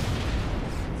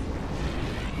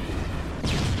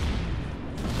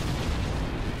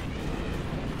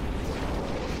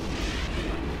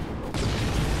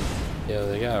 Yeah,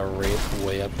 they got a wraith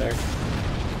way up there.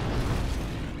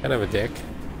 Kind of a dick.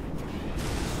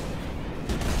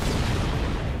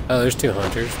 Oh, there's two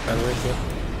hunters, by the way, too.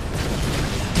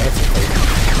 That's a thing.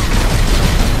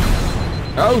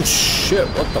 Oh shit,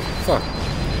 what the fuck?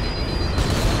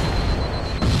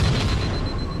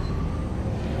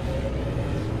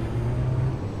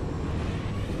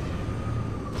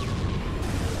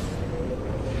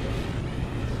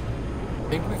 I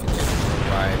think we could just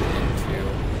ride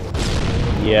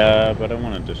into... Yeah, but I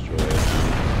want to destroy it.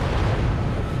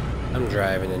 I'm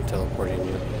driving and teleporting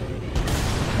you.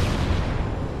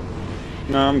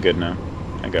 No, I'm good now.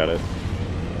 I got it.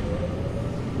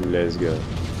 Let's go.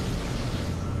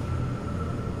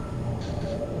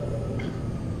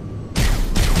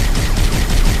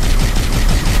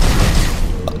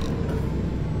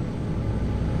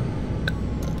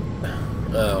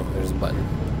 Oh, there's a button.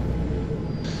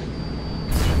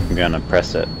 I'm gonna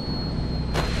press it.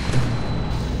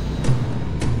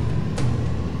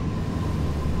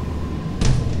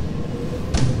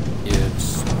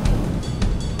 Yes.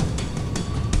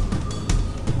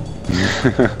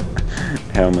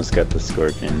 I almost got the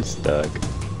scorpion stuck.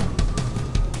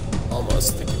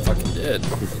 Almost. I think you fucking did.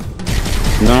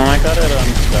 No, I got it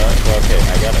unstuck. Well, okay,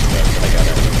 I got it stuck, but I got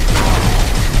it.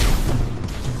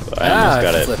 I almost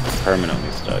got it flipped.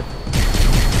 permanently stuck.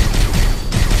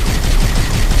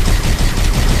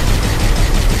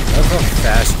 I love how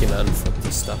fast you can unflip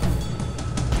this stuff.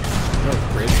 No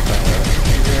bridge crash.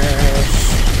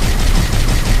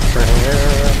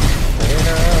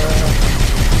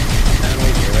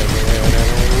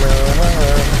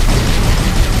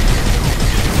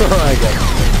 I got it.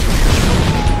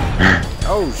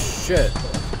 Oh shit.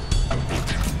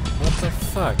 What the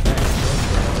fuck?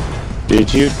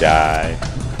 Did you die?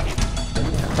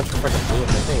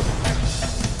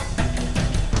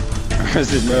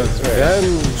 Was it no swear?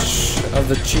 Revenge of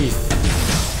the chief.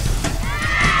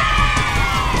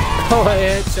 Oh, I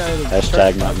headshot.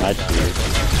 Hashtag not my chief.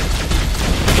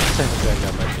 Hashtag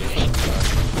not my chief.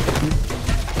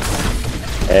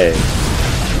 Hey,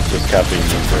 just copying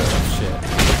you, bro. Shit.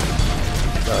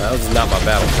 No, that was not my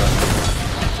battlefront.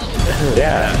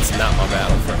 Yeah. That's not my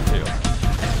battlefront too.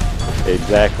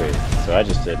 Exactly. So I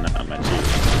just said not my chief.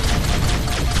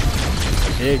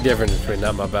 Big difference between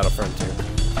not my battlefront too.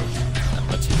 Not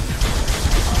my chief.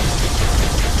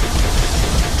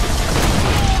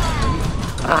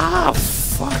 Ah,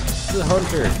 fuck the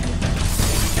hunter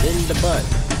in the butt.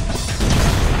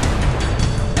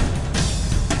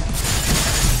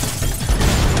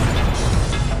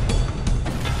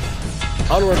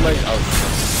 Onward, like, oh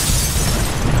shit.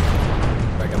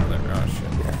 Back up there, oh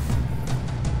shit.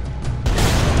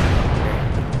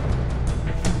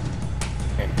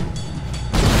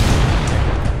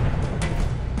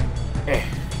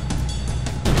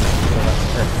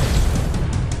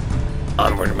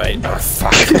 Onward, mate. Oh,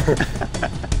 fuck.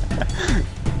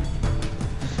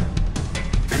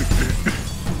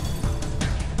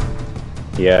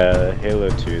 Yeah, Halo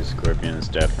 2 Scorpion is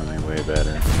definitely way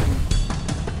better.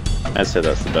 I'd say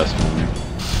that's the best one.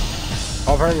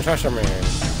 Over and treasure me.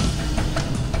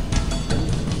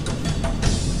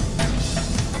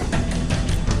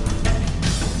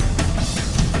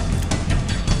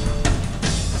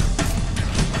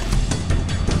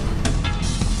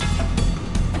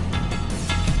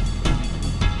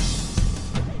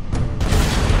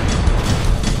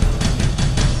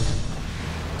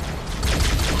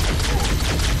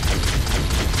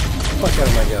 Fuck out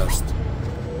of my ghost.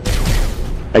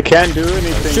 I can't do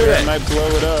anything Shoot that it. might blow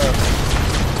it up.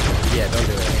 Yeah, don't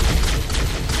do it.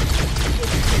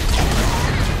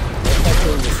 Let that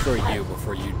thing destroy you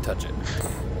before you touch it.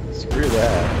 Screw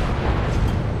that.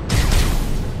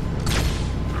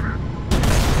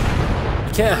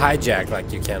 You can't hijack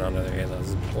like you can on other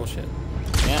Halos. It's bullshit.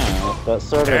 Yeah, that's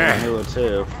sort of in Halo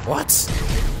 2. What?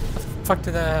 How the fuck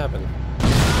did that happen?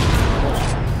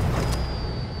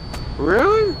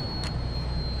 Really?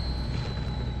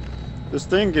 This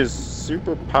thing is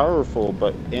super powerful,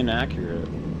 but inaccurate.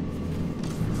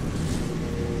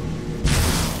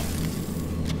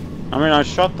 I mean, I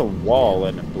shot the wall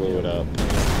and it blew it up.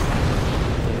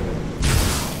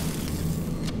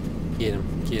 Get him,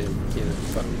 get him, get him.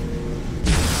 Fuck.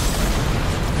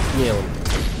 Nail him.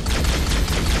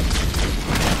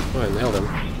 Oh, I nailed him.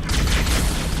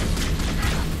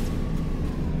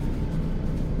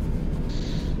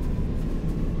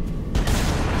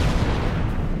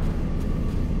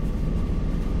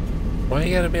 Why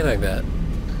you gotta be like that?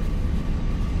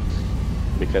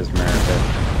 Because America.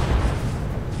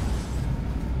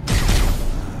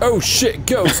 Oh shit,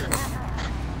 ghost!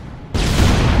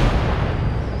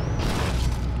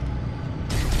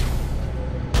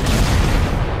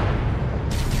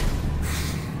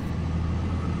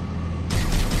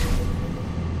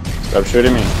 Stop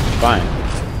shooting me. Fine.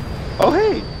 Oh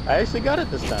hey! I actually got it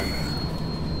this time.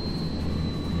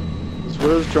 That's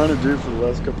what I was trying to do for the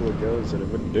last couple of goes and it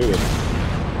wouldn't do it.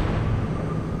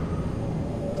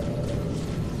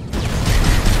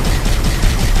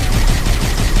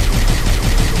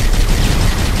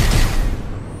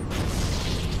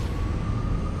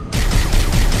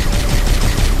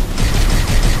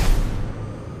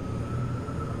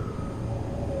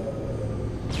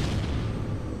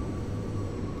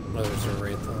 Oh, there's a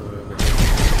wraith all the way over here.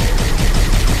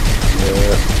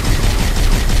 Yeah.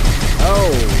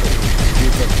 Oh!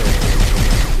 Dude's up there.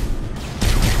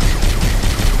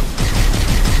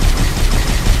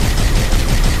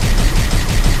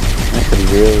 I could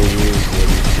really use the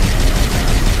machine right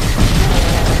now.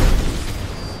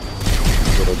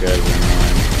 Little guys are mine.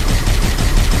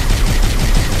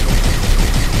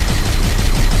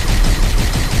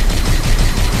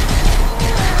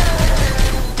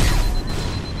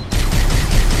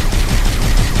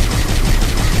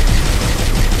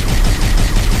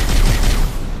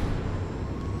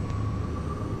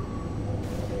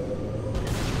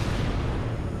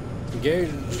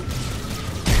 Engage.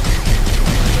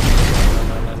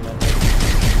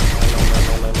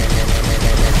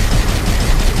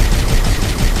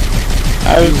 I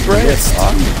was right missed.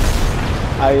 on.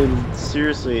 I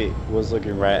seriously was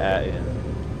looking right at you.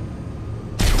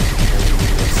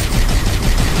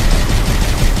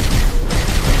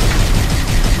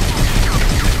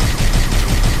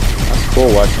 That's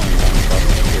cool watching them bounce off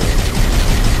the shield.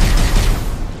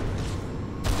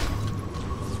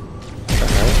 What the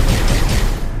heck?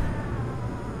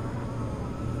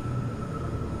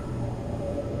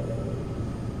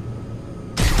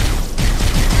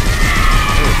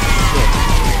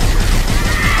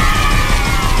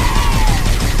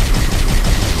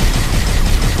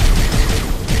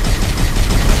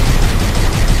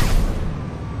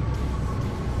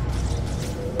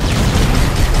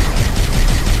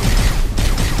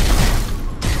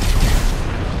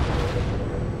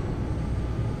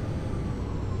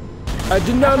 I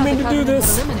did not mean to do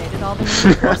this! Eliminated all the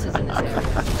main forces in this area.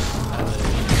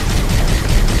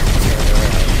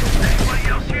 Anybody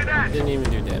else hear that? Didn't even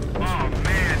do damage. Oh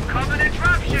man, Covenant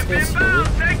dropship What's this, inbound!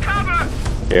 Take cover!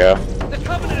 Yeah. The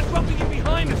Covenant is bumping in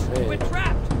behind us. Hey. We're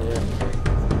trapped. Yeah.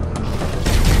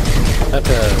 That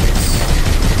does.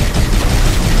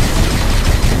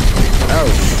 Oh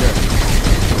shit.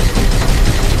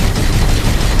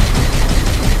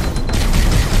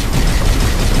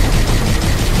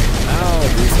 Ow,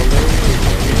 do something.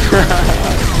 I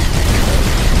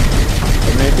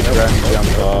made the gun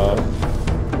jump off.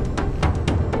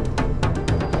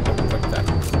 Fuck that.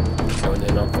 Going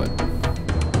in on foot.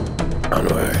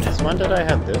 Onward. Since when did I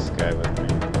have this guy with me?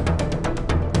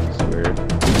 weird.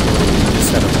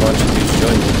 Just had a bunch of dudes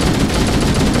join me.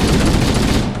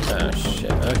 Oh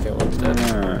shit, okay, what's that?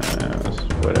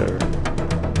 Whatever.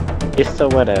 It's the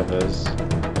whatevers.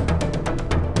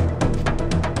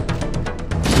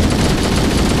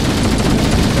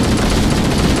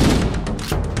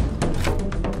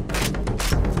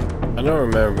 I don't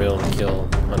remember being able to kill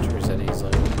hunters that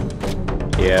easily.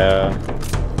 Yeah.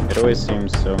 It always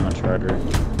seems so much harder.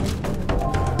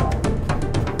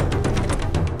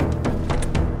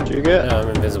 Did you get? No, I'm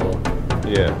invisible.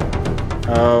 Yeah.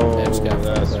 Oh, Yeah, just got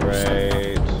that's fucked over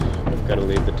right. I've got to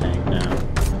leave the tank now.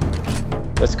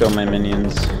 Let's go, my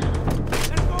minions.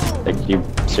 Like, you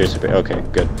seriously... Okay,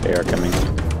 good. They are coming.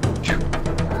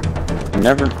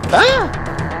 Never... Ah!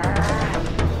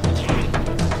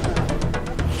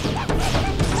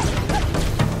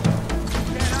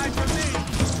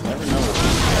 Never know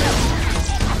what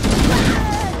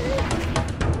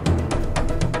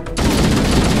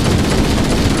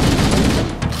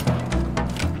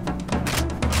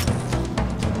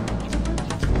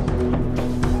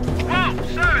Whoa,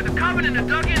 sir, the Covenant are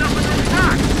dug in up in those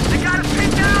rocks. They got us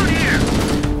pinned down here.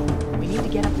 We need to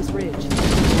get up this ridge.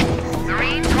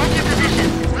 Marines, hold your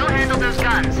positions. We'll handle those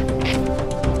guns.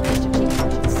 Mr. Chief, you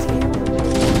should see it.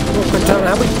 Well, Cortana,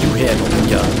 how about you handle the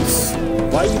guns?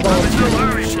 Why are you volunteering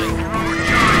for this shit?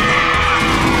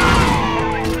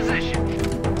 Position.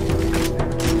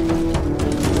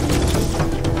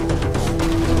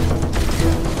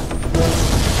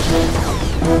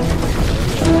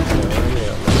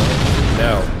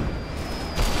 No.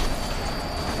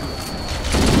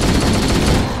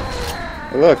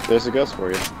 Look, there's a ghost for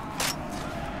you.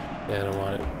 Yeah, I don't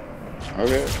want it.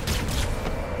 Okay.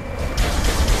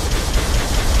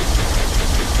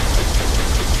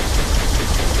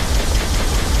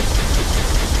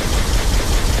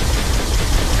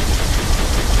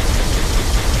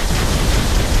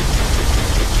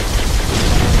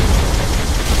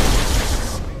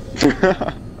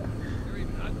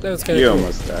 That was kind You of cool.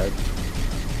 almost died.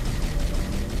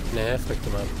 Nah, I flicked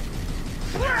him up.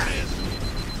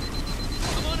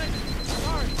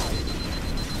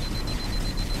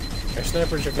 Our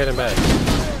snipers are getting back.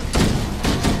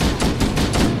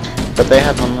 But they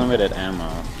have unlimited ammo.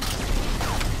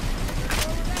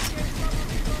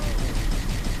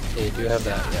 Yeah, you do have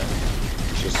that, yeah.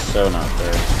 Which is so not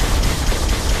fair.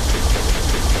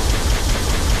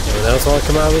 Anyone else want to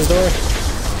come out of this door?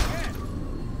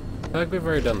 I feel like we've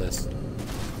already done this.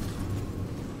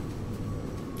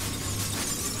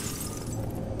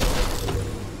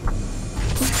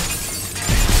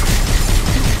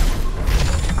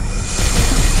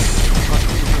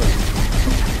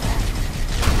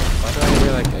 Why do I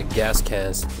hear like a gas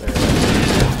canister?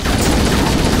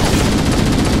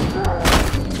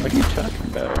 What are you talking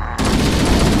about?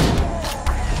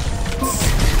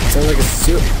 Sounds like a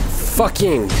suit.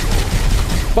 Fucking.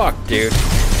 Fuck, dude.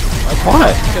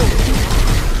 What?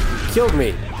 Killed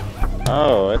me.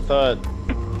 Oh, I thought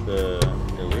the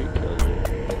elite killed you.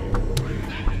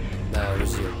 Nah, it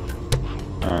was you.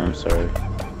 Oh, I'm sorry.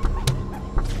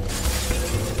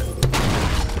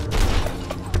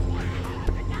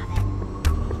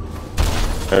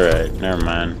 Alright, never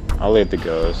mind. I'll leave the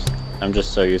ghost. I'm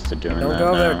just so used to doing Don't that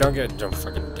go now. there. Don't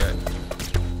fucking do it.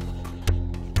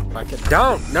 Fuck it.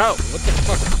 Don't. No. What the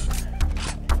fuck?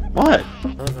 What?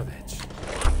 Son of a bitch.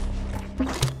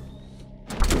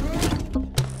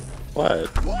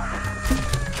 What?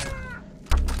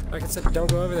 Like I said, don't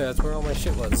go over there. That's where all my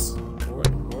shit was. Where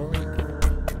were we?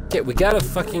 Okay, we gotta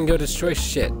fucking go destroy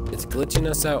shit. It's glitching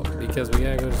us out because we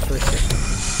gotta go destroy shit.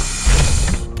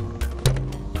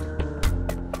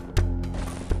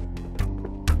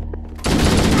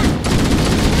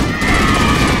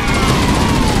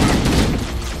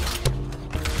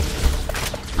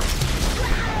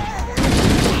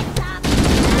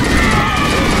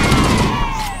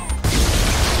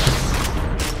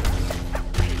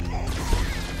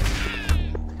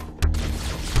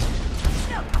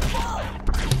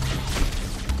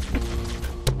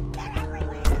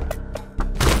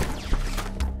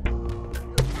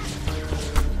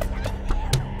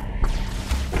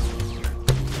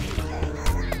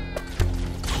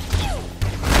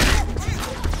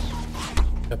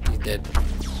 Hope you did.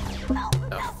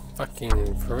 Oh,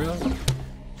 fucking for real?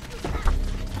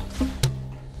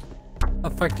 How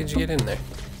the fuck did you get in there?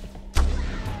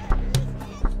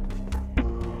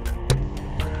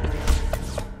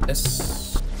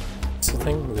 This a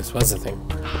thing? This was a thing.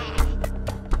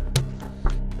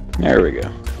 There we go.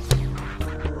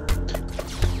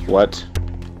 What?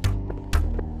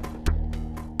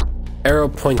 Arrow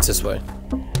points this way.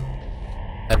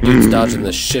 That dude's dodging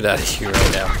the shit out of you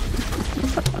right now.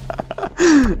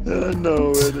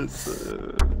 No, it is.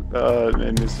 It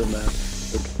made me so mad.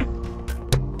 Okay.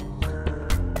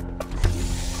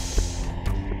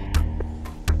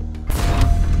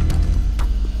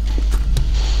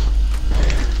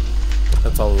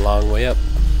 That's a long way up.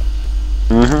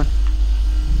 Mm-hmm.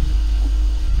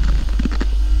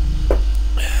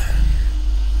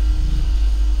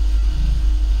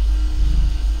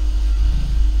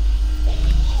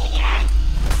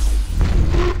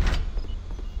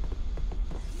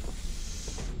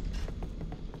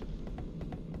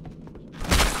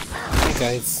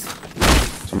 Guys,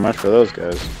 So much for those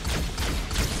guys.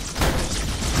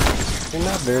 they're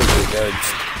not very good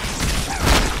guards.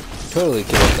 Totally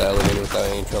get up the elevator without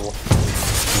any trouble.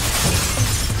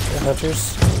 They're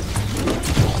hunters.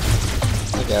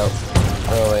 Look out.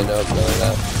 Oh wait, no, it's not like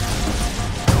that.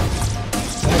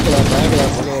 Back it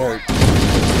up, we're getting hurt.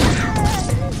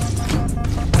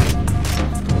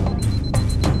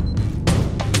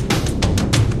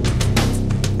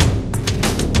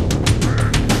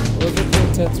 Look at the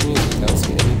intense music. I don't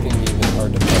see anything even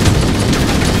hard to find.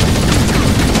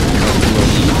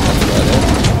 That's about it.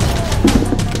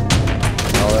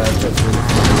 All that just really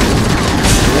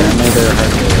Yeah, maybe they're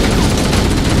hard to.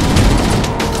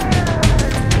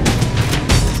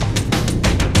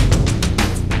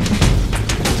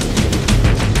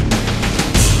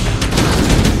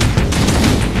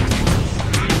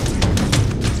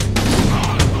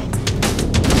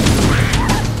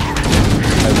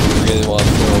 I really want to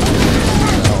throw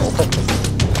now.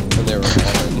 And they were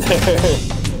all in there.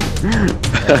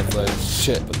 I was like,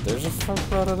 shit, but there's a fuck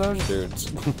lot of those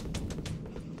dudes.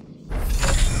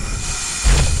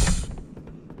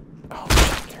 Oh,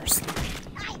 shit, they're asleep.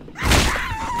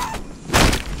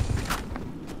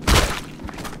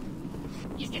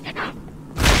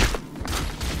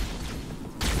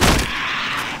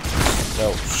 No,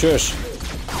 shush.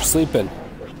 You're sleeping.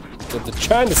 They're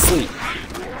trying to sleep.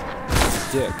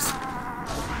 Dicks.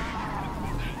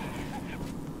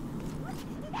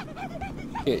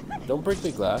 Okay, don't break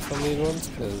the glass on these ones,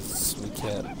 because we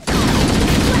can't.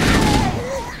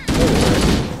 Anyway.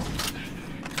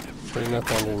 There's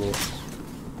nothing underneath.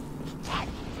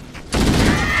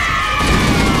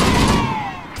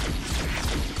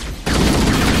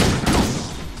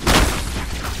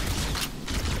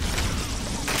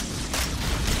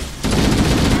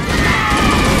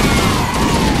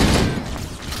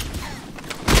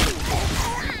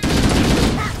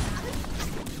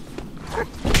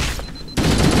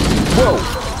 Whoa!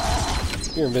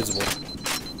 You're invisible.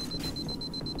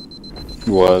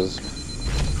 Was.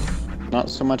 Not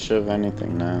so much of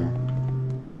anything now.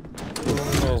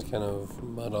 There's kind of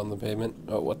mud on the pavement.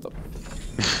 Oh, what the?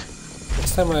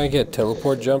 Next time I get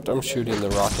teleport jumped, I'm shooting the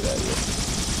rocket at you.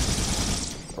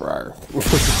 Rawr.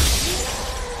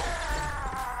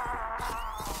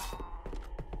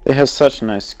 They have such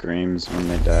nice screams when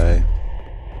they die.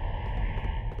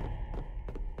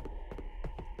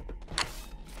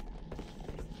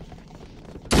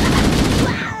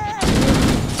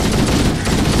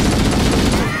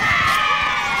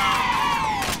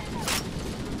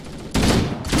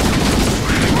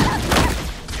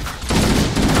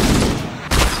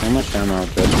 How much ammo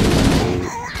does it need?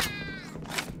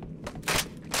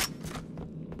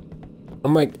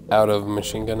 I'm like out of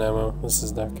machine gun ammo. This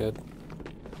is not good.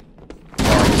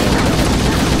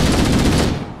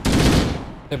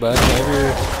 Hey bud, can I have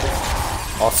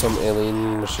your awesome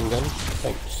alien machine gun?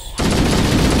 Thanks.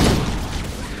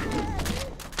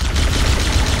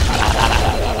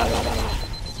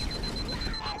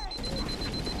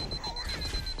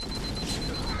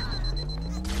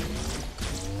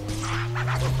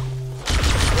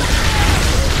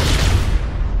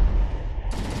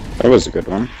 That was a good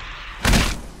one.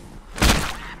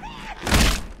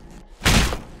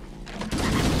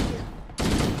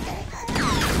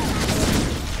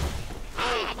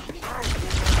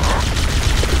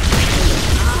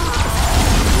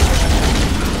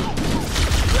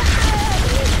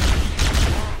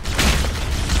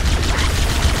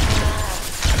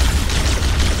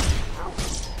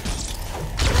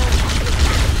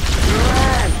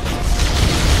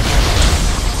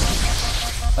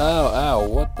 Ow, ow,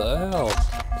 what the hell?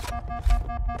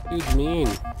 Dude's mean.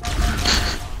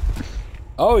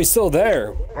 Oh, he's still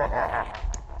there.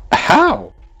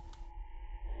 How?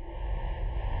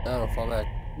 Oh, fall back.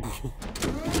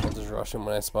 I'll just rush him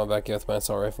when I spawn back in with my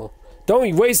assault rifle.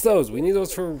 Don't waste those! We need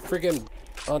those for freaking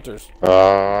hunters.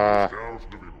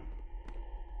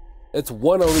 It's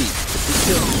one elite. If we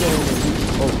kill an elite.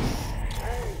 Oh.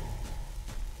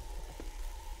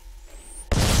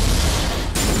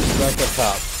 Back up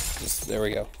top. Just, there we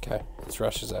go. Okay, let's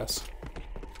rush his ass.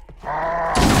 Here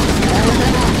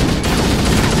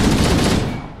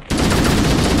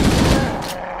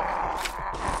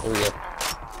we go.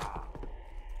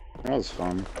 That was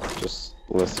fun. Just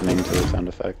listening to the sound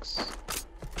effects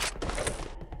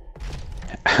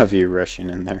of you rushing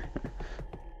in there.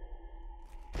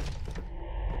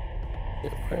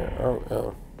 Where are we?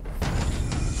 Oh.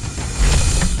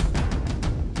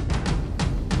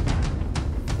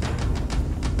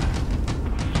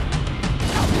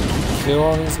 Kill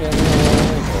all these guys?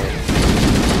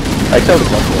 I killed a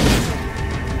couple.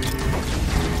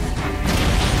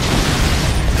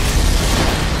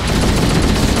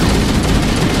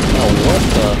 Oh, what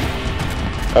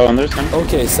the? Oh, and there's him.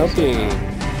 Okay, something.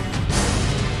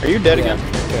 Are you dead Yeah, again?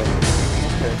 okay.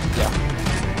 Yeah.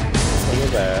 I'll go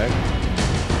back.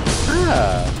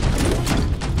 Ah.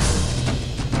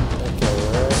 Okay,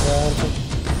 where is that?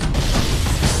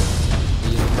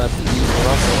 He's about to use a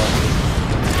rocket launcher.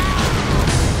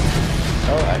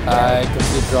 Oh, I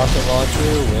complete rocket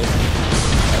launcher with.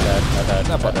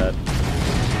 I died.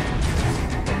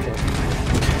 Okay.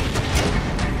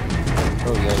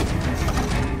 Oh, yeah.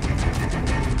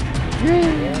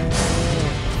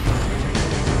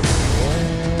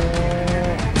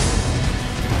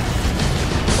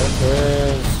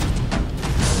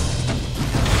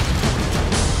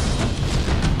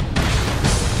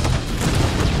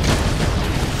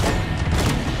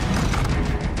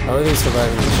 How are they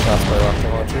surviving these shots by rocket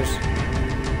launchers?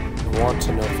 I want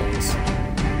to know things.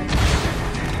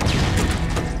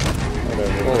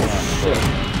 Whatever. Oh shit.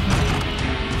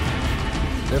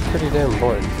 They're pretty damn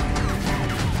important.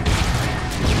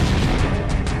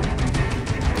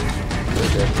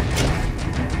 They're good.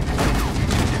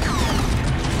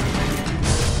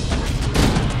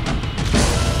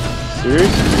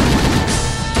 Seriously?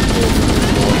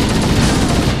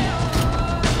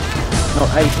 No,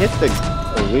 I hit the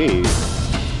lead.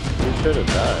 You should have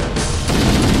died.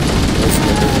 There's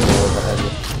the door behind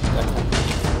you.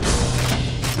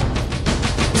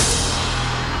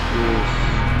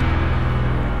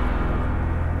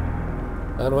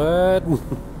 Onward!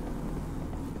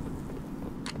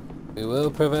 We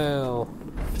will prevail.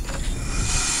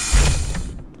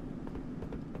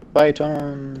 Fight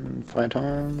on, fight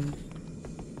on.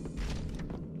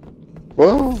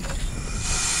 Whoa!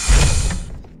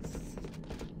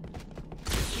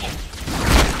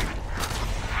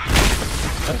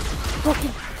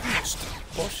 Fucking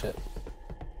bullshit.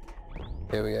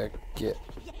 Here we gotta get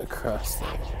across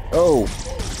there. Oh!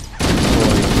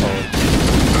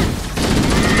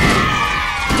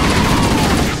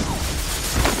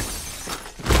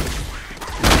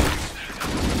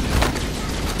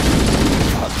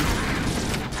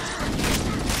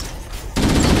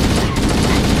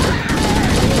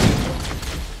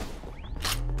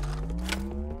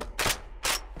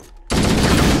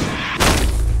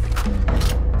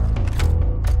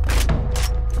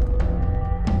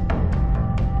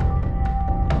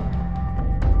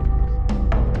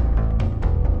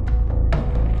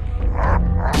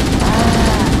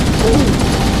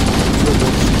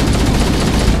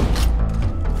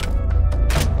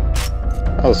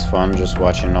 That was fun, just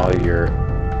watching all your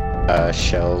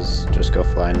shells just go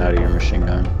flying out of your machine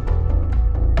gun.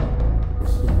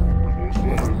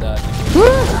 It's not.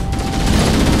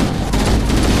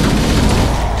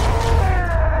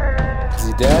 Is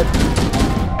he dead?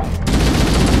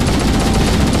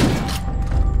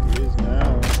 He is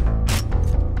now.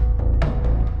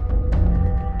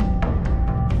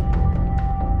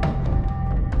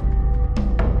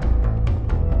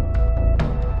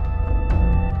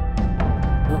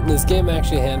 This game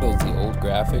actually handles the old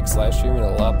graphics live streaming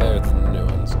a lot better than the new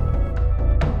ones.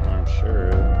 I'm sure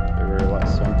they were a lot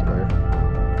simpler.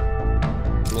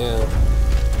 Yeah.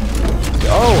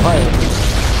 Oh, hi!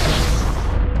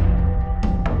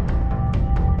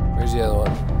 Where's the other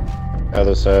one?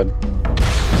 Other side.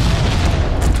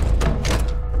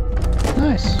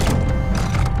 Nice.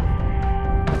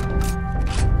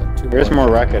 Got two Here's more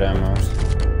rocket ammo.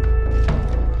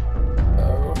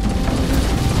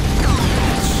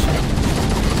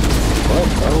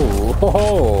 Oh,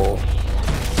 whoa!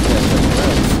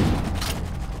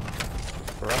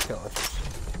 Rocket launchers.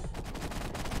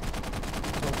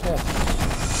 Okay.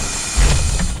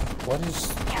 What is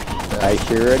that? I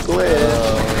hear a glitch.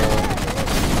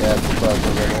 Yeah, it's a bug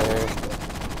over there.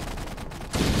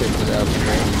 Pick it up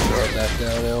and shut that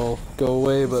down. It'll go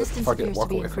away, but Resistance fuck it, appears to walk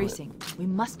be away from it. increasing. We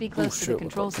must be close to shit, the what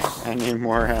control the center. I need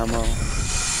more ammo.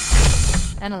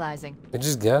 Analyzing. We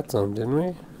just got some, didn't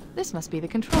we? This must be the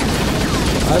control center.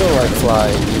 I don't like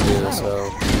flying, you do, so...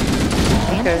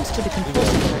 The entrance to the control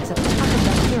center is at the top of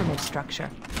that pyramid structure.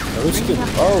 I wish you could...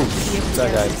 Oh, Be able to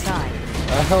that get us guy. inside.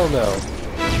 Hell no.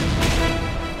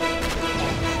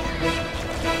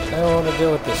 I don't want to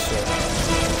deal with this shit.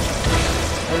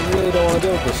 I really don't want to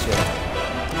deal with this shit. I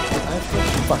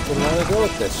just fucking want to deal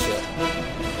with this shit.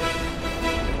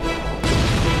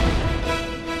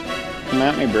 Come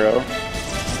at me, bro.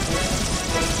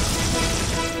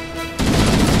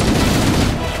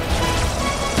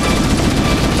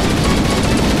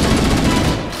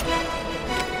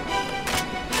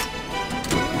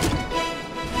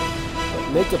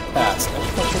 Make a pass. I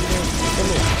fucking missed. Come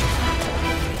here.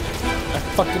 I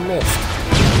fucking missed.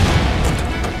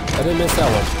 I didn't miss that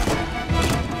one.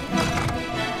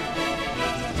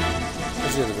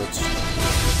 Where's the other bitch?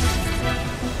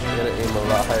 I gotta aim a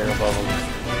lot higher above him.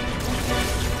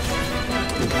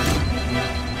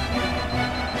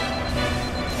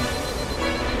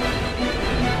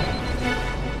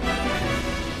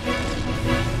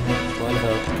 One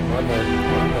hook. One hook.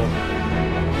 One hook.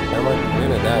 Never mind, you're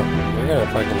gonna die. You're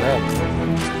gonna fucking die.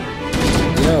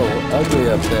 Yo, ugly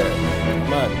up there.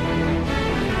 Come on.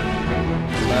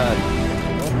 Come on.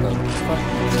 What the fuck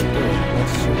is it doing?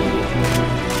 That's shitty.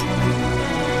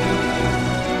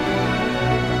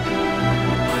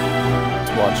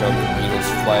 Let's watch all the beetles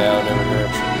fly out in every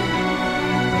direction.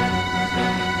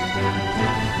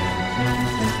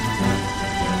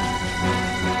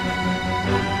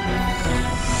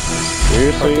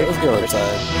 Seriously? Okay, let's go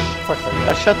inside. Fuck that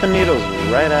I shot the needles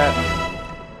right at.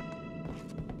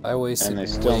 I wasted And they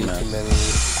still way miss. too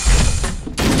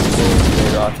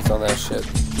many rockets on that shit.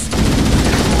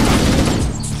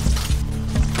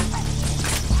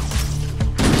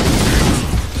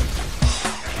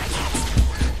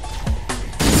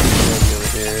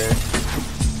 Over here.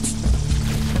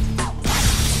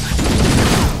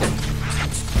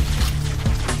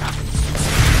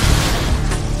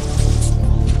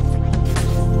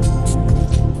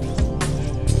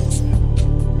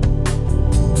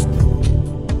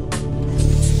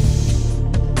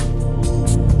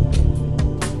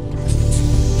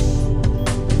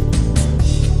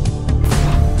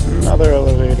 Another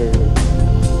elevator.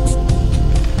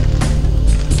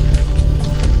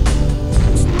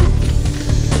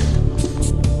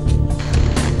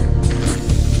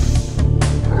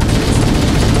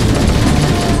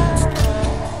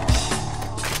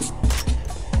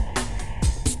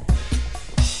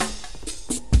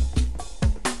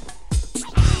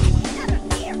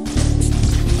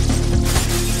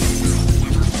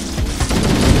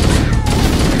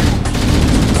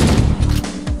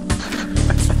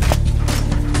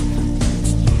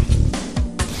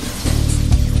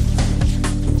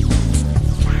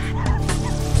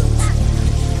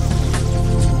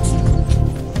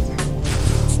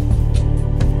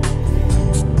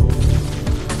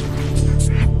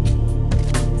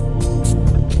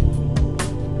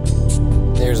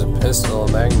 There's a pistol,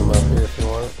 a magnum up here if you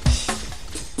want it.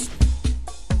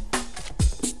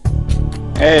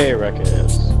 Hey,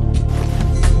 Ruckus.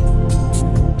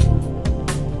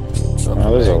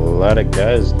 Oh, there's a lot of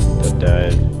guys that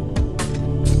died.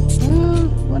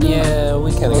 Yeah,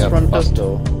 we kinda Let's got run fucked.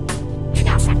 pistol.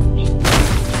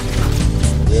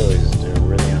 Really, they're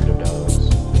really underdogs.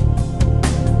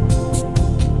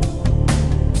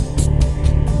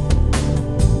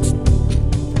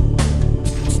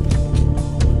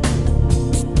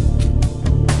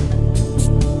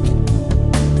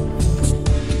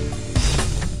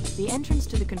 The entrance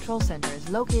to the control center is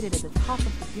located at the top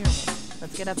of the pyramid.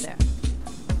 Let's get up there.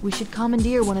 We should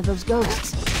commandeer one of those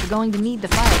ghosts. We're going to need the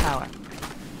firepower.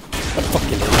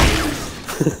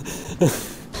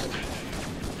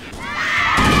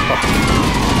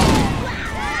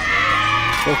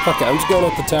 Well, fuck it, I'm just going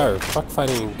up the tower. Fuck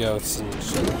fighting ghosts and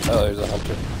shit. Oh, there's a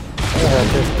hunter. Hey,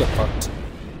 hunter, get fucked.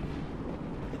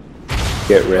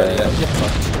 Get Oh, ready. yeah, get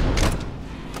fucked.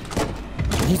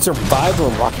 He survived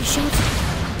on rocket shots?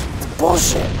 It's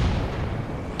bullshit.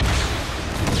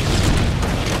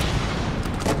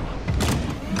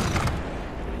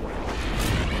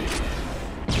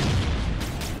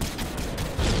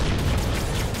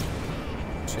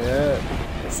 Shit.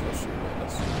 Where's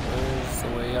the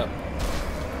way up?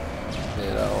 Is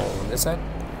it on this side?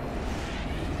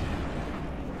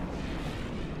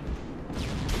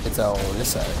 It's on this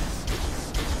side.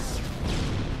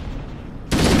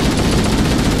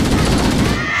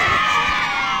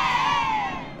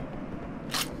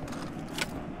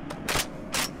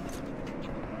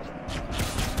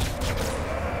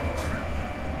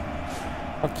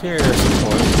 Up here,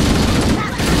 support.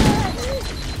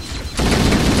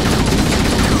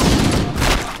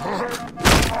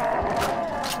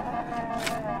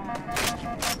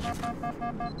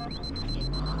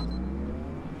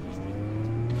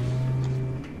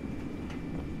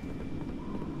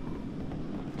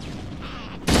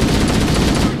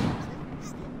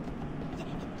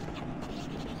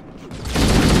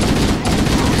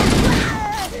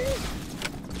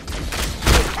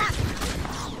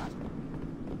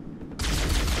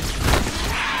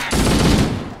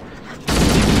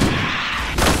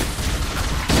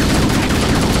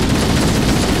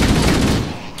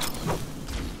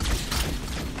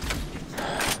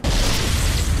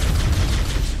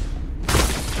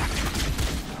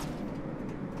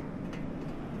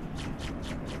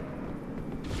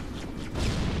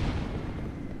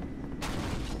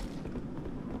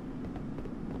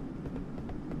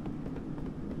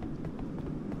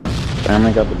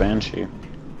 finally got the Banshee.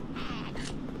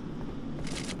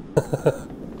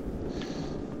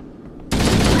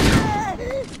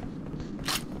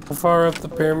 How far up the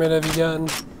pyramid have you gotten?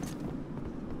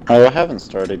 Oh, I haven't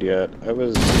started yet. I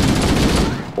was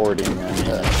hoarding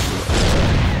ammunition.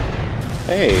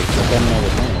 Hey, I got another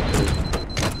thing.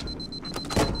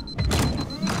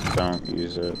 Don't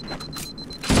use it.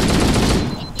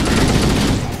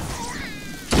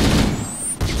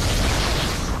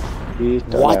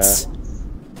 What?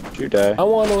 Did you die? I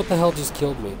want to know what the hell just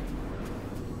killed me.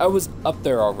 I was up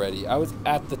there already. I was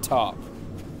at the top.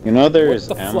 You know there's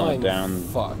What the ammo flying down.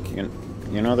 fuck? You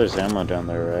know there's ammo down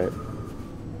there, right?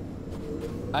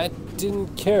 I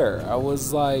didn't care. I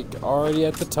was like already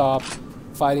at the top,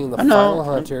 fighting the I know. final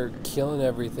hunter, killing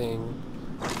everything.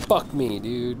 Fuck me,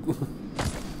 dude.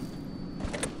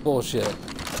 Bullshit.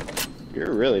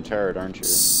 You're really tired, aren't you?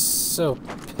 So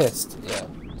pissed. Yeah,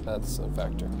 that's a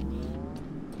factor.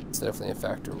 It's definitely a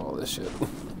factor of all this shit.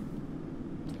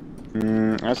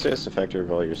 I'd say it's a factor of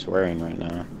all your swearing right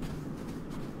now.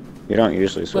 You don't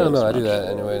usually swear. No, this I do much. that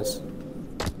anyways.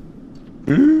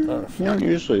 You don't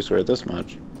usually swear this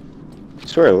much. You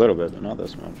swear a little bit, but not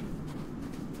this much.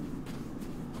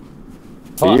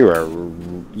 Fuck.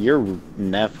 You're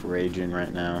Neff raging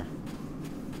right now.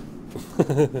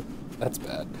 That's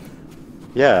bad.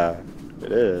 Yeah,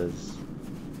 it is.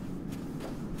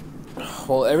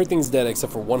 Well, everything's dead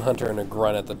except for one hunter and a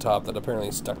grunt at the top that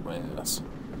apparently stuck my ass.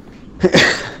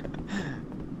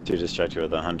 Too distracted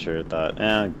with the hunter, thought,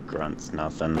 grunt's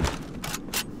nothing. And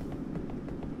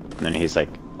then he's like,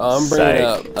 I'm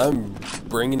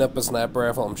bringing up a sniper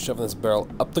rifle. I'm shoving this barrel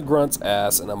up the grunt's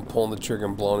ass, and I'm pulling the trigger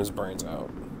and blowing his brains out.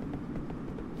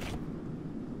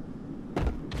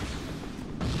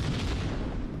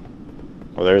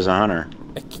 well, there's a hunter.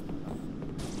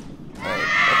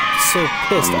 I'm so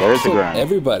pissed. And I there's the killed grunt.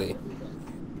 everybody.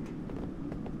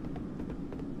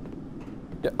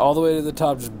 Yeah, all the way to the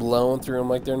top, just blowing through them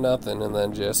like they're nothing, and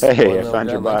then just Hey, running I over found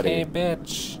your down like, body. hey,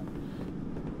 bitch.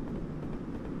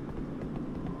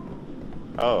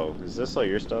 Oh, is this all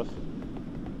your stuff?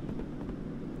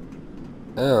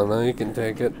 I don't know. You can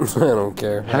take it. I don't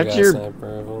care. I How'd got a your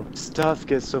sniper rifle. stuff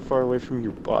get so far away from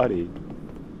your body?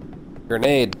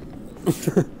 Grenade.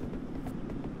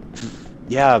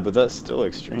 Yeah, but that's still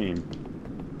extreme.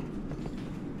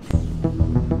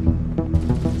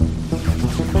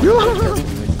 Are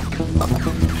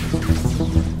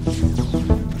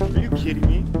you kidding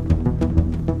me?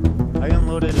 I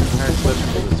unloaded an entire clip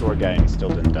into the sword guy and he still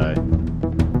didn't die.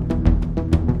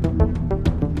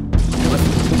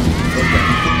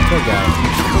 Sword guy.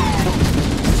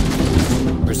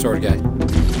 Where's sword guy?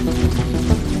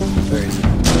 Where is he?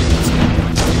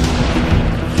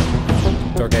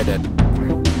 Sword guy dead.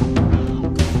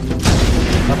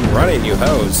 I'm running, you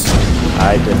hoes.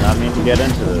 I did not mean to get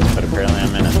into this, but apparently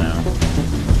I'm in it now.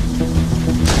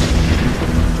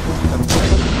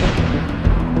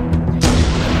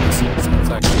 It's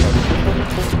actually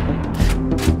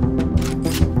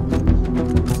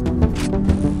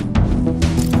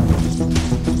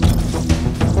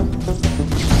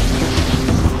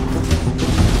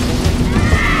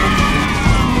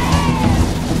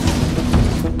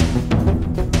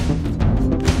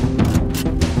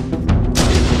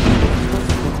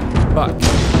fuck.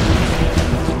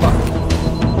 Fuck.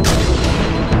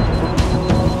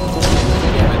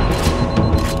 Damn it.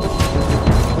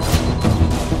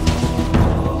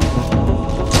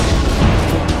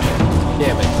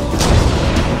 Damn it.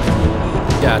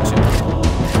 Gotcha.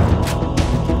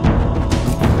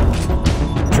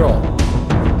 Control.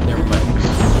 Never mind.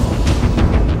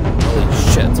 Holy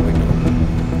shit, it's big.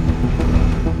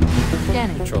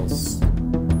 Scanning. Controls.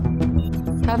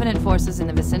 Covenant forces in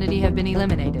the vicinity have been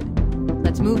eliminated.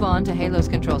 Let's move on to Halo's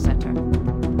control center.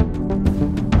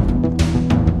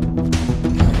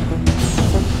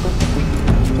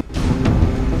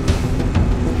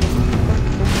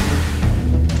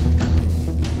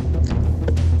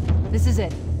 This is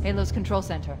it. Halo's control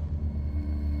center.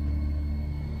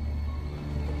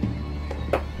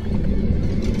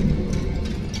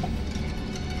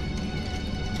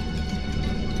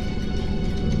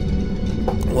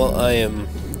 Well, I am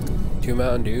 2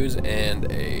 Mountain Dews and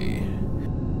a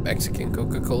Mexican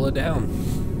Coca-Cola down.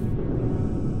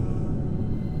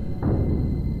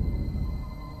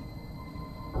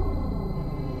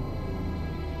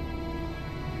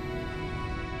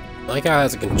 I like how it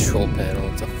has a control panel.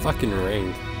 It's a fucking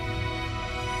ring.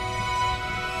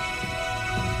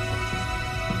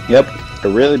 Yep, a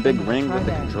really big ring Try with a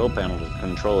that. control panel to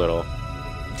control it all.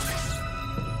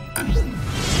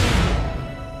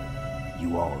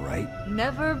 You all right?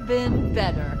 Never been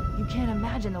better. You can't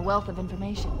imagine the wealth of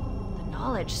information. The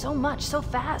knowledge, so much, so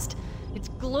fast. It's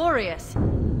glorious.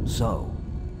 So,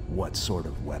 what sort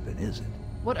of weapon is it?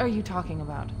 What are you talking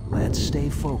about? Let's stay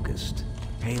focused.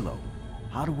 Halo,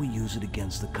 how do we use it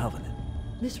against the Covenant?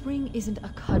 This ring isn't a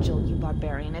cudgel, you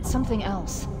barbarian. It's something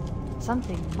else.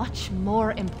 Something much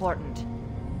more important.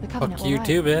 The Covenant Fuck will you rise.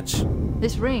 too, bitch.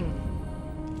 This ring.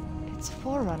 It's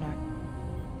Forerunner.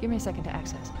 Give me a second to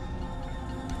access.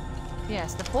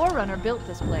 Yes, the Forerunner built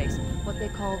this place, what they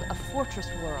called a fortress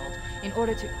world, in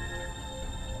order to...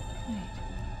 Wait.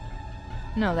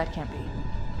 No, that can't be.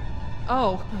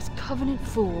 Oh, those Covenant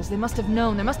fools. They must have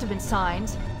known. There must have been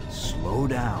signs. Slow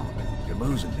down. You're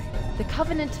losing me. The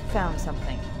Covenant found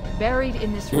something. Buried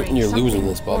in this ring. You're something losing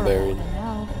this, horrible, barbarian. And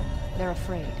now, they're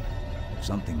afraid.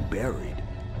 Something buried.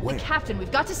 Where? The captain.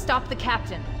 We've got to stop the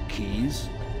captain. Keys?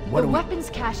 What The do we... weapons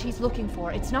cache he's looking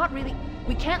for. It's not really...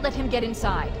 We can't let him get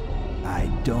inside. I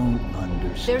don't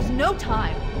understand. There's no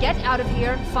time. Get out of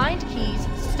here, find keys,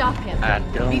 stop him. I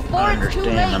don't Before it's too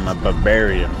understand. I'm late. a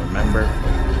barbarian, remember?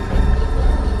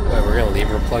 Wait, we're gonna leave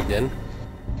her plugged in?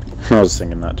 I was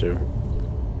thinking that too.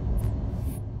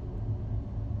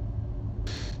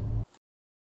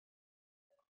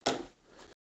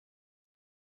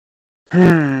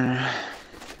 Hmm.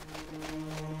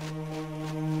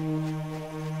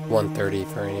 1:30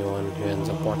 for anyone who ends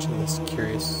up watching this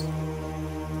curious.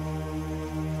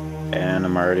 And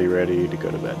I'm already ready to go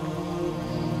to bed.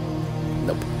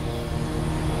 Nope.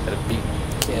 Gotta beat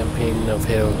campaign of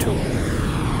Halo 2.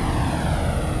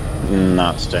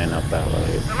 Not staying up that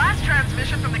late. The last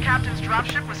transmission from the captain's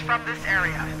dropship was from this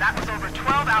area. That was over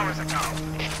 12 hours ago.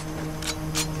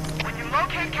 When you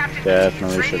locate Captain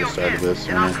Definitely Keys, should have radio started in, this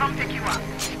and I'll sooner. come pick you up.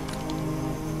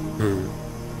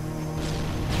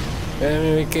 I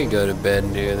mean, we could go to bed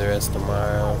and do the rest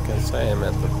tomorrow, because I am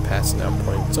at the passing out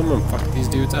point. Someone fuck these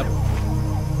dudes up.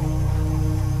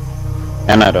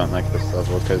 And I don't like this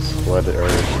level because what or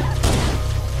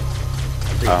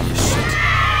Shit.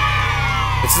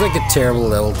 It's like a terrible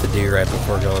level to do right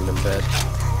before going to bed.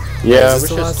 yeah, Is we this the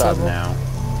should last stop level? now.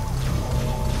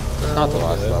 It's not the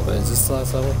last level. Is this the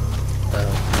last level?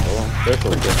 Well, this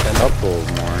will get a couple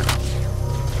more.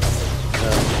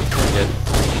 We're good.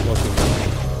 We'll keep going.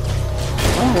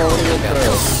 Got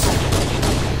this.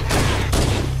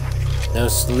 No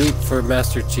sleep for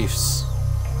Master Chiefs.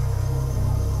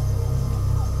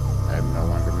 I am no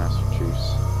longer Master Chiefs.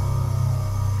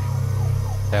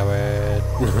 Coward.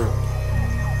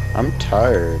 I'm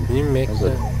tired. Can you make Is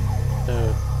the... it-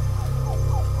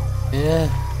 Yeah.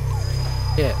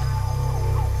 Yeah.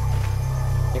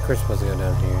 I think we're supposed to go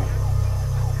down here.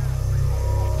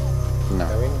 No,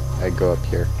 Are we? I go up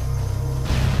here.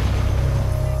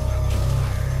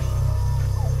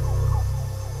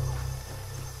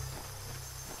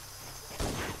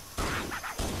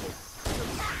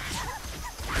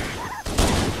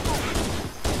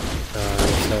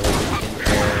 So we can get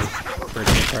air for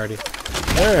the party.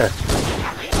 There!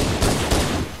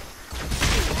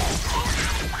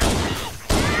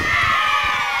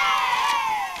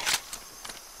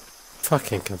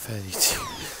 Fucking confetti.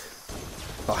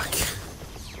 Fuck.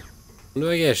 When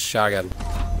do I get a shotgun?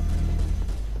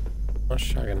 What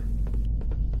shotgun?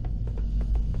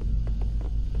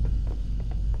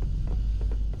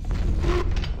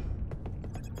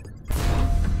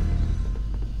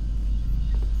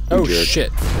 Oh jerk.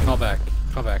 shit. Call back.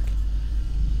 Call back.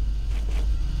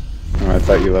 Oh, I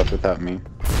thought you left without me.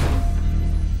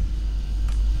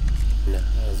 No,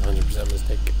 that was 100% a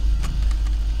mistake.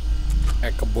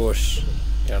 Echo Bush.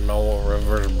 You know what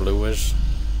reverse blue is?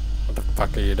 What the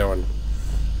fuck are you doing?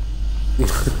 What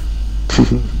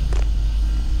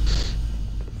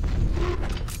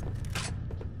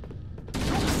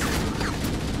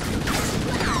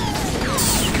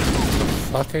the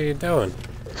fuck are you doing?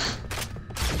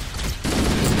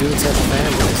 These dudes have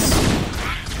families.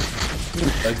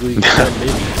 Ugly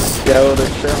babies. Yeah, well, their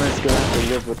family's gonna have to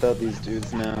live without these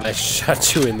dudes now. I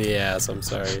shot you in the ass, I'm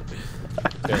sorry.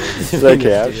 It's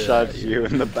okay, I've shot you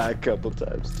in the back a couple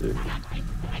times too.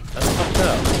 That's fucked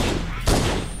up.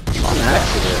 On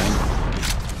accident.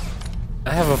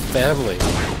 I have a family.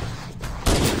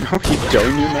 No, you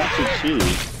don't, you Master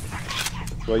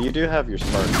Chief. Well, you do have your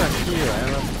Spartan. Fuck you, I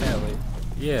have a family.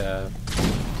 Yeah.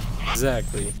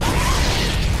 Exactly.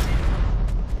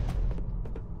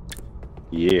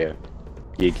 Yeah.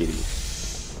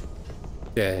 Giggity.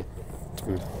 Okay.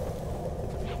 What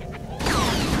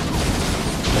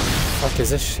the fuck is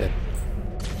this shit?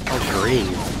 Oh, green.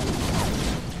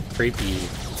 Creepy.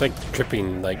 It's like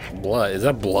dripping like blood. Is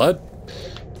that blood?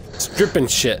 It's dripping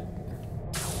shit.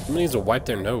 Somebody needs to wipe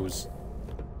their nose.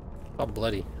 Oh,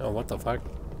 bloody. Oh, what the fuck?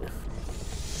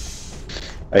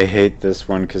 I hate this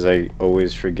one because I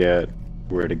always forget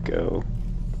where to go.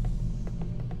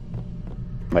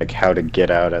 Like how to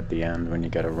get out at the end when you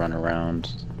gotta run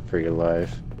around for your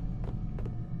life.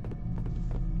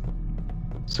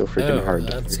 So freaking hard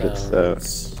to forget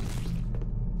that.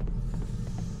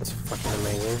 That's fucking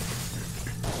amazing.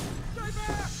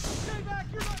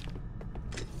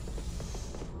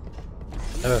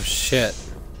 Oh shit.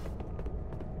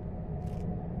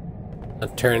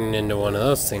 I'm turning into one of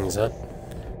those things, huh?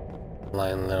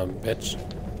 Lying little bitch.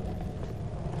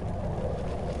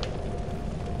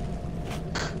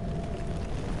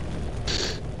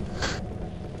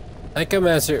 Ico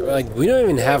Master, like, we don't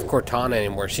even have Cortana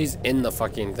anymore. She's in the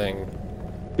fucking thing.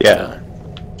 Yeah.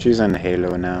 She's in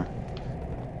Halo now.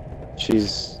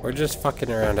 We're just fucking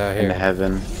around out here. In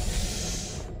heaven.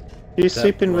 He's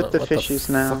sleeping with the fishies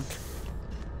now.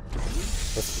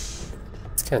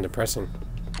 It's kind of depressing.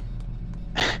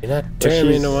 You're not turning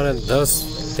me into one of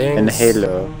those things. In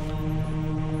Halo.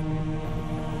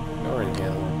 Or in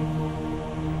Halo.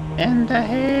 In the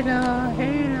Halo.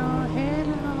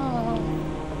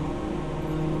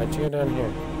 Why'd you go down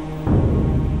here?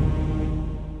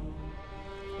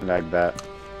 Like that.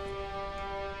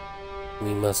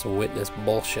 We must witness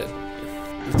bullshit.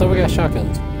 I thought we got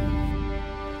shotguns.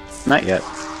 Not yet.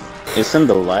 It's in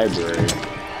the library.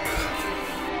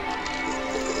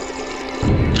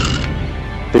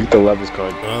 I think the level's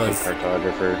called The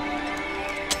Cartographer.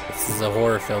 This is a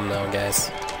horror film now,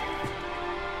 guys.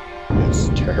 It's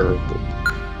terrible.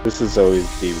 This is always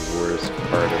the worst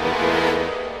part of the whole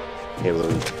Halo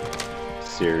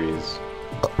series.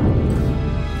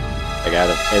 Like out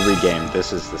of every game,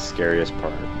 this is the scariest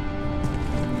part.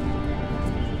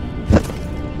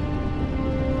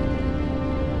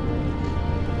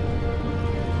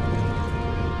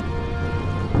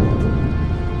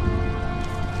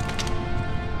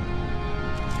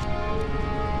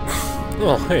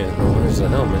 Oh, hey, there's a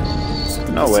helmet.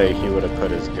 No way he would have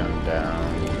put his gun down.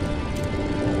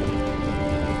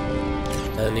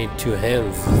 I need two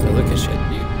hands to look at shit,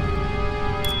 dude.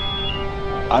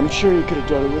 I'm sure you could have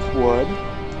done it with one.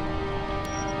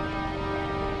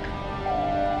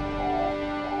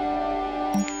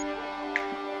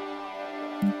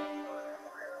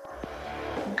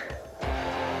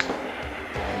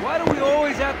 Why do we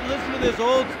always have to listen to this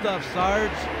old stuff,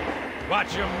 Sarge?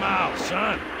 Watch your mouth,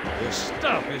 son. This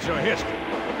stuff is your history.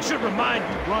 It should remind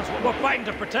you, Grunts, what we're fighting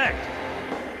to protect.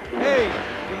 Hey,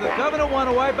 does the Covenant want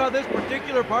to wipe out this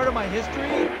particular part of my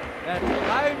history? That's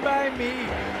fine by me.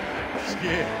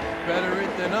 Yeah, better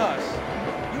it than us.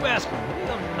 You ask them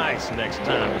real nice next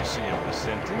time you see them,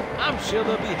 Vicente. I'm sure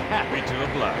they'll be happy to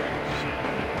oblige.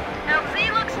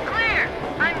 LZ looks clear.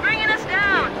 I'm bringing us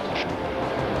down.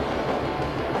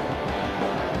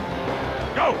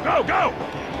 Go, go, go!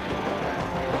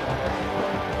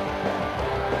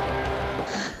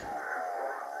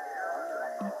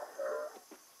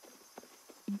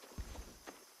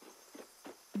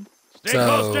 Stay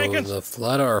close, Jenkins. The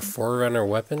Flood are a forerunner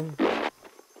weapon?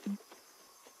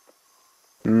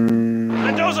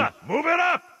 Mendoza, move it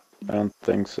up! I don't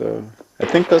think so. I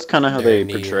think that's kind of how they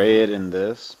portray it in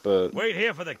this, but Wait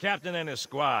here for the captain and his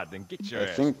squad, then get your I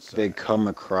think asses they come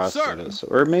across Sir. it as,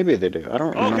 or maybe they do. I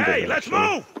don't remember. Okay, let's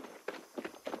move!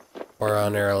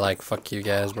 Forerunner are like, fuck you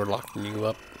guys, we're locking you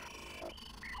up.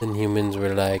 And humans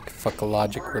were like, fuck a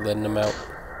logic, we're letting them out.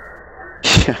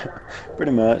 Yeah,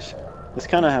 pretty much. That's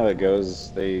kind of how it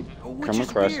goes. They come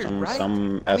across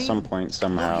them at some point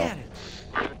somehow, and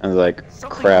they're like,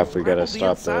 crap, we gotta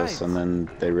stop this, and then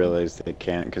they realize they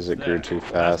can't because it grew too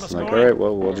fast, and like, alright,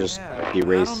 well, we'll just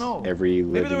erase every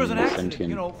living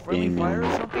sentient being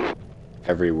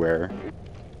everywhere.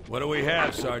 What do we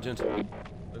have, Sergeant?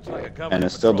 Looks like a company And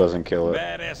it still patrol. doesn't kill it.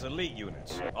 Badass elite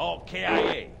units, all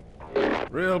KIA.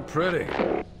 Real pretty.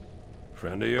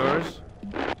 Friend of yours?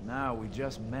 Nah, we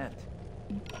just met.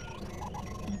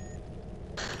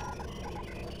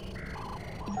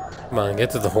 Come on, get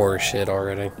to the horror shit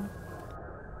already.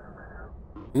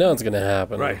 No, it's gonna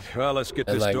happen. Right, well, let's get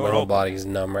And this like, door my whole open. body's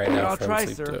numb right now I'll from try,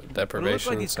 sleep sir. But it looks deprivation.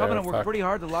 like these So Covenant worked fuck. pretty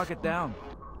hard to lock it down.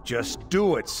 Just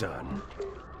do it, son.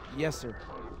 Yes, sir.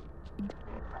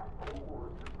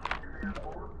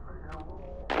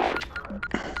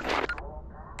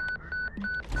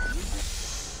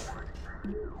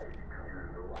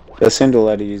 That seemed a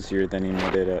lot easier than he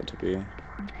made it out to be.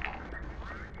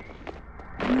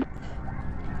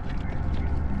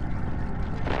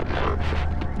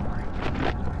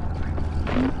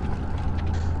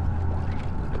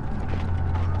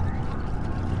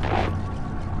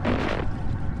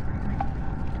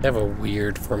 They have a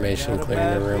weird formation Got a clearing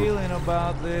bad the room. feeling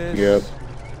about this. Yep.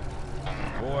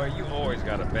 Boy, Boy, you always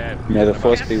got a bad May the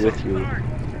force be with you.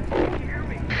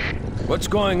 What's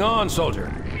going on, soldier?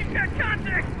 He's got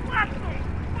contact! Blast them!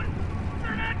 But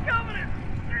they're not coming!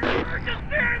 They're just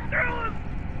tearing through us!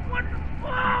 What the...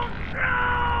 Oh,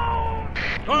 no!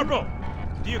 Corporal,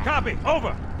 do you copy?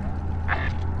 Over.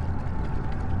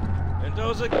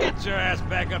 Mendoza, get your ass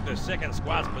back up to second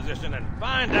squad's position and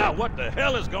find out what the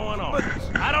hell is going on.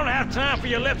 I don't have time for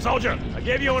your lip, soldier. I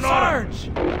gave you an order. Sarge!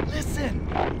 Listen!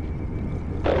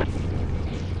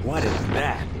 What is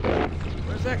that?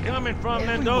 Where's that coming from,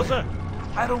 Mendoza?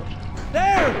 I don't...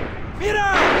 There! Mira!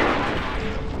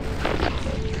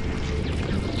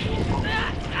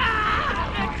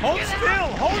 Hold still!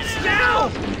 Hold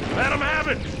still! Let him have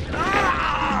it!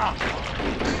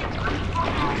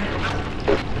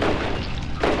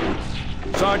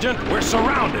 Sergeant, we're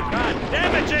surrounded. God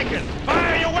damn it, Jenkins!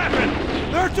 Fire your weapon!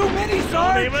 There are too many, Don't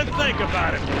Sarge! even think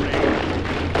about it, Marine.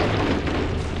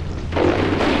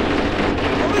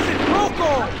 What is it,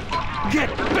 Rocco? Get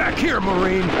back here,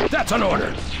 Marine! That's an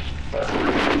order!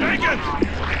 Jenkins!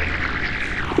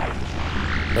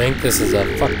 I think this is a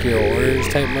fuck your orders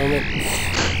type moment.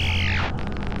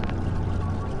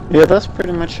 Yeah, that's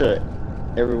pretty much a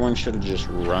everyone should have just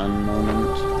run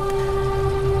moment.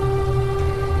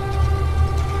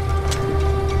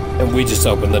 And we just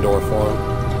opened the door for him.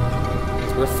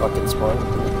 'Cause we're fucking smart.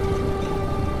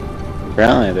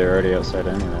 Apparently they're already outside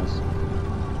anyways.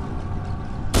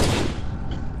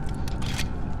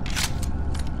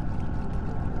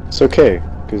 It's okay,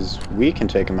 because we can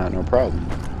take them out no problem.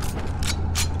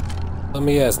 Let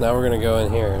me guess, now we're gonna go in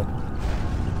here.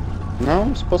 No,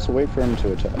 I'm supposed to wait for him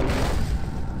to attack.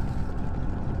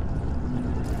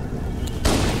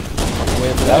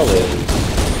 Wait for that way.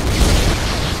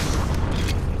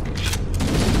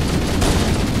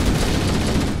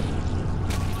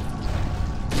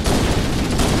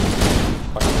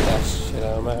 Fuck that shit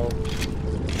out of my home.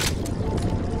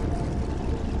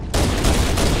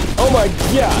 Oh my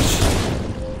gosh!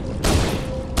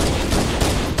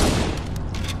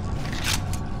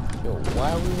 Yo,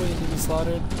 why are we waiting to be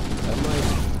slaughtered? I'm like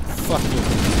fucking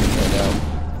right now.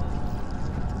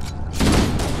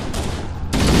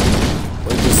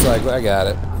 We're just like, I got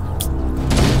it.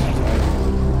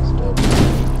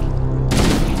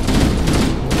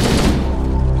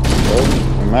 Oh,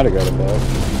 I might have got it back.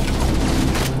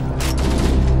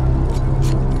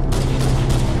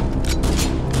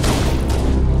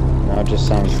 Now it just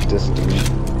sounds distant.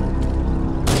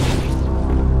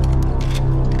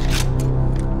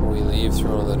 We leave through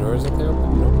one of the doors that they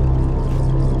open? Nope.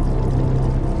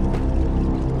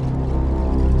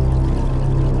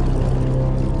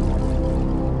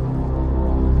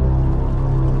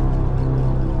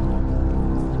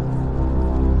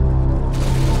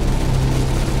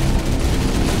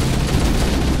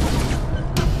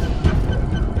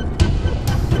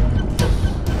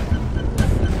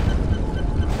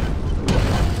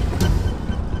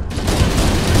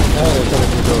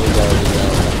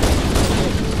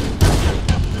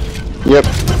 Yep.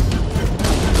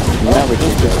 Now we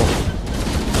can go.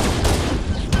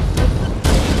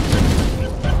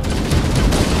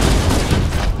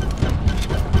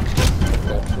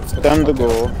 Done the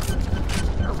goal.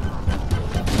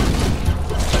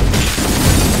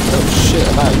 Oh shit,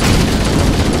 hi.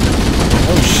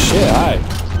 Oh shit, hi.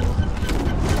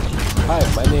 Hi,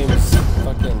 my name's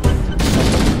fucking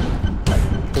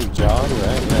John,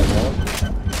 right? Yeah, John.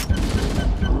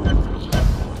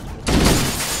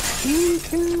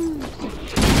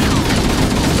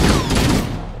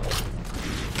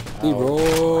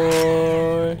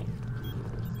 Leroy!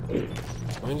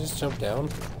 Can we just jump down?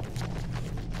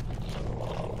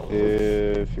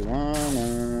 If you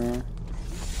wanna.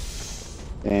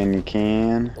 And you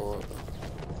can. Or,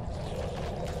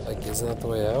 like, isn't that the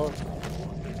way out?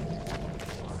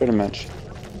 Pretty much.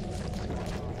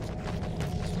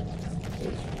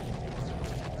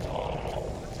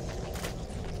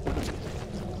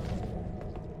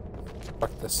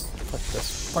 Fuck this. Fuck this.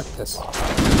 Fuck this.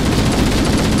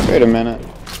 Wait a minute.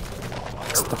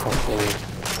 What's the fucking...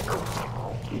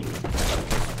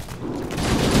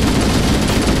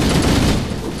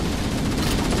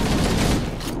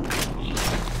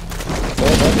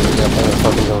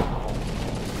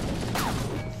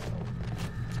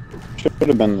 Should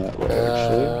have been that way,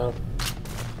 actually.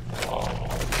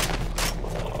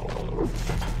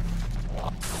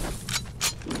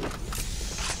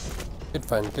 Good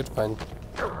find, good find.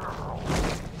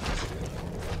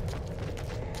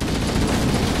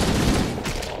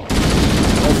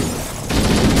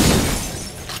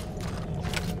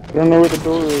 I don't know where the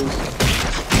door is.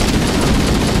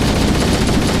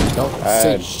 Don't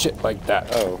say shit like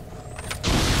that. Oh.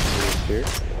 Here?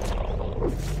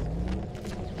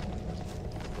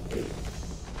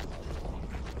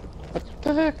 What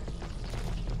the heck?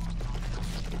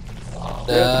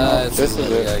 This is it.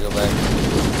 We gotta go back.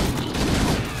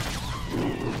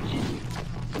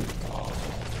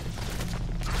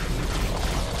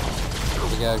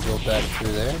 We gotta go back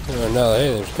through there. Oh no, hey,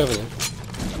 there's cover there.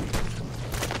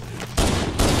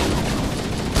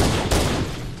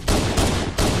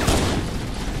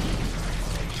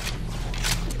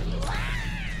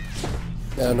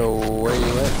 I don't know where you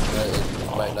went, but it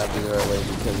might not be the right way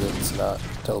because it's not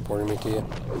teleporting me to you.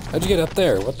 How'd you get up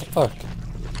there? What the fuck?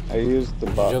 I used the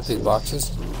box. Did you jump these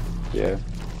boxes? Yeah.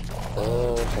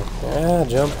 Oh, okay. Ah,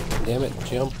 jump. Damn it,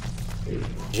 jump.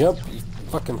 Jump, you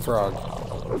fucking frog.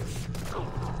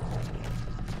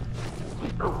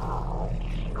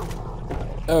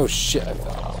 Oh shit, I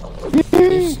fell.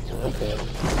 Okay.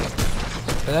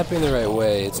 But that being the right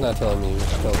way, it's not telling me,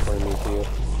 it's teleporting me to you.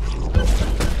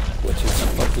 Which is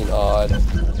fucking odd.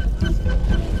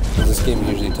 Because this game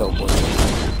usually teleports me.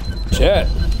 Shit!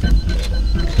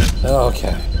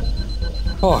 Okay.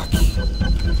 Fuck.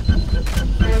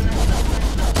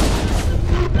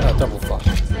 Oh, double fuck.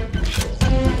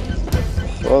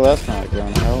 Well, that's not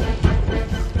going to help.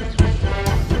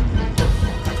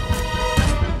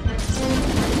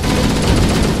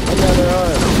 Another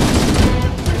arm.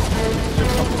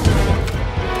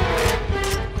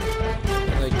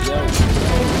 Like, yo.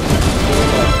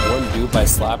 One dude by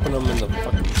slapping him in the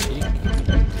fucking cheek.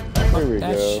 Here we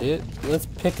That go. shit. Let's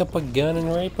pick up a gun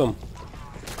and rape him.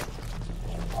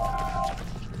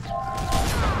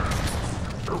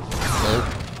 Nope.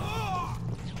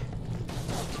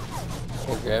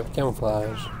 I'll grab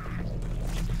camouflage.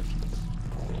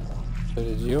 So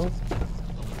did you?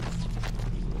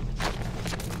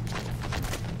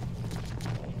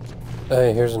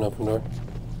 Hey, here's an open door.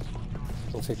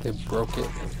 Looks like they broke it.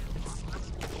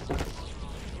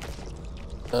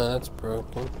 That's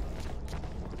broken.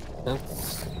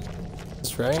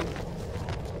 That's right.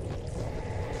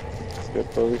 Let's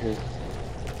get over here.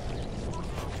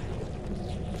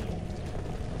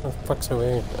 What the fuck's so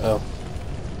weird? Oh.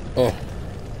 Eh.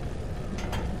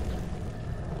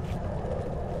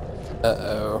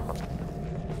 Uh-oh.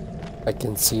 I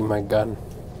can see my gun.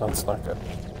 That's not good.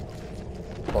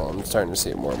 Well, I'm starting to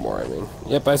see it more and more, I mean.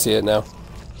 Yep, I see it now.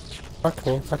 Fuck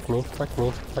me, fuck me, fuck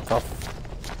me. Fuck off.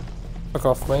 Fuck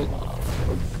off, mate.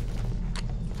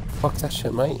 Fuck that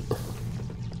shit, mate.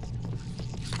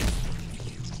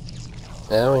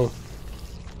 I mean.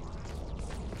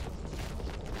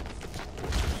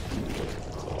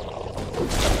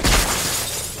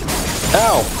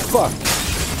 Ow! Fuck!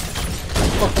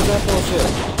 Fuck was that bullshit?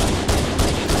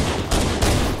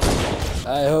 I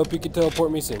hope you can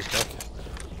teleport me soon. Okay.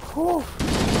 Whew.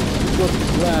 You broke the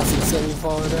glass and sent me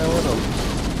falling down with him.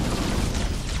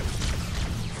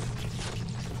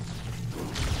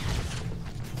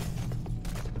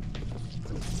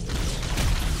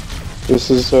 This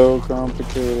is so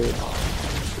complicated.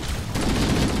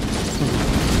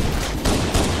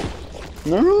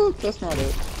 No, that's not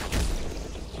it.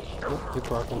 Oh,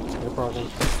 keep rocking, keep rocking.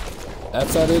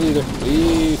 That's not it either.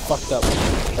 We fucked up.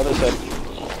 Other side.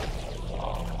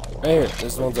 Right here,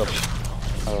 this one's up.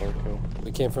 Oh, okay.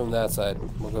 We came from that side.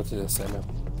 We'll go to this side now.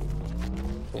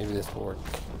 Maybe this will work.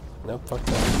 Nope, fuck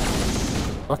that.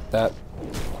 Fuck that.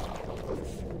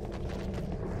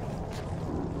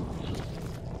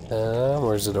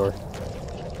 Where's the door?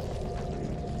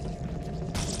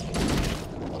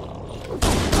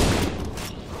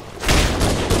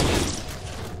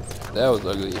 That was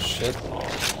ugly as shit.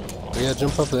 We gotta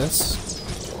jump up this.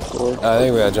 I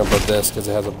think we gotta jump up this because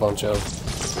it has a bunch of.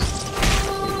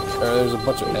 Or there's a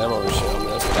bunch of ammo and shit on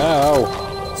this. Ow!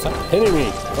 Stop hitting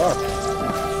me! Fuck!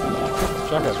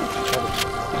 Shotgun.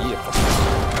 Shotgun. Yeah.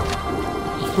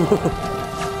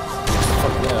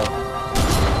 Fuck now.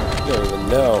 You don't even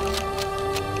know.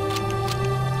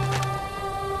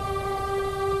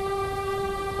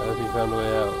 I hope you found a way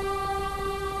out.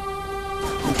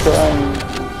 I'm trying.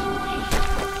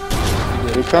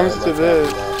 It comes to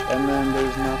this, and then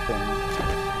there's nothing.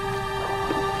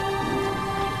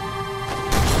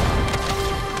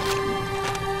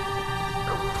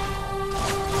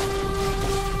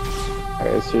 I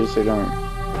seriously don't.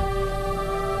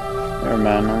 Never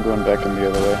mind, I'm going back in the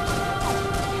other way.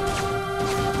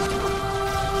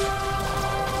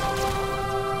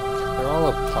 They're all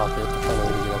up top. You have to find a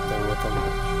way to get up there with them.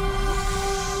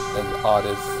 As odd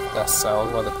as that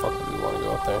sounds, why the fuck would we want to go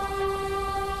up there?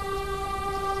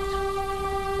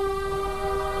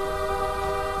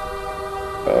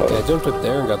 Okay, I jumped up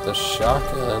there and got the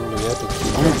shotgun. Do we have to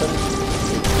keep jumping?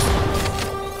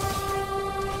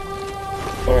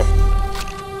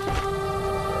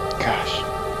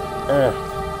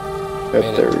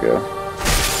 Yep, there we go.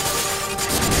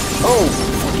 Oh,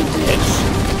 fucking bitch.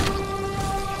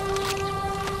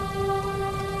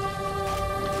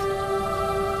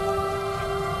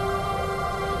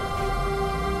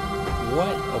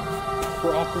 What a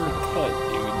proper cut,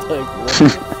 dude. Like, what?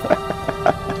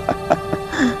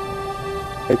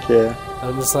 Heck yeah.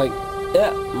 I'm just like,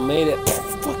 yeah, made it.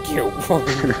 Fuck you.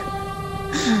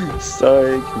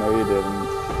 Psych, no you didn't.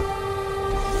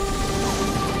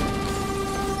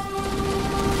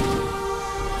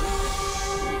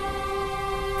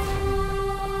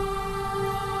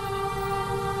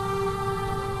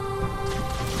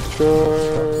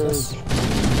 Charge.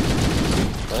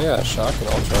 I got a shock and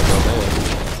all charge on there.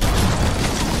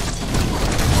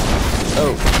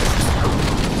 Oh.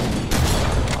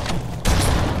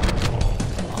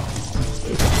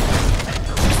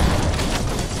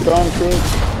 Get on, Chris.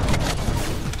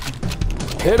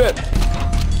 Hit it!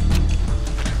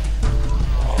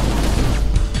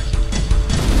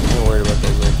 I'm worried about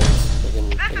those little things.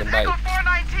 They can bite. Echo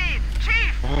 419.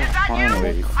 Chief, Oh, is that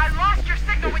finally. you? I lost your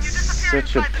signal when you It's disappeared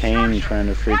such a inside the pain structure. trying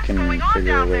to What's freaking going on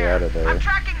figure a down way there? out of there. I'm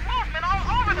tracking movement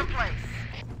all over the place.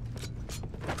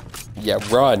 Yeah,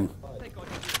 run.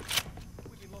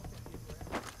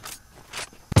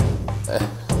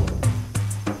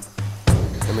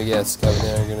 Let me guess, Kevin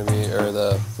are gonna be, or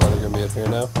the flood are gonna be up here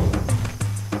now?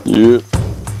 Yep.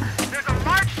 There's a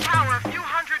large tower a few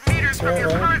hundred meters from your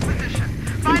right. current position.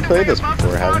 You've played this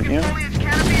before, haven't you? I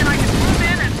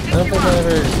don't think I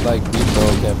ever, like, beat the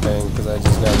whole campaign, because I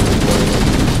just got really bored.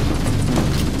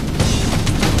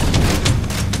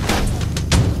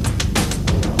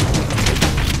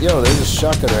 Yo, there's a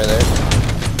shotgun right there.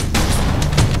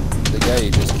 The guy you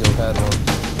just killed had one.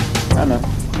 I know.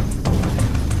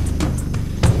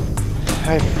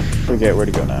 I forget where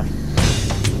to go now.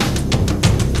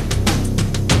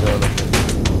 No, no.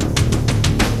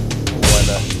 Why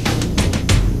not?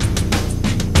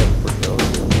 Yep, we're going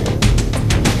over here.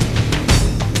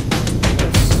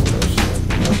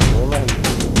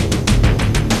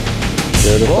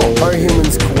 Well, our human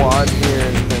squad here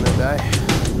is gonna die.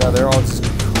 No, they're all just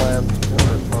clamped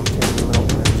or clumped here in the middle.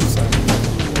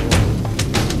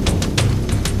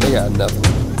 They got nothing.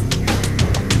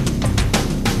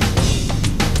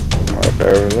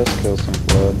 Whatever, let's kill some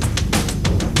flood.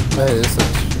 Hey, this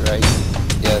looks right.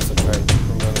 Yeah, this looks right.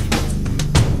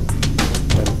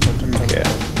 Okay.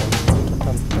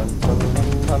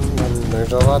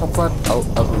 There's a lot of blood out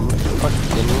of them.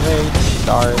 Fucking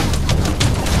radar.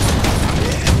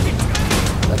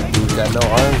 That dude's got no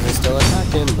arms and still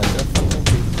attacking like a fucking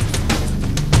creep.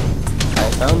 I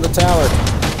found the tower.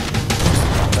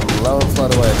 I'm low and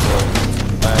flood away from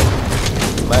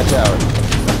my tower.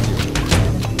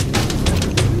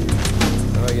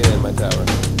 How do I get in my tower?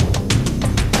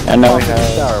 And now we Oh,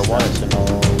 have tower, one.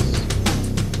 sentinels.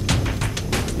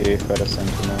 You've got a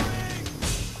sentinel.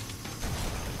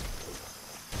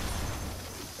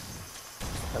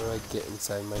 How do I get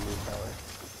inside my new tower?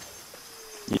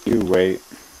 You wait.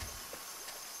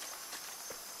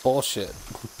 Bullshit.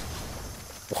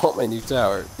 Want my new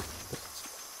tower.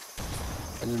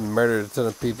 I just murdered a ton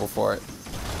of people for it.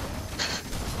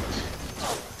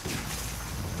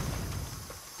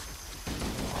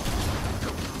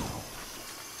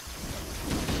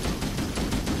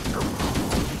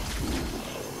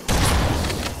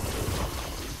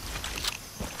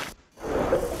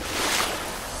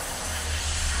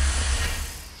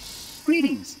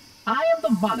 Greetings. I am the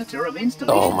monitor of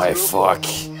installation. Oh my fuck.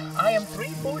 I am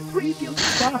 343 Guilty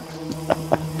Star.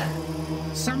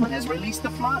 Someone has released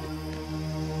the flood.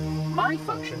 My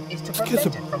function is to prevent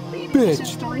it from leaving this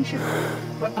installation,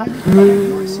 but I require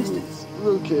your assistance.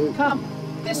 Okay. Come,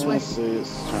 this way. Let's see,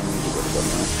 it's time to go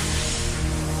somewhere.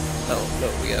 Oh, no,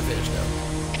 we gotta finish now.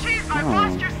 Chief, I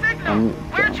lost your signal.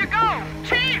 Where'd you go?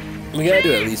 Chief! We gotta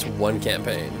do at least one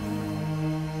campaign.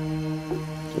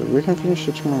 So we can finish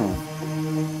it tomorrow.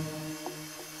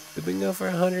 We've been going for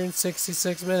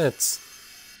 166 minutes.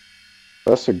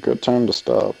 That's a good time to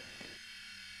stop.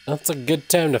 That's a good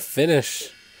time to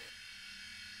finish.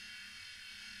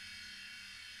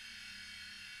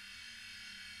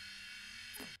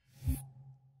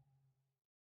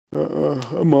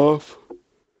 I'm off.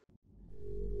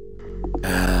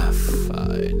 Ah,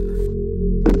 fine.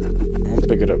 I'll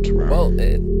pick it up tomorrow. Well,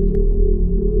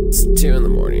 it's 2 in the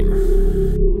morning.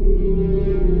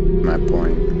 My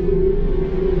point.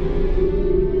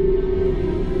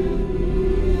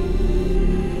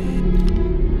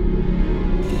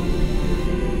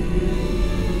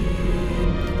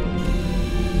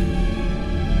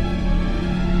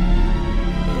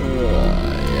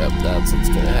 Yep, that's what's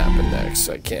gonna happen next.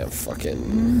 I can't fucking...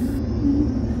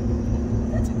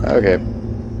 That's a Okay.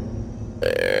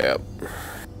 Yep.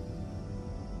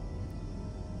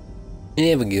 You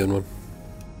have a good one.